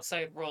see the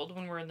outside world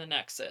when we're in the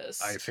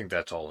Nexus. I think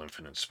that's all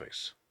infinite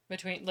space.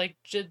 Between the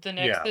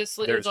Nexus,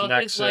 there's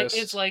Nexus.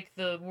 It's like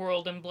the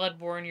world in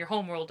Bloodborne, your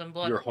home world in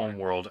Bloodborne. Your home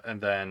world, and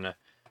then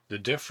the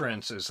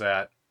difference is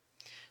that.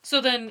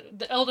 So then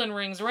the Elden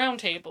Ring's round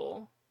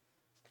table.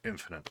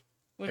 Infinite,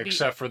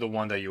 except for the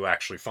one that you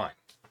actually find,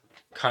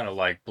 kind of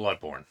like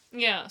Bloodborne.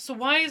 Yeah. So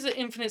why is it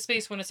infinite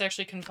space when it's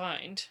actually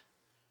confined?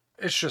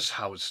 It's just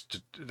how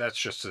that's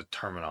just the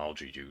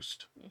terminology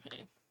used.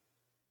 Okay.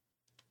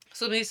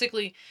 So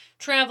basically,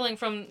 traveling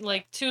from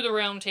to the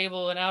round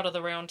table and out of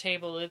the round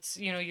table, it's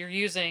you're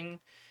using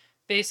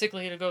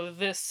basically to go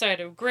this side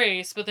of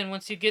grace. But then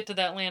once you get to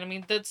that land, I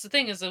mean that's the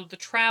thing is the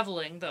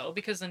traveling though,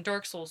 because in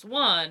Dark Souls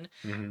 1,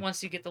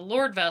 once you get the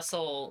Lord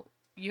Vessel,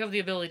 you have the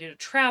ability to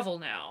travel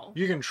now.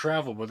 You can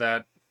travel, but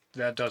that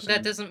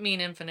doesn't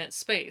mean infinite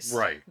space,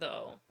 right?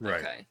 Though, right?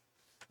 Okay,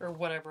 or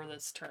whatever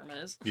this term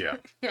is. Yeah.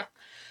 Yeah.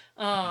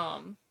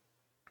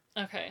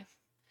 Okay.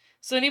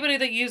 So anybody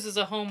that uses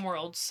a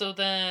homeworld, so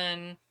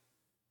then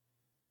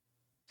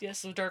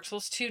so Dark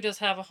Souls 2 does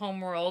have a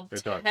homeworld.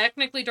 It does.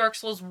 Technically Dark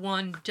Souls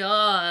 1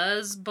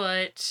 does,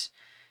 but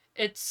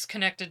it's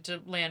connected to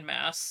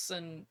landmass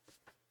and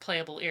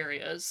playable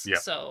areas. Yeah.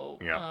 So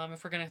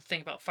if we're gonna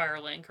think about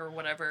Firelink or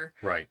whatever.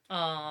 Right.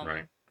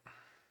 Right.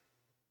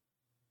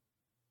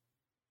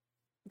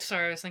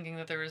 Sorry, I was thinking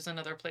that there was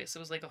another place that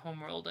was like a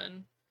homeworld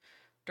in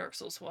Dark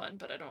Souls 1,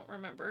 but I don't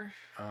remember.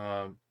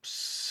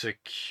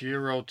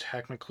 Sekiro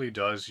technically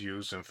does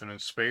use infinite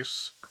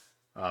space,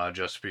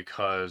 just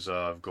because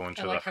of going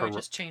to how he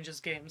just changes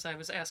games. I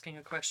was asking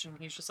a question.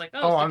 He's just like,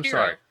 oh,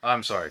 Sekiro.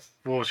 I'm sorry.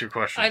 What was your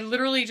question? I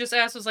literally just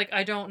asked, was like,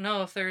 I don't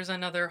know if there's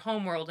another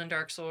homeworld in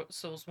Dark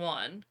Souls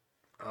 1.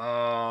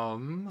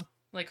 Because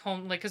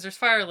there's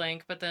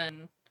Firelink, but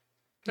then...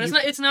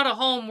 But it's not a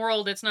home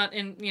world. It's not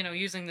in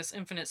using this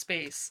infinite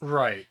space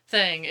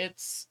thing.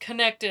 It's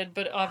connected,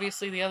 but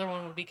obviously the other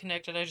one would be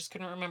connected. I just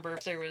couldn't remember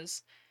if there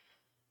was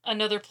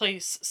another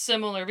place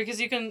similar, because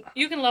you can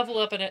level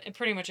up at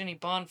pretty much any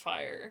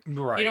bonfire.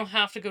 Right. You don't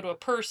have to go to a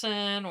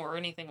person or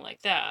anything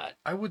like that.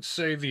 I would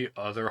say the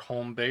other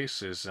home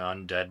base is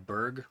on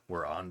Deadburg,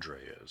 where Andre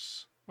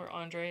is. Where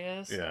Andre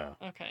is? Yeah.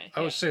 Okay.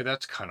 I would say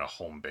that's kind of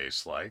home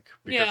base like,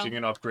 because you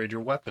can upgrade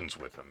your weapons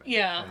with him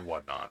and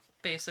whatnot.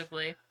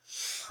 Basically.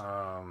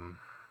 I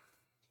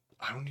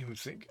don't even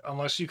think,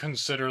 unless you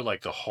consider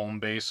like the home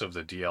base of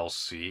the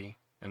DLC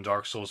in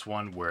Dark Souls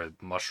 1 where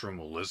Mushroom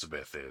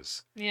Elizabeth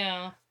is.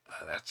 Yeah.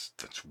 That's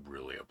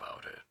really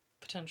about it.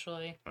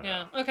 Potentially.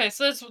 Yeah. Okay,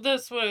 so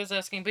that's what I was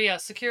asking. But yeah,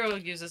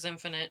 Sekiro uses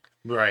infinite.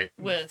 Right.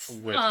 With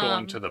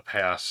going to the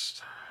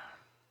past.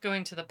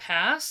 Going to the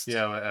past?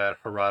 Yeah,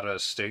 at Harada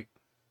Estate.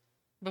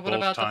 But what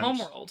about the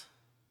homeworld?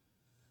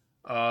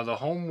 The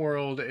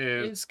homeworld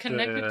is... It's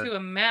connected to a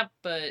map,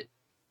 but...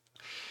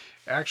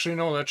 Actually,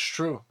 no, that's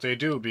true. They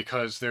do,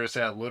 because there's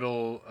that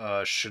little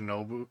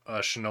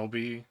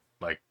shinobi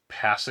like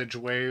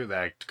passageway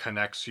that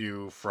connects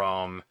you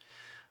from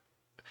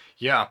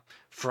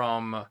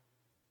the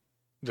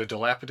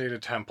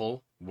dilapidated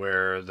temple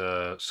where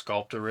the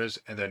sculptor is,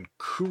 and then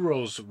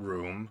Kuro's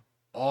room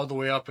all the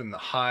way up in the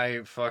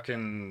high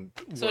fucking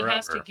so wherever. It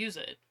has to use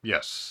it.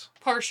 Yes.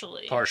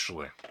 Partially.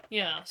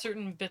 Yeah,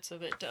 certain bits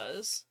of it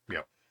does.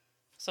 Yep.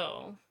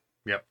 So.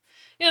 Yep.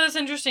 Yeah, that's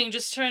interesting.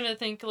 Just trying to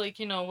think,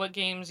 what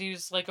games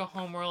use, a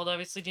homeworld.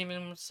 Obviously,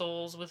 Demon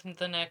Souls with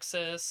the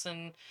Nexus,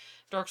 and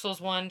Dark Souls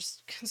 1,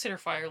 just consider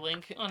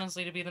Firelink,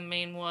 honestly, to be the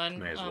main one.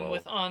 May as well.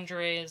 With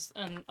Andre's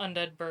and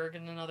Undeadburg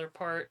in another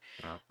part.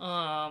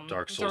 Yeah.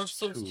 Dark Souls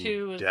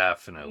 2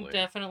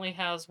 definitely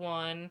has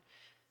one.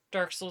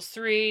 Dark Souls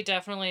 3,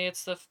 definitely,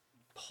 it's the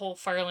whole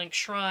Firelink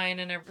shrine,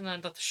 and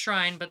not the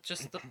shrine, but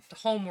just the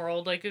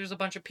homeworld. There's a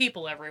bunch of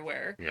people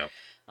everywhere. Yeah.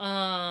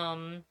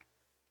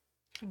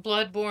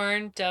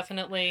 Bloodborne,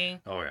 definitely.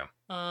 Oh, yeah.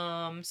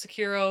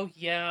 Sekiro,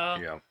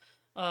 yeah.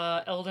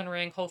 Yeah. Elden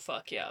Ring, oh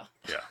fuck, yeah.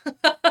 Yeah.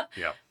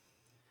 Yeah.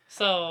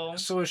 So,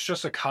 So it's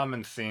just a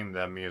common theme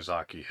that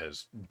Miyazaki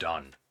has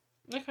done.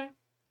 okay.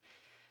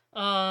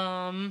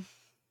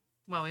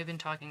 Well, we've been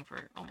talking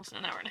for almost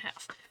an hour and a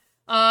half.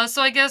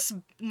 So I guess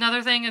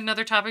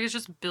another topic is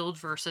just build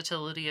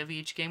versatility of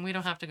each game. We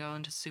don't have to go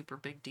into super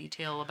big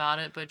detail about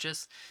it, but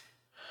just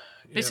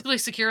basically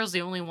Sekiro's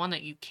the only one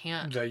that you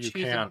can't choose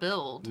a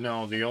build.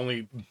 No, the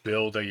only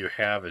build that you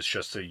have is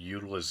just a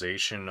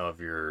utilization of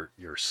your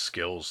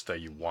skills that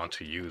you want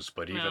to use.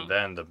 But even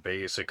then, the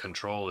basic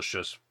control is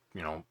just,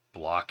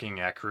 blocking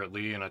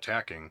accurately and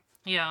attacking.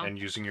 Yeah. And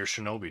using your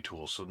shinobi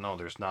tools. So no,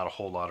 there's not a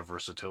whole lot of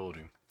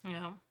versatility.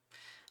 Yeah.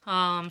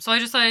 So I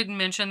just thought I'd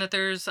mention that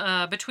there's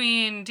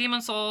between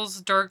Demon Souls,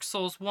 Dark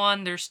Souls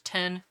 1, there's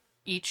 10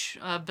 each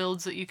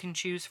builds that you can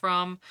choose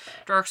from.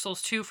 Dark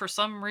Souls 2 for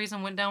some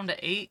reason went down to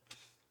 8.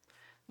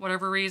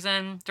 Whatever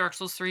reason. Dark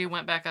Souls 3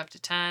 went back up to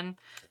 10.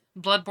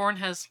 Bloodborne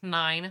has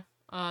 9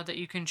 that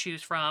you can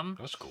choose from.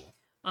 That's cool.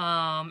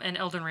 And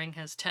Elden Ring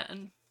has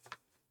 10.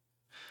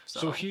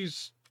 So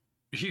he's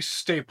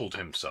stapled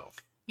himself.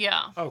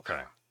 Yeah.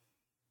 Okay.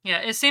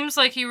 Yeah, it seems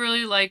like he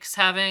really likes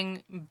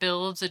having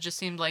builds. It just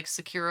seemed like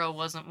Sekiro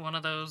wasn't one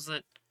of those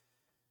that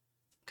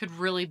could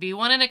really be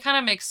one. And it kind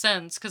of makes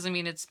sense, because,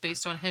 it's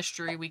based on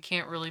history. We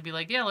can't really be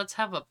like, yeah, let's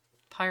have a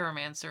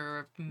pyromancer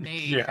or a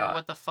mage or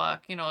what the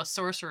fuck. A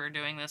sorcerer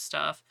doing this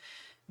stuff.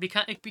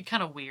 It'd be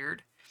kind of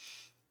weird.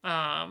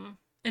 And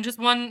just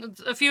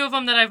a few of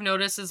them that I've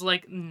noticed is,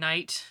 like,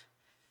 Knight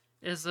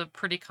is a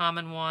pretty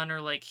common one,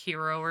 or, like,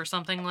 Hero or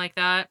something like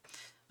that.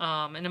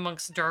 And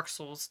amongst Dark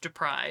Souls,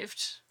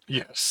 Deprived.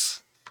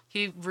 Yes.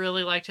 He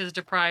really liked his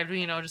Deprived,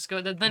 just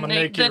go the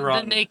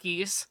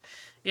Nakies.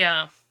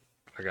 Yeah.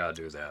 I gotta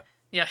do that.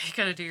 Yeah, you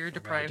gotta do your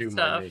Deprived stuff. I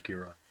gotta do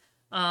my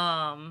Naki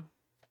run.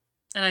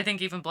 And I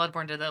think even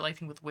Bloodborne did that,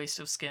 like, with Waste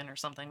of Skin or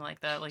something like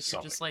that. Like,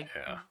 you're just, like,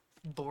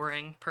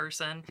 boring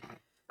person.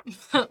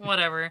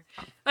 Whatever.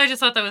 I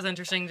just thought that was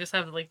interesting, just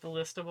have, like, the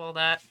list of all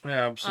that.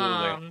 Yeah,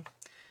 absolutely.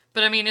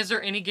 But, is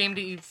there any game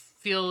that you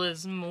feel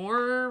is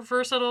more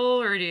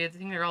versatile, or do you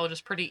think they're all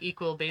just pretty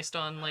equal based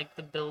on, like,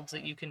 the builds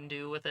that you can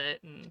do with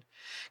it?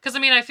 Because,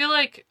 I feel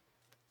like,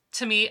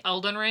 to me,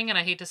 Elden Ring, and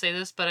I hate to say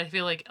this, but I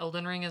feel like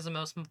Elden Ring is the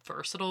most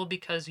versatile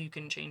because you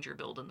can change your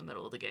build in the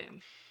middle of the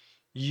game.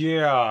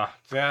 Yeah,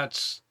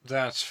 that's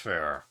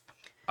fair.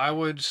 I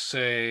would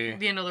say...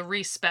 the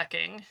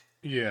respecking.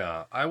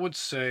 Yeah, I would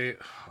say...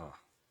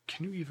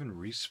 can you even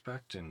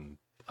respect in...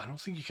 I don't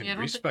think you can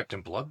respect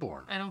in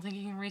Bloodborne. I don't think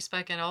you can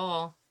respect at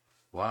all.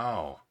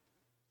 Wow.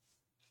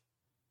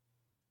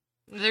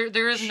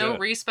 There is no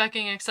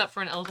respecking except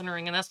for an Elden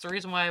Ring, and that's the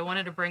reason why I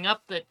wanted to bring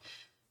up that,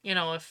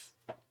 if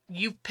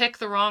you pick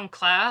the wrong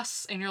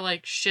class and you're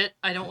like, shit,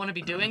 I don't want to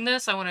be doing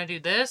this, I want to do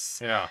this.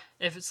 Yeah.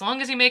 As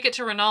long as you make it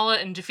to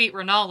Rennala and defeat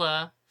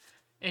Rennala,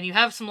 and you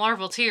have some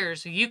larval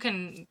tears, you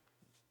can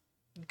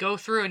go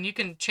through and you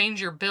can change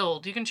your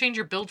build. You can change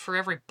your build for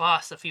every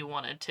boss if you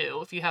wanted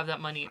to, if you have that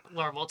many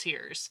larval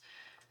tears.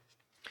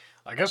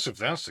 I guess if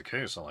that's the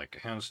case, like,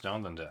 hands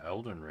down then to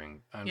Elden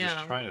Ring. I'm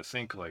just trying to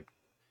think, like,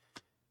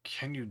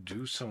 can you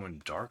do so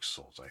in Dark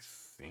Souls? I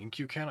think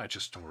you can, I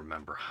just don't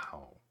remember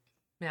how.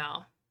 Yeah.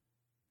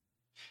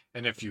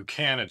 And if you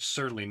can, it's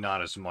certainly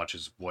not as much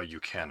as what you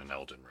can in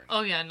Elden Ring.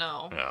 Oh, yeah,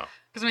 no. Yeah.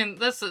 Because,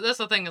 that's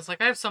the thing. It's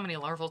like, I have so many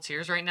larval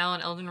tears right now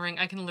in Elden Ring,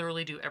 I can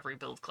literally do every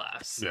build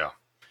class. Yeah.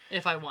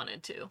 If I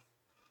wanted to.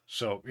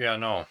 So, yeah,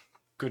 no.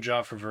 Good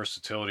job for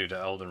versatility to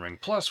Elden Ring.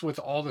 Plus, with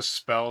all the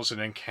spells and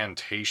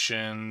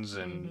incantations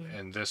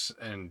and this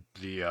and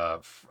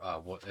the,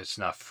 it's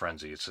not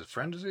Frenzy. It's a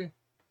Frenzy?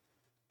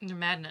 The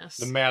Madness.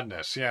 The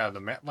Madness, yeah.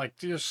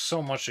 There's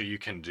so much that you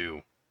can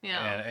do.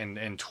 Yeah. And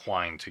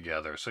entwine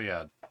together. So,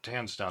 yeah,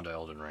 hands down to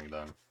Elden Ring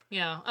then.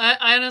 Yeah,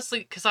 I honestly,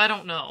 because I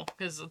don't know,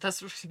 because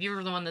you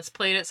were the one that's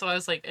played it, so I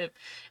was like,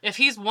 if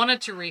he's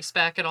wanted to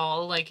respec at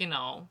all, like,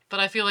 but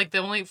I feel like the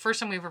only first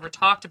time we've ever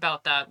talked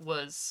about that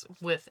was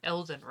with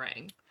Elden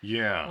Ring.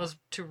 Yeah. Was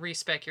to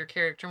respec your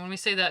character. When we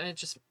say that, it's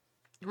just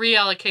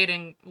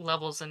reallocating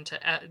levels into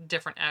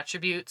different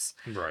attributes.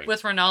 Right.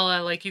 With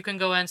Rennala, like, you can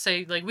go and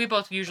say, like, we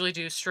both usually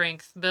do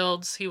strength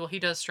builds. He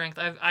does strength.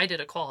 I did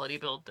a quality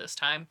build this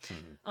time,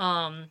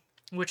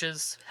 which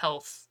is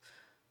health,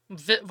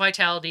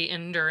 vitality,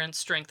 endurance,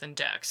 strength, and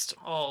dex,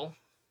 all,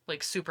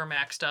 like, super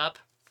maxed up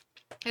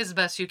as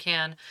best you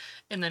can,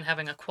 and then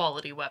having a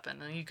quality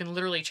weapon. And you can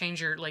literally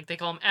change your, like, they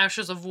call them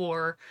Ashes of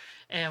War,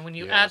 and when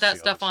you add that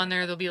stuff on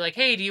there, they'll be like,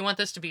 hey, do you want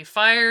this to be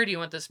fire? Do you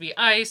want this to be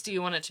ice? Do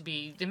you want it to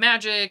be the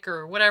magic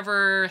or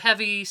whatever?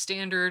 Heavy,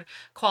 standard,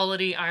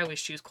 quality? I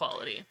always choose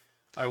quality.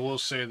 I will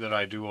say that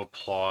I do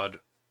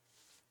applaud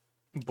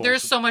both.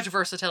 There's so much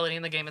versatility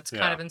in the game. It's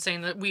kind of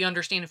insane that we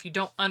understand. If you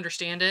don't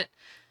understand it,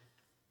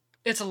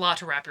 it's a lot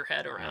to wrap your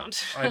head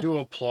around. I do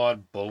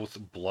applaud both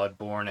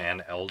Bloodborne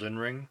and Elden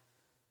Ring.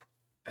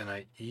 And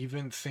I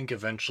even think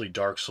eventually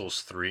Dark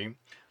Souls 3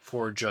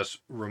 for just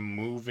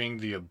removing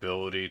the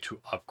ability to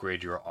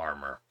upgrade your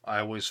armor. I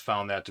always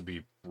found that to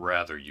be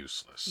rather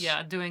useless.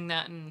 Yeah, doing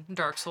that in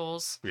Dark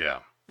Souls. Yeah.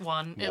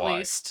 one at Why?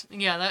 least.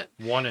 Yeah, that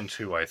 1 and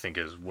 2, I think,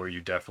 is where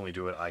you definitely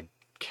do it. I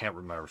can't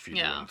remember if you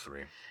do it in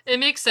 3. it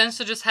makes sense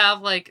to just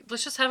have like,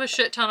 let's just have a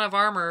shit ton of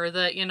armor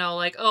that, you know,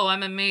 like, oh,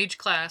 I'm a mage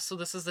class, so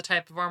this is the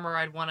type of armor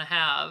I'd want to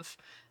have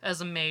as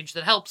a mage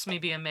that helps me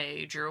be a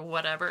mage or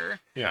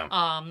whatever. Yeah.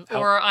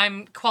 Or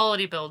I'm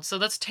quality build, so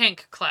that's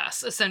tank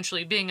class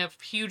essentially. Being a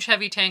huge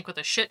heavy tank with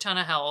a shit ton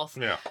of health,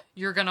 Yeah.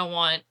 you're gonna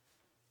want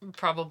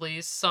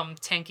probably some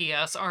tanky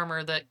ass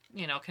armor that,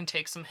 you know, can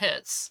take some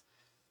hits.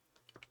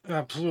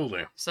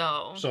 Absolutely.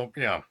 So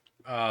yeah.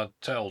 To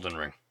Elden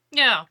Ring.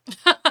 yeah.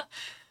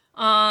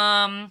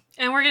 And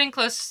we're getting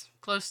close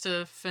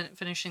to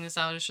finishing this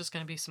out. It's just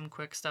gonna be some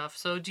quick stuff.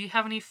 So do you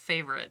have any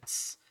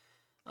favorites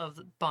of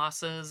the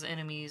bosses,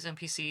 enemies,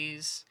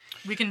 NPCs?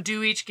 We can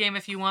do each game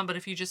if you want, but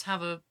if you just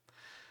have a,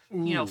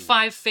 you know,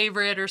 5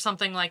 favorite or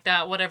something like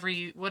that, whatever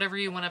you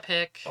want to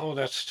pick. Oh,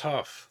 that's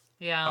tough.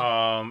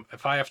 Yeah.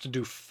 If I have to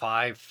do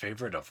 5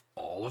 favorite of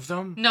all of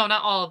them? No,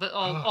 not all of it.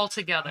 All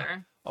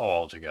together. Oh,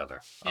 all together.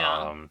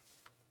 Yeah.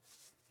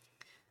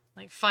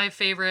 Like 5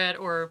 favorite,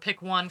 or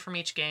pick 1 from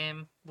each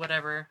game,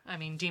 whatever. I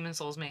mean, Demon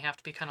Souls may have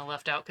to be kind of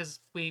left out because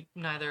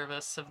neither of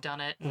us have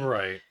done it.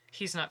 Right.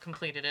 He's not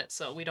completed it,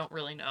 so we don't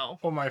really know.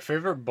 Well, my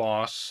favorite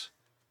boss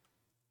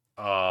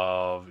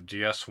of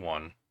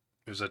DS1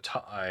 is a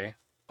tie.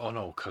 Oh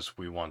no, because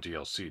we want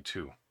DLC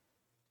too.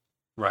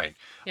 Right.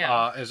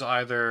 Yeah. Is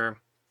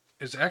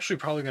actually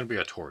probably going to be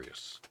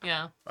Artorias.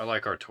 Yeah. I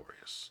like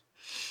Artorias.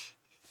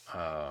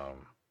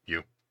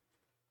 You.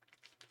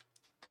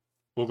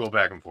 We'll go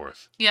back and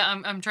forth. Yeah,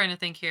 I'm trying to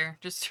think here.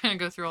 Just trying to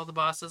go through all the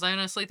bosses. I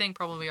honestly think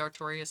probably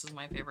Artorias is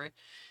my favorite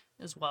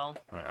as well.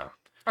 Yeah.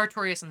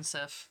 Artorias and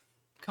Sif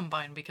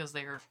combined because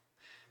they're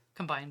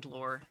combined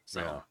lore.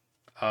 So.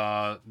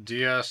 Yeah.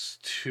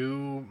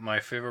 DS2, my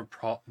favorite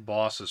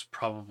boss is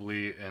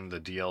probably in the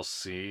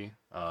DLC,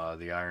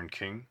 the Iron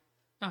King.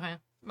 Okay.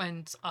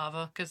 Mine's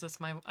Ava, because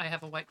I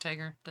have a white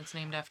tiger that's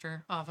named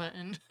after Ava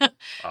in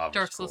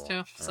Dark Souls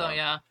 2. So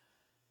yeah.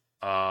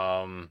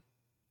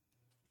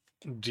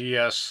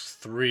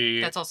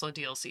 DS3. That's also a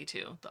DLC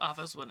too. The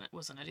Ava's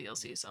wasn't a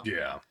DLC, so.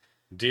 Yeah.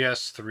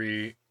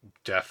 DS3,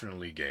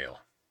 definitely Gale.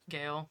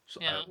 Gale. So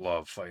Yeah. I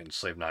love fighting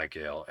Slave Knight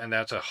Gale. And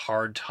that's a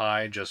hard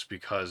tie just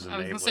because the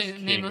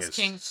Nameless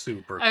King is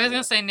super cool. I was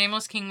going to say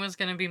Nameless King was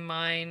going to be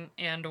mine,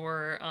 and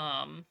or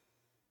oh,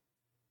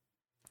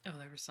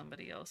 there was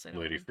somebody else.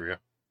 Lady Freya.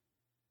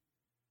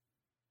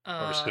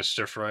 Or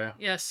Sister Freya.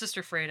 Yeah,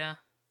 Sister Freda.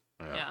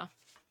 Yeah.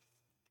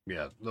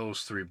 Yeah,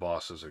 those 3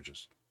 bosses are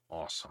just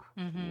awesome.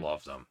 Mm-hmm.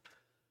 Love them.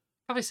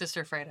 Probably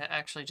Sister Freda,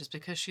 actually, just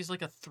because she's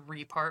like a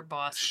 3-part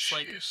boss. It's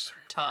like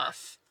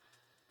tough.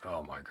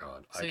 Oh my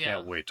god. So, I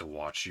can't wait to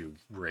watch you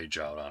rage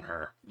out on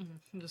her.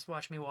 Just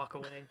watch me walk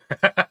away.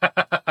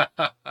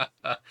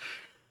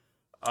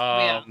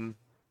 Yeah.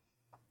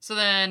 So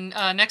then,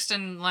 next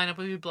in lineup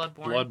would be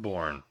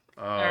Bloodborne.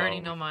 I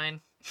already know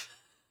mine.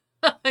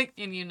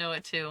 And you know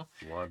it too.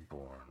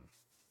 Bloodborne.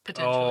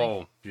 Potentially.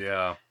 Oh,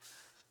 yeah.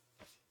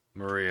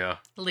 Maria.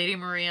 Lady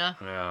Maria.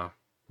 Yeah.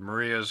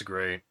 Maria's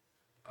great.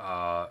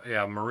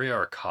 Yeah, Maria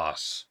or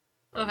Koss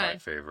are my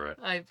favorite.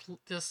 I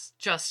just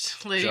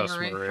Lady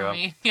Maria for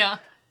me. Yeah.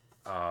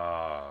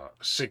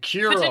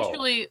 Sekiro.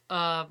 Potentially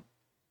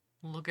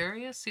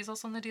Lugarius, he's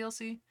also in the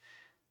DLC.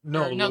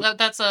 No,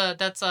 that's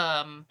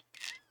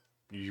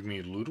you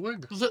mean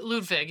Ludwig?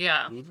 Ludwig,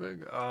 yeah.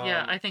 Ludwig?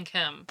 Yeah, I think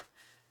him.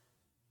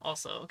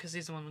 Also, because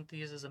he's the one that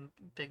uses a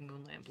big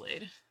Moonland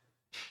blade.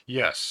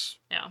 Yes.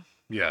 Yeah.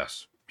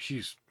 Yes.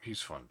 He's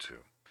fun too.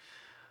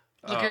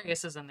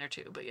 Lugarius is in there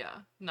too, but yeah.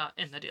 Not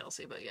in the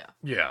DLC, but yeah.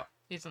 Yeah.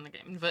 He's in the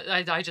game. But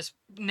I just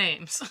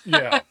names.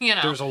 Yeah. You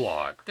know. There's a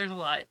lot.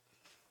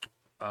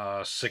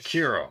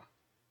 Sekiro.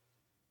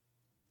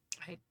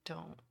 I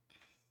don't.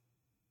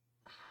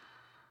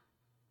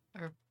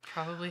 Or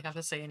probably have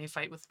to say any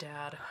fight with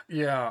Dad.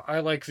 Yeah, I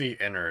like the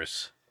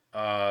inners.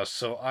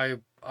 So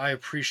I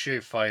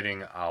appreciate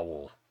fighting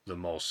Owl the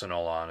most, in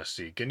all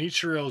honesty.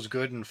 Genichiro's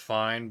good and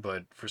fine,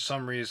 but for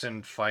some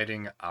reason,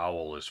 fighting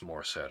Owl is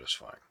more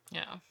satisfying.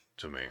 Yeah.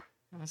 To me.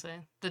 I'm gonna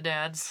say the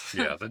dads.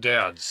 Yeah, the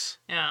dads.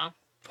 Yeah.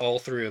 All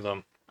 3 of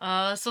them.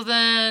 So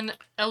then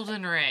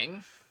Elden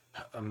Ring.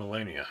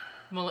 Melania.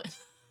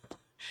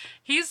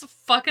 He's a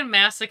fucking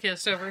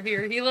masochist over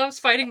here. He loves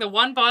fighting the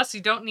one boss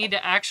you don't need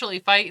to actually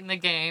fight in the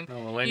game.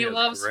 No, he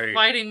loves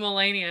fighting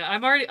Melania.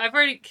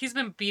 He's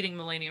been beating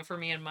Melania for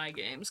me in my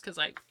games because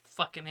I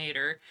fucking hate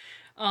her.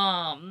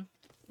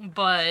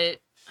 But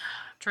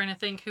I'm trying to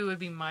think who would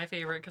be my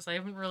favorite because I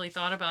haven't really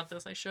thought about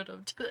this. I should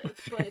have today,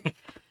 but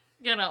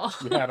you know.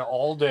 You had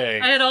all day.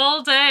 I had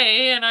all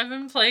day, and I've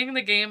been playing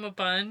the game a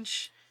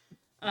bunch.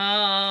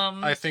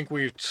 I think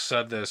we've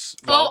said this.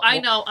 I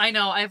know.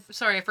 I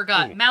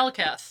forgot. Ooh.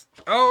 Malekith.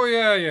 Oh,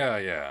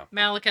 yeah.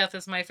 Malekith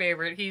is my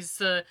favorite. He's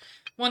the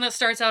one that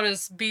starts out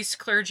as Beast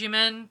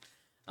Clergyman,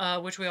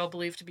 which we all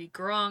believe to be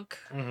Grunk.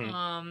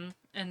 Mm-hmm.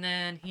 And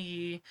then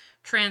he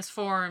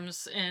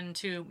transforms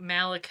into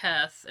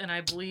Malekith, and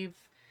I believe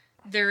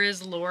there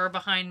is lore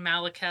behind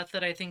Malekith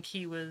that I think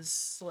he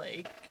was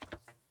like,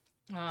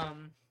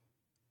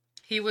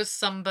 he was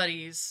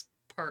somebody's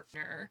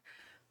partner,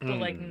 but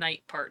like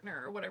knight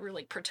partner or whatever,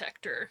 like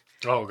protector.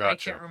 Oh,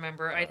 gotcha. I can't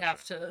remember. I'd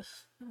have to.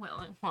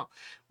 Well,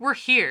 we're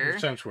here.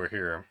 Since we're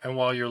here, and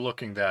while you're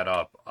looking that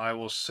up, I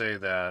will say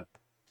that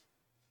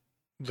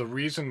the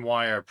reason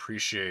why I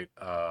appreciate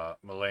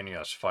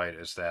Melania's fight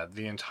is that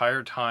the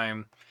entire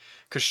time,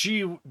 because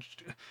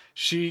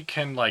she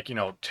can, like,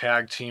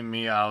 tag team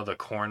me out of the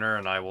corner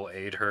and I will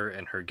aid her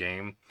in her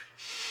game.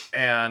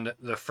 And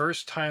the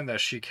first time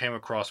that she came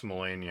across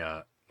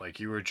Melania, like,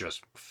 you were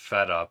just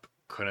fed up,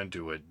 couldn't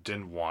do it,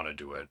 didn't want to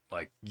do it.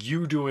 Like,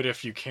 you do it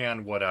if you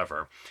can,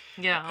 whatever.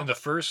 Yeah. And the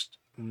first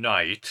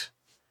night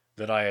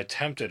that I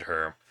attempted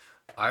her,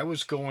 I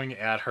was going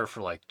at her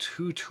for like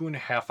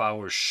 2.5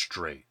 hours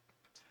straight.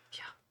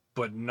 Yeah.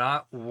 But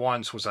not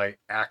once was I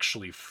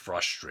actually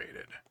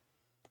frustrated.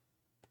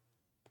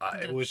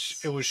 It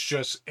was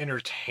just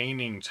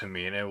entertaining to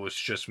me, and it was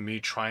just me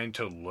trying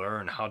to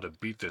learn how to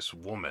beat this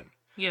woman.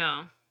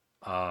 Yeah.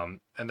 And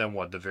then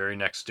the very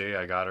next day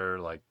I got her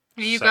like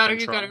you got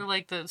her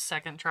like the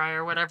second try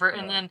or whatever,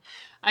 and then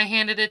I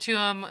handed it to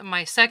him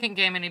my second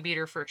game and he beat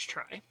her first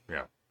try.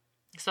 Yeah.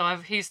 So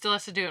he still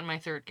has to do it in my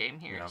third game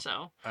here. Yeah.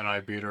 So. And I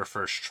beat her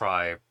first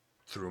try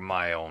through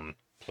my own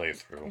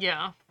playthrough.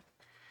 Yeah.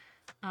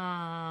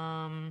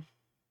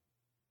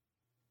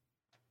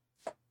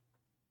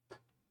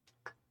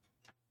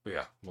 But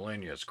yeah,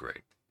 Melania's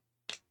great.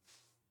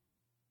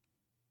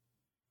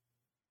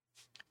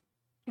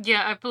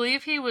 Yeah, I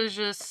believe he was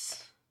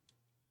just.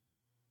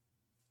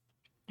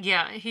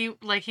 Yeah, he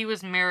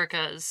was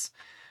Marika's.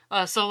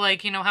 So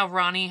like, you know how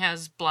Ronnie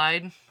has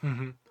Blide?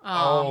 Mm-hmm.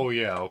 Oh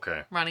yeah,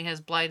 okay. Ronnie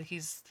has Blide,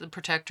 he's the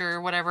protector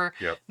or whatever.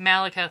 Yep.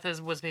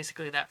 Malekith was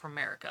basically that from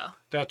Marika.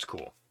 That's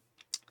cool.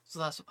 So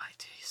that's what I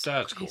do.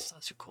 That's cool. He's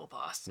such a cool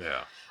boss.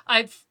 Yeah.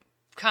 I've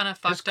kind of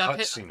fucked up.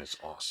 His cutscene is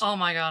awesome. Oh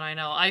my god, I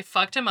know. I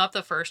fucked him up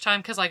the first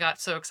time because I got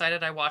so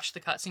excited. I watched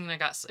the cutscene and I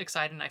got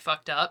excited and I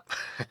fucked up.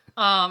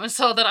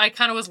 So that I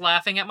kind of was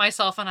laughing at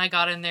myself and I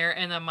got in there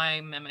and then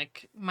my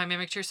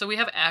mimic tier. So we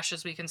have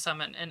ashes we can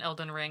summon in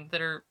Elden Ring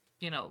that are,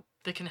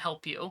 that can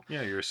help you.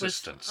 Yeah, your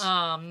assistants.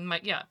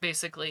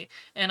 Basically.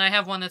 And I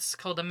have one that's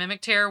called a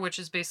mimic tear, which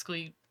is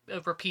basically a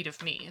repeat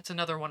of me. It's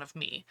another one of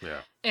me.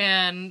 Yeah.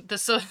 And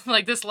this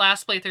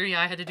last playthrough,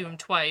 I had to do him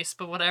twice,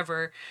 but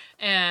whatever.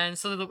 And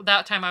so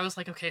that time I was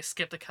like, okay,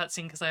 skip the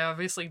cutscene because I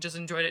obviously just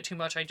enjoyed it too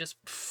much. I just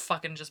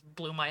fucking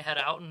blew my head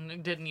out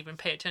and didn't even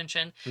pay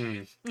attention.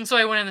 And so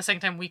I went in the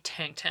second time. We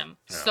tanked him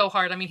so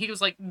hard. I mean, he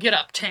was like, get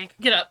up, tank,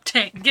 get up,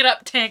 tank, get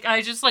up, tank.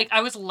 I just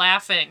I was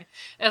laughing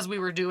as we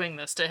were doing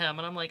this to him.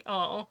 And I'm like,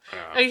 oh,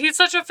 he's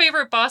such a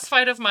favorite boss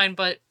fight of mine,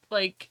 but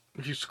like.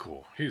 He's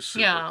cool. He's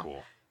super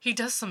cool. He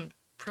does some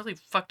really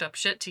fucked up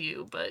shit to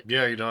you, but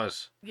yeah, he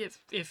does.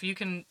 If you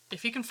can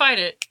fight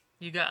it,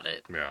 you got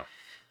it.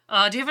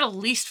 Yeah. Do you have a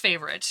least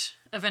favorite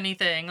of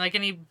anything, like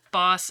any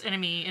boss,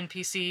 enemy,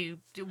 NPC,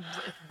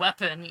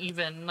 weapon,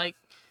 even like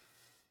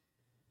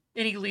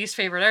any least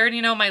favorite? I already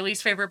know my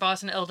least favorite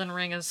boss in Elden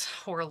Ring is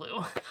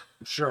Horlu.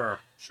 Sure.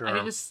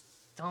 I just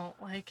don't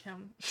like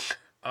him.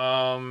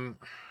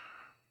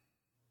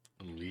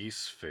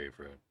 Least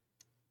favorite.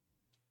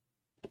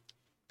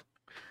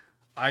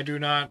 I do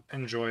not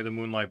enjoy the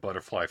Moonlight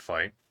Butterfly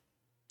fight.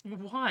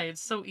 Why?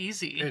 It's so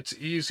easy. It's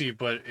easy,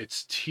 but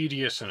it's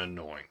tedious and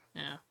annoying.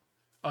 Yeah.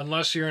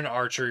 Unless you're an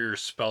archer, you're a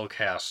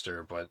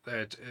spellcaster, but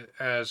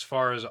as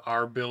far as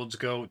our builds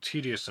go,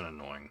 tedious and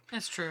annoying.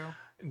 That's true.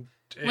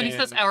 When he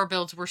says our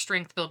builds, we're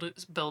strength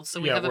builds,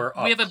 so we have a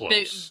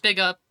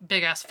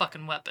big ass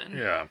fucking weapon.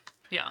 Yeah.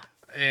 Yeah.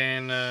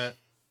 And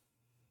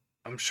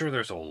I'm sure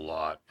there's a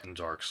lot in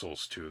Dark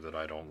Souls 2 that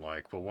I don't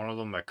like, but one of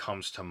them that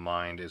comes to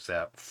mind is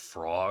that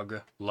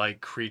frog-like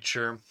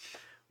creature,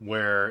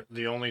 where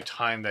the only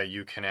time that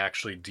you can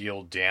actually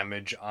deal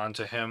damage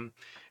onto him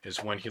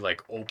is when he,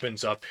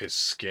 opens up his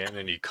skin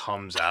and he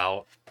comes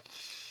out.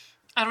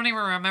 I don't even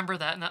remember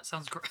that, and that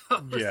sounds gross.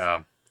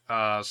 Yeah.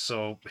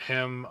 So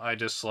him I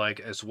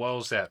dislike, as well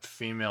as that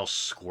female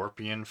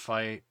scorpion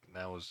fight.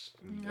 That was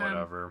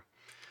whatever.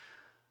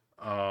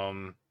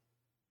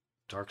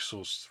 Dark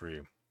Souls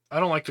 3. I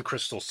don't like the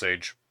Crystal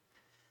Sage.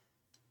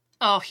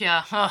 Oh,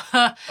 yeah.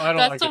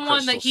 That's the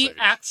one that he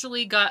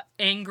actually got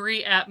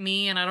angry at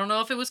me, and I don't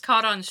know if it was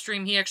caught on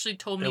stream. He actually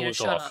told me to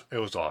shut up. It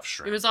was off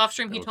stream. It was off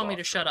stream. He told me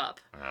to shut up.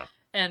 Yeah.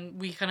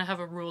 And we kind of have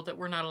a rule that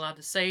we're not allowed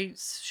to say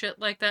shit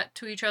like that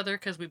to each other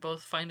because we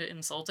both find it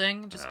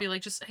insulting. Just be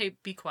like, hey,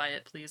 be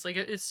quiet, please. Like,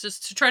 it's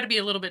just to try to be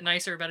a little bit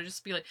nicer about it.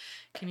 Just be like,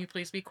 can you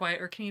please be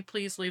quiet, or can you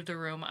please leave the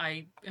room?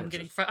 I'm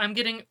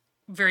getting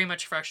very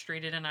much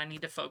frustrated and I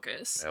need to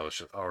focus.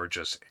 Or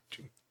just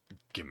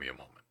give me a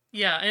moment.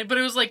 Yeah, but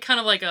it was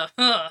kind of like a,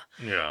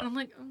 Yeah. And I'm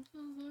like, I'm so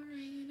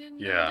sorry. I didn't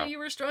know that you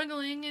were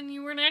struggling and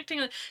you weren't acting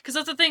like... Because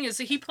that's the thing, is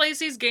he plays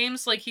these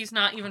games like he's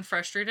not even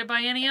frustrated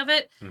by any of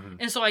it. Mm-hmm.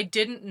 And so I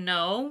didn't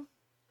know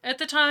at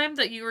the time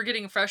that you were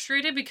getting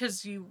frustrated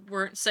because you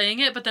weren't saying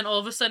it, but then all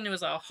of a sudden it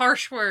was a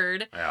harsh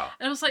word. Yeah.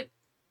 And I was like,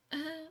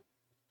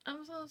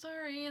 I'm so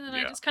sorry. And then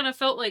I just kind of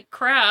felt like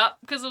crap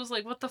because I was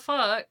like, what the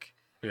fuck?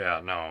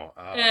 Yeah, no.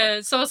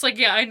 And so it's like,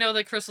 I know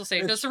that Crystal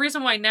Sage. That's the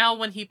reason why now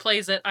when he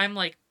plays it, I'm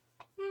like,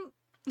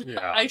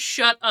 Yeah. I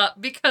shut up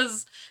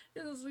because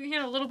it was,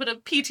 a little bit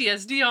of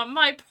PTSD on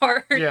my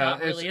part. Yeah,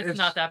 Not really. It's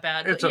not that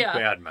bad. It's but a yeah.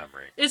 bad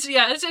memory. It's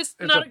It's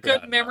not a a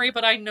good bad memory, memory.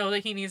 but I know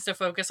that he needs to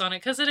focus on it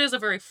because it is a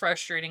very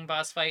frustrating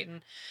boss fight,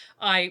 and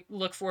I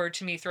look forward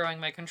to me throwing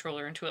my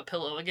controller into a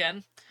pillow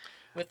again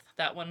with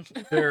that one.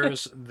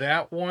 There's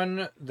that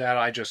one that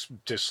I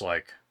just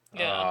dislike.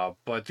 Yeah.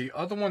 But the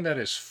other one that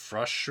is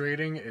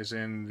frustrating is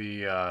in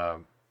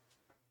the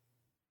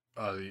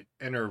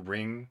Inner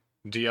Ring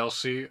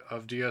DLC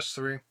of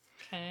DS3.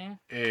 Okay.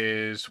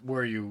 Is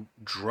where you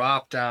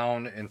drop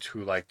down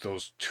into like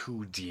those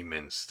two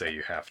demons that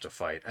you have to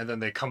fight, and then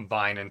they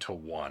combine into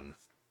one.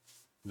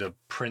 The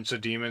Prince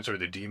of Demons or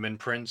the Demon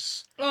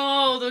Prince.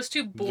 Oh, those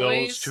two boys.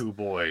 Those two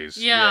boys.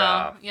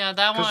 Yeah, yeah,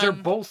 that Because one.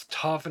 they're both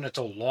tough and it's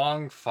a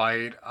long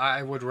fight.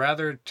 I would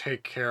rather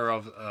take care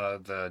of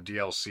the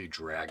DLC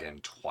dragon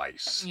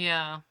twice.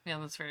 Yeah,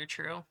 that's very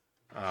true.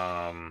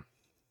 Um,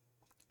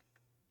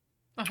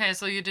 Okay,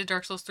 so you did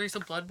Dark Souls 3, so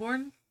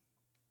Bloodborne?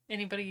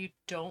 Anybody you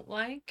don't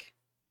like?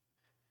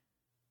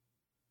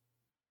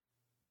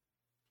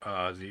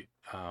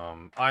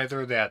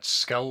 Either that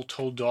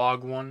skeletal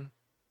dog one,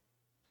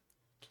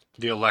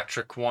 the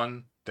electric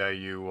one that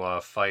you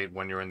fight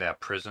when you're in that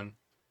prison.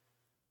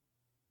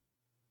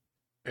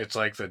 It's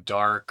like the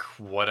dark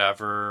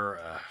whatever.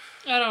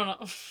 I don't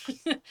know.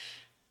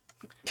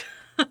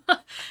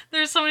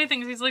 There's so many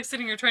things he's like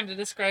sitting here trying to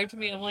describe to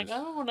me. I'm like, I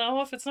don't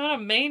know. If it's not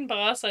a main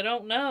boss, I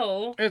don't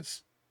know.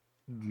 It's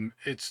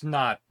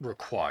not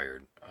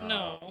required.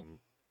 No.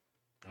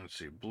 Let's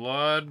see.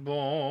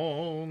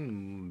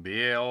 Bloodborne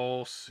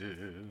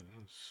Bielsis.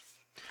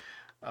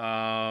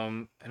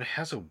 And it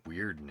has a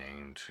weird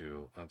name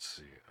too. Let's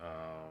see.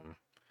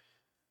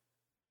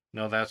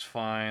 No, that's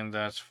fine.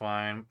 That's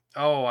fine.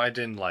 Oh, I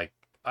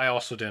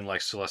also didn't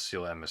like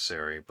Celestial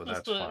Emissary, but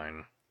that's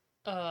fine.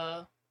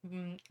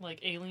 Like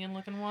alien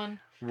looking one.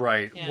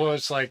 Right. Yeah. Well,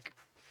 it's like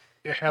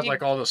it has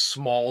like all the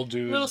small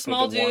dudes. Little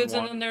small dudes,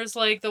 and then there's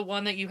like the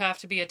one that you have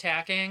to be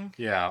attacking.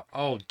 Yeah.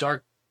 Oh,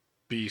 Dark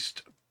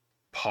Beast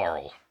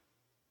Parl.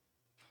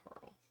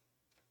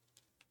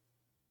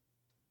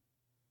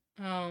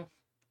 Oh.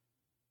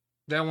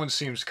 That one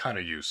seems kind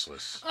of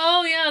useless.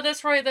 Oh, yeah,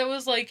 that's right. That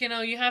was like,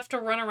 you have to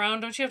run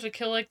around. Don't you have to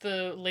kill, like,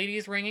 the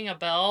ladies ringing a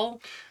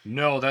bell?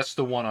 No, that's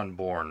the one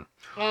Unborn.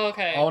 Oh,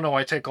 okay. Oh, no,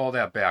 I take all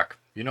that back.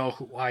 You know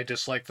who I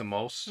dislike the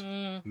most?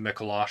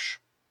 Mikolosh.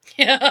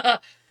 Yeah.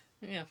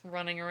 Yeah,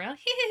 running around.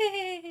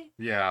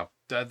 Yeah,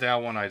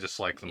 that one I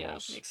dislike the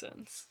most. Yeah, makes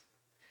sense.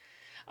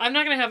 I'm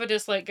not going to have a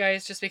dislike,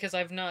 guys, just because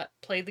I've not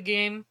played the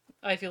game.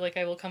 I feel like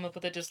I will come up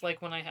with a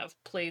dislike when I have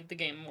played the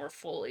game more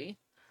fully.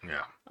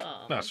 Yeah,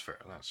 that's fair.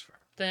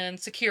 Then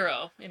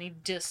Sekiro, any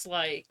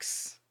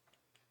dislikes?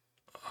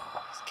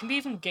 It can be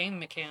even game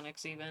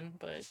mechanics, even,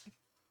 but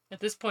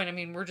at this point, I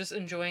mean, we're just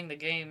enjoying the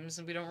games,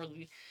 and we don't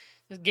really.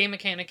 The game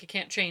mechanic, you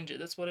can't change it.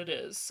 That's what it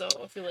is. So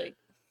I feel like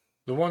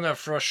the one that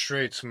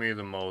frustrates me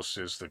the most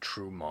is the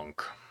True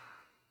Monk.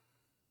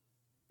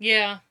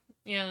 Yeah,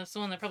 that's the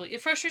one that probably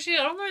it frustrates you.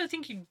 I don't really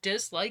think you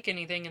dislike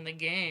anything in the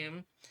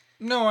game.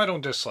 No, I don't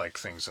dislike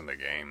things in the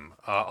game,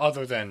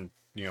 other than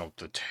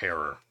the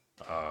terror.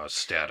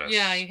 Status.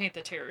 Yeah, you hate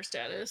the terror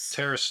status.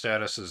 Terror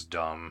status is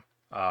dumb,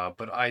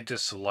 but I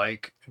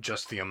dislike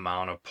just the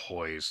amount of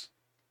poise,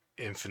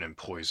 infinite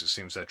poise it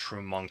seems that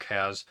True Monk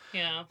has.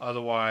 Yeah.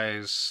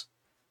 Otherwise,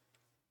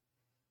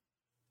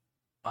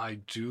 I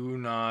do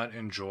not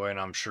enjoy, and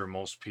I'm sure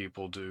most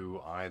people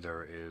do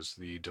either, is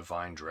the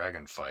Divine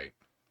Dragon fight,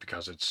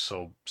 because it's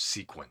so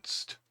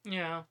sequenced.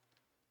 Yeah.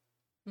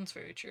 That's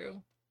very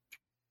true.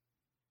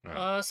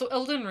 Yeah. So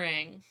Elden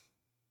Ring.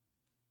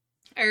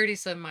 I already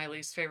said my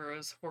least favorite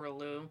was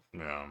Horaloo.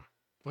 Yeah.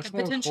 Which and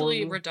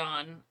potentially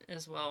Radon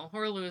as well.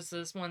 Horaloo is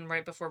this one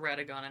right before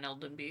Radagon and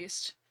Elden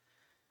Beast.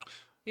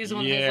 He's the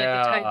one who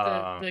has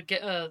like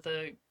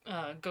the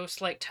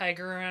ghost-like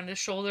tiger around his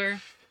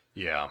shoulder.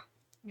 Yeah.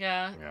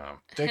 Yeah. Yeah.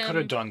 They could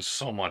have done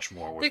so much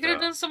more with him. They could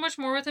have done so much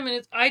more with him,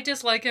 and I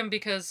dislike him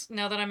because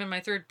now that I'm in my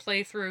third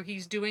playthrough,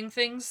 he's doing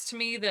things to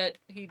me that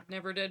he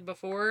never did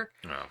before.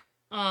 Yeah.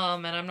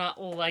 And I'm not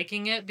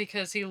liking it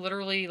because he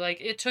literally, like,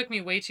 it took me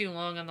way too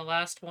long on the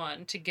last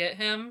one to get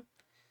him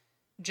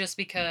just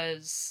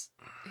because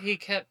he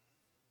kept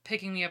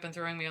picking me up and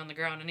throwing me on the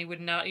ground, and he would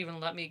not even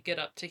let me get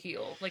up to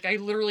heal. Like, I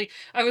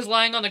was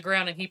lying on the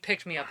ground and he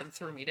picked me up and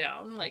threw me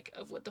down. Like,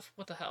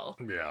 what the hell?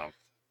 Yeah.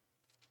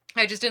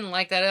 I just didn't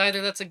like that.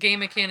 Either that's a game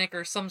mechanic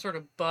or some sort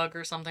of bug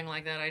or something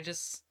like that. I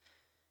just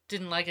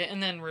didn't like it.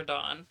 And then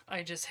Radon,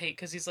 I just hate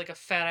because he's like a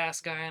fat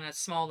ass guy on a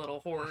small little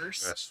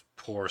horse. That's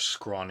poor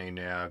scrawny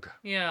nag.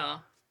 Yeah.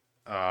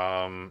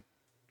 I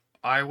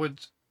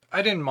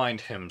didn't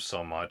mind him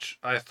so much.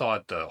 I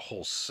thought the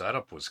whole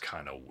setup was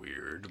kind of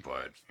weird,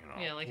 but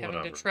yeah, like whatever.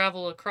 having to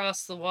travel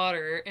across the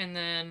water and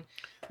then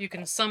you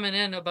can summon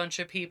in a bunch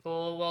of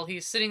people while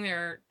he's sitting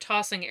there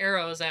tossing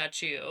arrows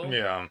at you.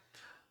 Yeah.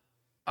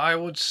 I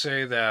would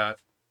say that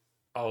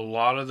a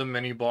lot of the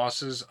mini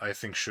bosses I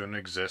think shouldn't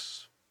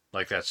exist.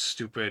 Like that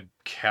stupid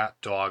cat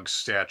dog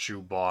statue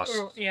boss.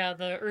 Yeah,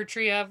 the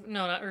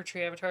no, not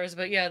Urtree avatars,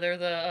 but yeah, they're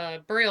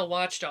the Boreal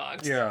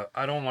watchdogs. Yeah,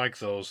 I don't like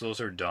those.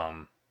 Those are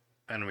dumb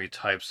enemy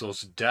types.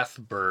 Those death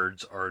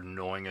birds are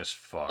annoying as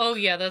fuck. Oh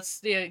yeah, that's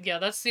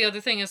the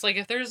other thing. Is like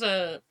if there's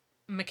a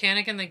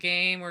mechanic in the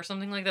game or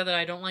something like that that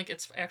I don't like,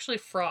 it's actually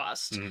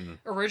frost.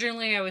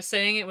 Originally I was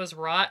saying it was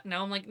rot.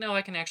 Now I'm like, no,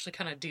 I can actually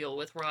kind of deal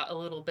with rot a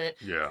little bit.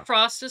 Yeah.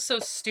 Frost is so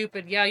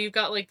stupid. Yeah, you've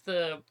got like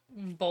the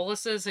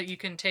boluses that you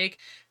can take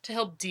to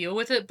help deal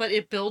with it, but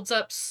it builds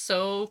up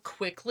so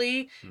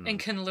quickly and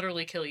can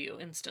literally kill you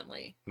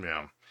instantly.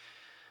 Yeah.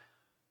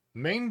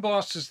 Main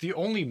boss is the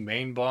only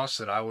main boss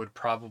that I would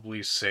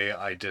probably say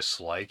I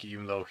dislike,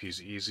 even though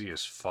he's easy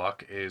as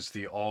fuck, is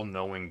the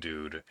all-knowing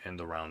dude in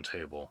the round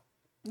table.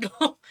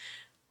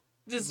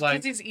 Just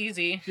because he's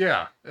easy.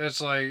 Yeah, it's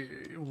like,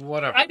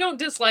 whatever. I don't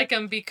dislike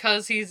him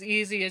because he's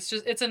easy. It's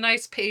just, it's a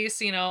nice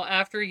pace,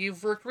 after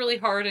you've worked really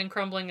hard in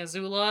crumbling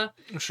Azula.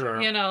 Sure.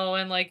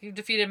 And like, you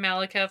defeated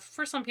Malekith.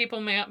 For some people,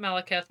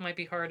 Malekith might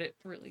be hard. It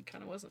really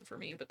kind of wasn't for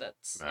me, but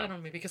that's, I don't know,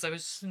 maybe because I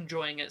was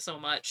enjoying it so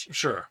much.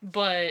 Sure.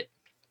 But,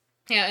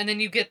 yeah, and then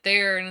you get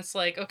there and it's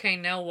like, okay,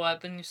 now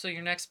what? And so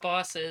your next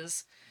boss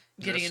is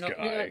Gideon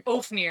Ofnir,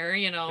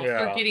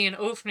 or Gideon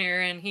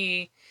Ofnir, and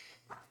he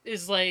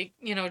is like,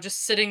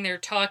 just sitting there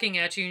talking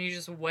at you and you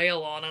just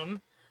wail on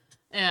him.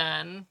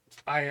 And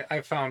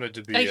I found it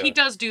to be he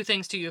does do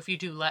things to you if you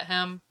do let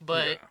him,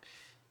 but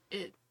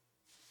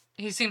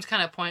he seems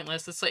kind of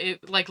pointless. It's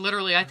like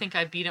literally, I think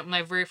I beat him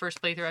my very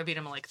first playthrough. I beat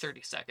him in like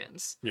 30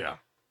 seconds. Yeah.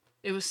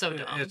 It was so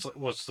dumb. It's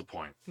what's the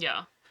point?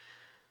 Yeah.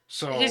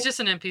 So he's just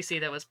an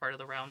NPC that was part of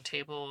the round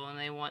table,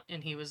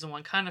 and he was the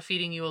one kind of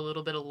feeding you a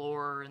little bit of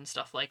lore and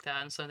stuff like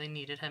that, and so they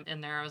needed him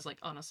in there. I was like,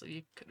 honestly,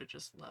 you could have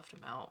just left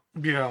him out.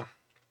 Yeah.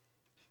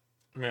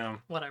 Yeah.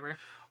 Whatever.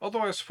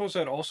 Although I suppose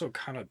that also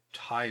kind of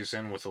ties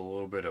in with a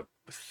little bit of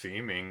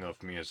theming of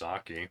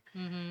Miyazaki.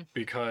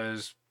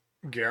 Because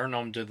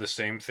Garanom did the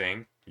same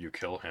thing. You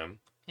kill him.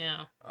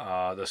 Yeah.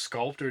 The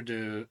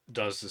sculptor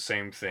does the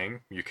same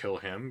thing. You kill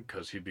him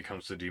because he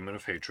becomes the demon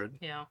of hatred.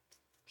 Yeah.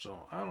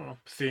 So, I don't know.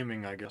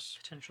 Theming, I guess.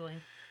 Potentially.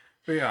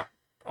 But yeah.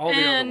 All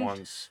the other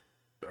ones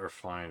are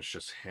fine. It's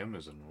just him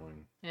is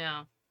annoying.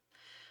 Yeah.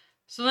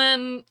 So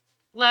then,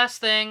 last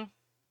thing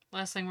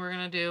we're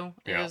going to do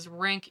is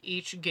rank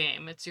each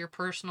game. It's your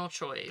personal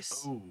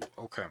choice. Ooh,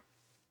 okay.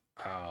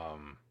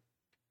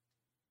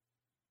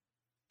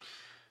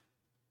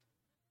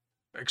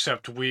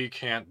 Except we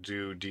can't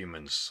do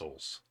Demon's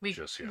Souls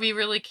just yet. We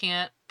really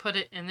can't put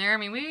it in there. I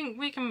mean,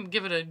 we can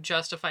give it a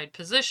justified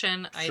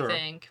position, I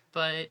think,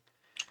 but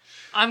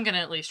I'm going to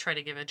at least try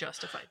to give a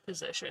justified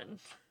position.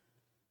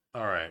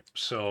 All right.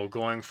 So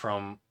going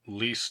from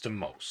least to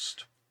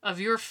most. Of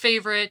your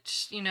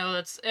favorite,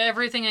 that's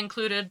everything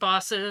included,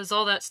 bosses,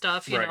 all that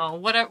stuff,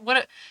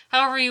 whatever,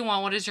 however you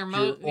want. What is your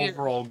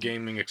overall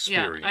gaming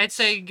experience? Yeah, I'd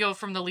say go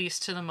from the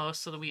least to the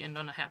most so that we end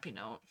on a happy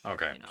note.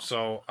 Okay.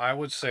 So I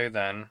would say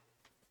then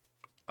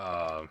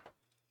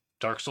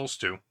Dark Souls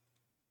 2.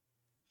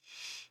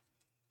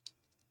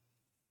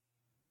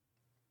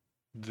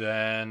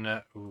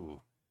 Then,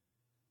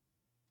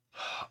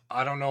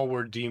 I don't know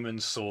where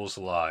Demon's Souls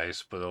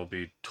lies, but it'll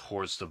be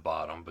towards the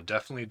bottom. But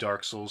definitely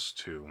Dark Souls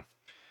 2.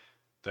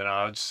 Then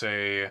I would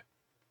say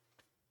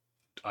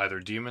either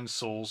Demon's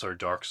Souls or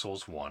Dark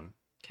Souls 1.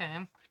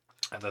 Okay.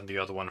 And then the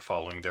other one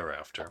following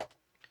thereafter.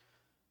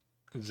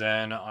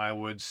 Then I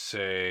would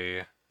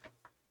say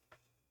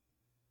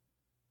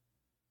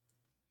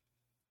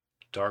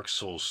Dark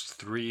Souls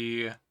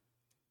 3,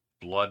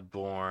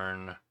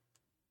 Bloodborne.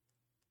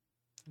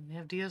 We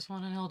have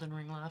DS1 and Elden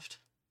Ring left.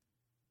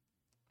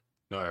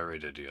 No, I already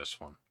did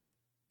DS1.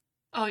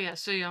 Oh, yeah,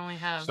 so you only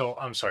have... So,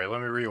 I'm sorry, let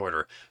me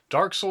reorder.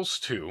 Dark Souls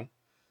 2.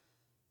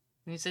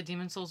 You said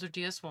Demon's Souls or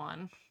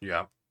DS1.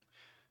 Yeah.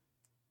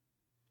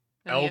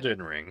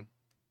 Elden Ring.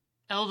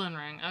 Elden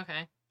Ring,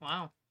 okay.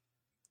 Wow.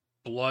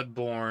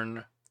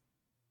 Bloodborne.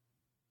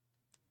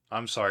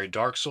 I'm sorry,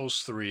 Dark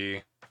Souls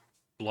 3,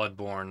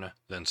 Bloodborne,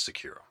 then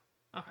Sekiro.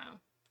 Okay.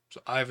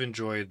 So I've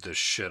enjoyed the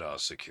shit out of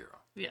Sekiro.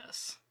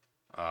 Yes.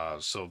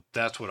 So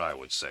that's what I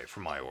would say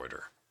for my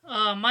order.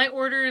 My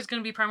order is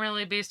going to be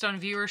primarily based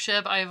on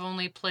viewership. I've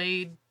only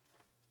played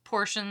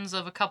portions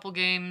of a couple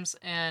games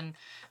and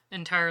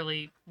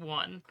entirely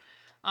one.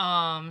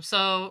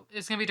 So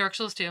it's going to be Dark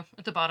Souls 2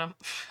 at the bottom.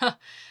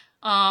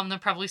 Then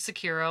probably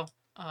Sekiro.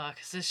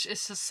 Because it's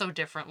just so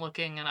different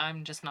looking, and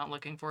I'm just not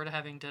looking forward to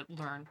having to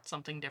learn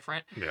something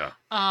different. Yeah.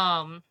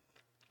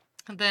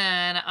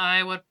 Then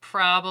I would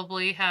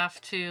probably have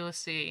to, let's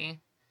see.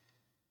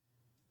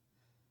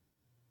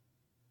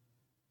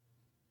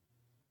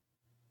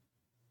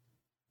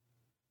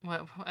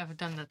 What I've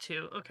done the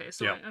 2. Okay,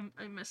 so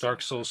I'm missing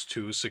Dark Souls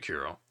 2,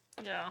 Sekiro.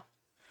 Yeah.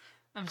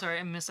 I'm sorry,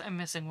 I'm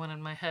missing one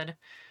in my head.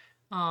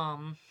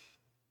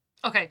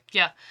 Okay,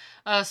 yeah.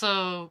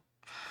 So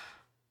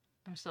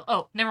I'm still...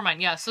 Oh, never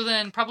mind. Yeah, so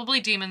then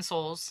probably Demon's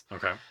Souls.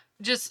 Okay.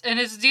 And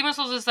it's Demon's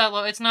Souls is that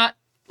low. It's not...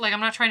 Like, I'm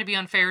not trying to be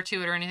unfair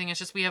to it or anything. It's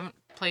just we haven't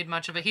played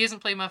much of it. He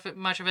hasn't played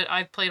much of it.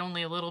 I've played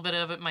only a little bit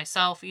of it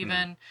myself,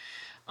 even.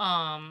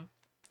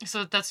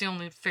 So that's the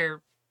only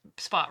fair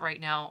spot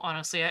right now,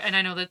 honestly. And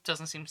I know that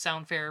doesn't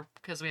sound fair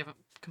because we haven't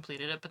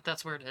completed it, but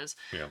that's where it is.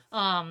 Yeah.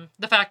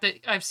 The fact that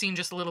I've seen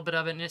just a little bit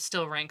of it and it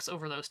still ranks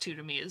over those two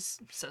to me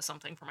says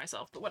something for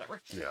myself, but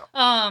whatever.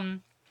 Yeah.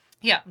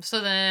 Yeah, so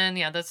then,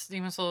 yeah, that's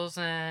Demon Souls,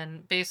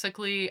 and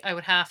basically I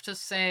would have to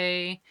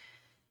say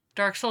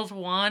Dark Souls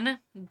 1,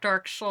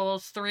 Dark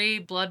Souls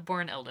 3,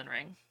 Bloodborne, Elden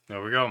Ring.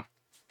 There we go.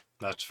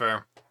 That's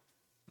fair.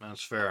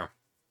 That's fair.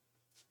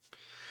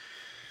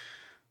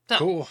 So,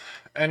 cool.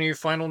 Any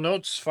final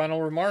notes,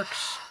 final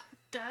remarks?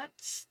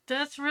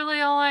 That's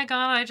really all I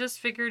got. I just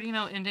figured,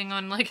 ending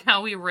on like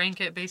how we rank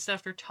it based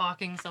after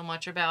talking so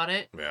much about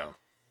it. Yeah.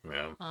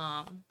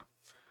 Yeah.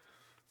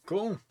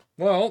 Cool.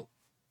 Well,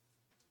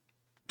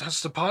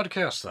 that's the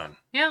podcast then.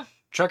 Yeah.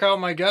 Check out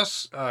my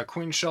guest,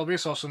 Queen Shelby.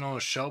 It's also known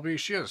as Shelby.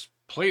 She has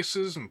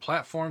places and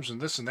platforms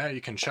and this and that.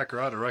 You can check her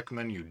out. I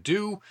recommend you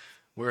do.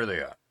 Where are they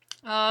at?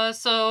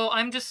 So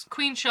I'm just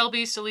Queen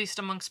Shelby, still least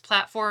amongst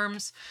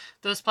platforms.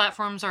 Those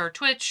platforms are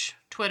Twitch,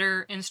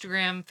 Twitter,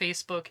 Instagram,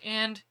 Facebook,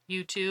 and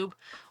YouTube.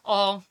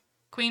 All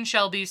Queen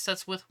Shelbeast.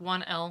 That's with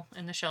one L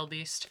in the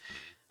Shelbeast.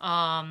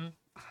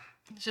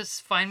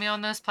 Just find me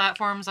on those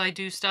platforms. I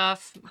do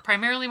stuff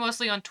primarily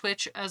mostly on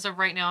Twitch. As of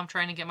right now, I'm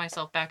trying to get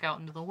myself back out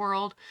into the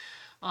world.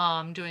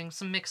 Doing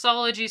some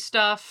mixology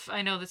stuff.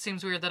 I know that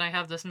seems weird that I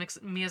have this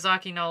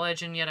Miyazaki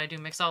knowledge and yet I do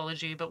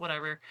mixology, but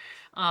whatever.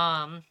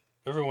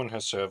 Everyone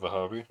has to have a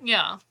hobby.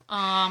 Yeah.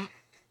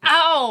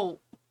 Ow!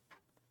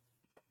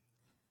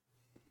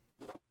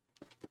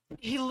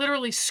 He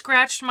literally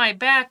scratched my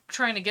back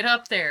trying to get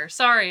up there.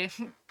 Sorry,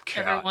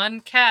 Cat.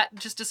 everyone. Cat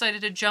just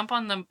decided to jump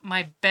on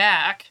my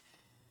back.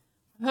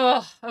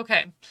 Oh,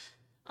 okay.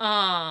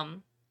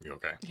 You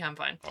okay? Yeah, I'm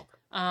fine. Okay.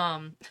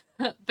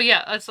 But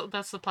yeah,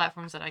 that's the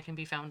platforms that I can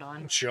be found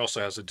on. She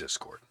also has a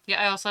Discord.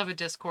 Yeah, I also have a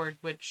Discord,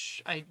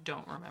 which I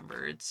don't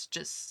remember. It's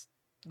just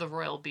the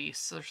Royal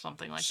Beasts or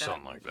something like that.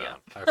 Something like that.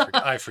 Yeah.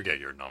 I forget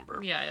your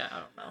number. Yeah, I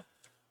don't know.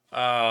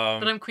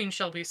 But I'm Queen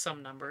Shelby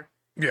some number.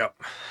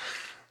 Yep.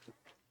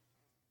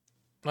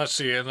 Let's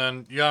see, and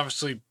then you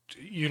obviously,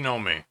 you know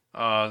me.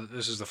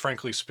 This is the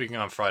Frankly Speaking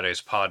on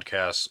Fridays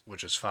podcast,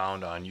 which is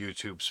found on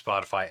YouTube,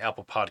 Spotify,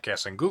 Apple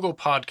Podcasts, and Google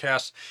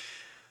Podcasts,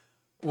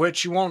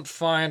 which you won't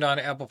find on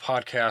Apple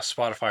Podcasts,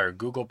 Spotify, or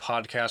Google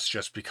Podcasts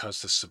just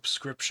because the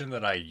subscription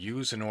that I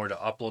use in order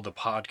to upload the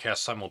podcast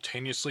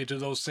simultaneously to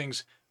those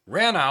things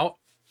ran out,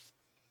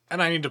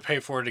 and I need to pay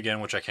for it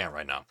again, which I can't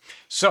right now.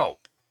 So,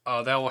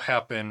 that will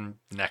happen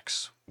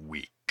next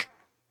week,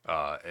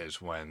 is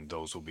when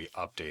those will be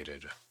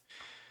updated.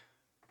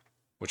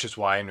 Which is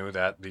why I knew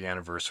that the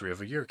anniversary of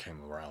a year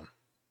came around.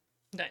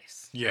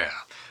 Nice. Yeah.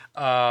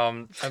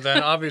 And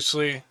then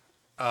obviously,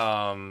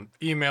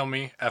 email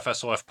me,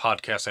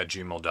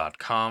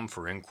 fsolfpodcast@gmail.com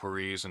for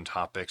inquiries and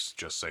topics.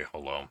 Just say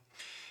hello.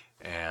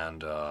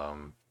 And,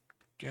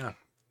 yeah,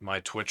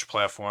 my Twitch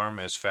platform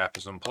is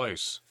Fapism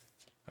Place,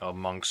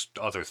 amongst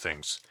other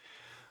things.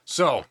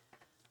 So,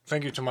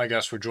 thank you to my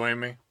guests for joining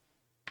me.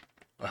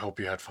 I hope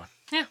you had fun.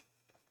 Yeah.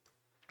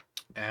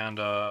 And,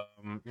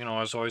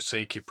 as I always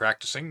say, keep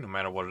practicing, no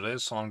matter what it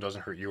is, so long as it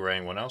doesn't hurt you or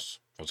anyone else.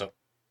 What's up?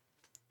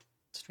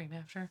 Stream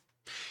after?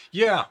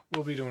 Yeah,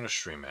 we'll be doing a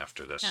stream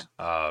after this. Yeah.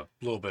 A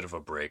little bit of a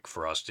break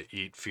for us to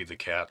eat, feed the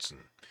cats, and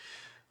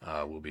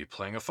we'll be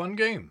playing a fun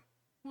game.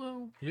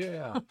 Whoa.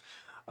 Yeah.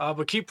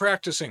 But keep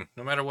practicing,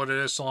 no matter what it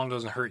is, so long as it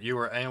doesn't hurt you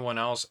or anyone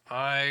else.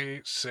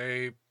 I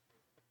say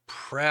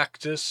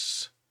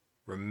practice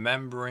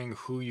remembering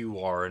who you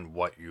are and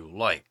what you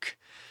like.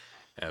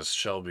 As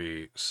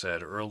Shelby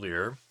said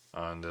earlier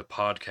on the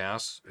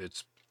podcast,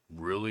 it's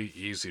really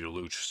easy to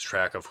lose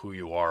track of who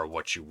you are,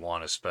 what you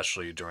want,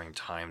 especially during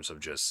times of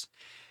just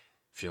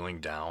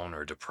feeling down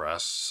or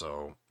depressed.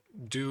 So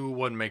do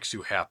what makes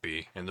you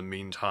happy in the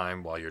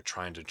meantime while you're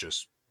trying to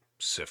just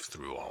sift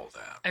through all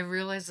that. I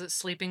realize that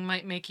sleeping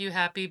might make you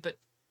happy, but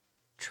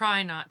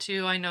try not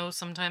to. I know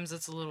sometimes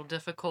it's a little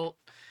difficult,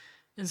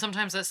 and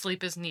sometimes that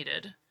sleep is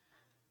needed.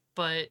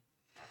 But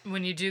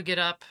when you do get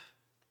up,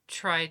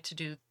 try to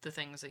do the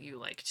things that you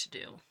like to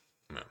do.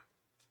 Yeah.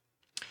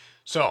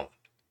 So,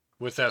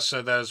 with that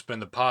said, that has been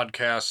the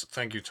podcast.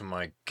 Thank you to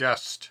my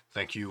guest.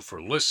 Thank you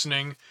for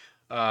listening.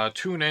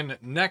 Tune in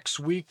next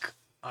week.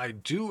 I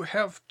do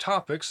have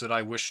topics that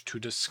I wish to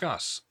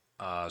discuss.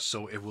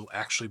 So it will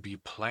actually be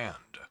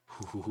planned.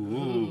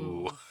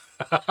 Ooh.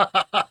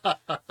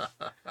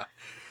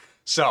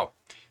 So,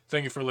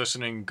 thank you for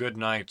listening. Good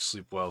night.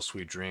 Sleep well.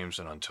 Sweet dreams.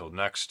 And until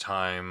next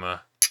time,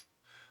 au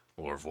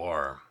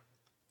revoir.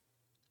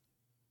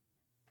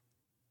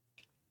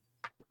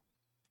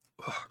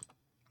 Oh,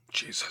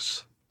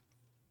 Jesus.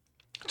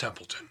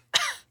 Templeton.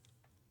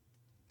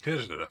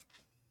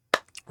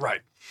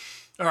 Right.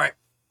 All right.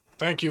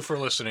 Thank you for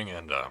listening,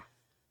 and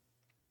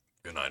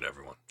good night,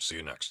 everyone. See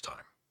you next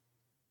time.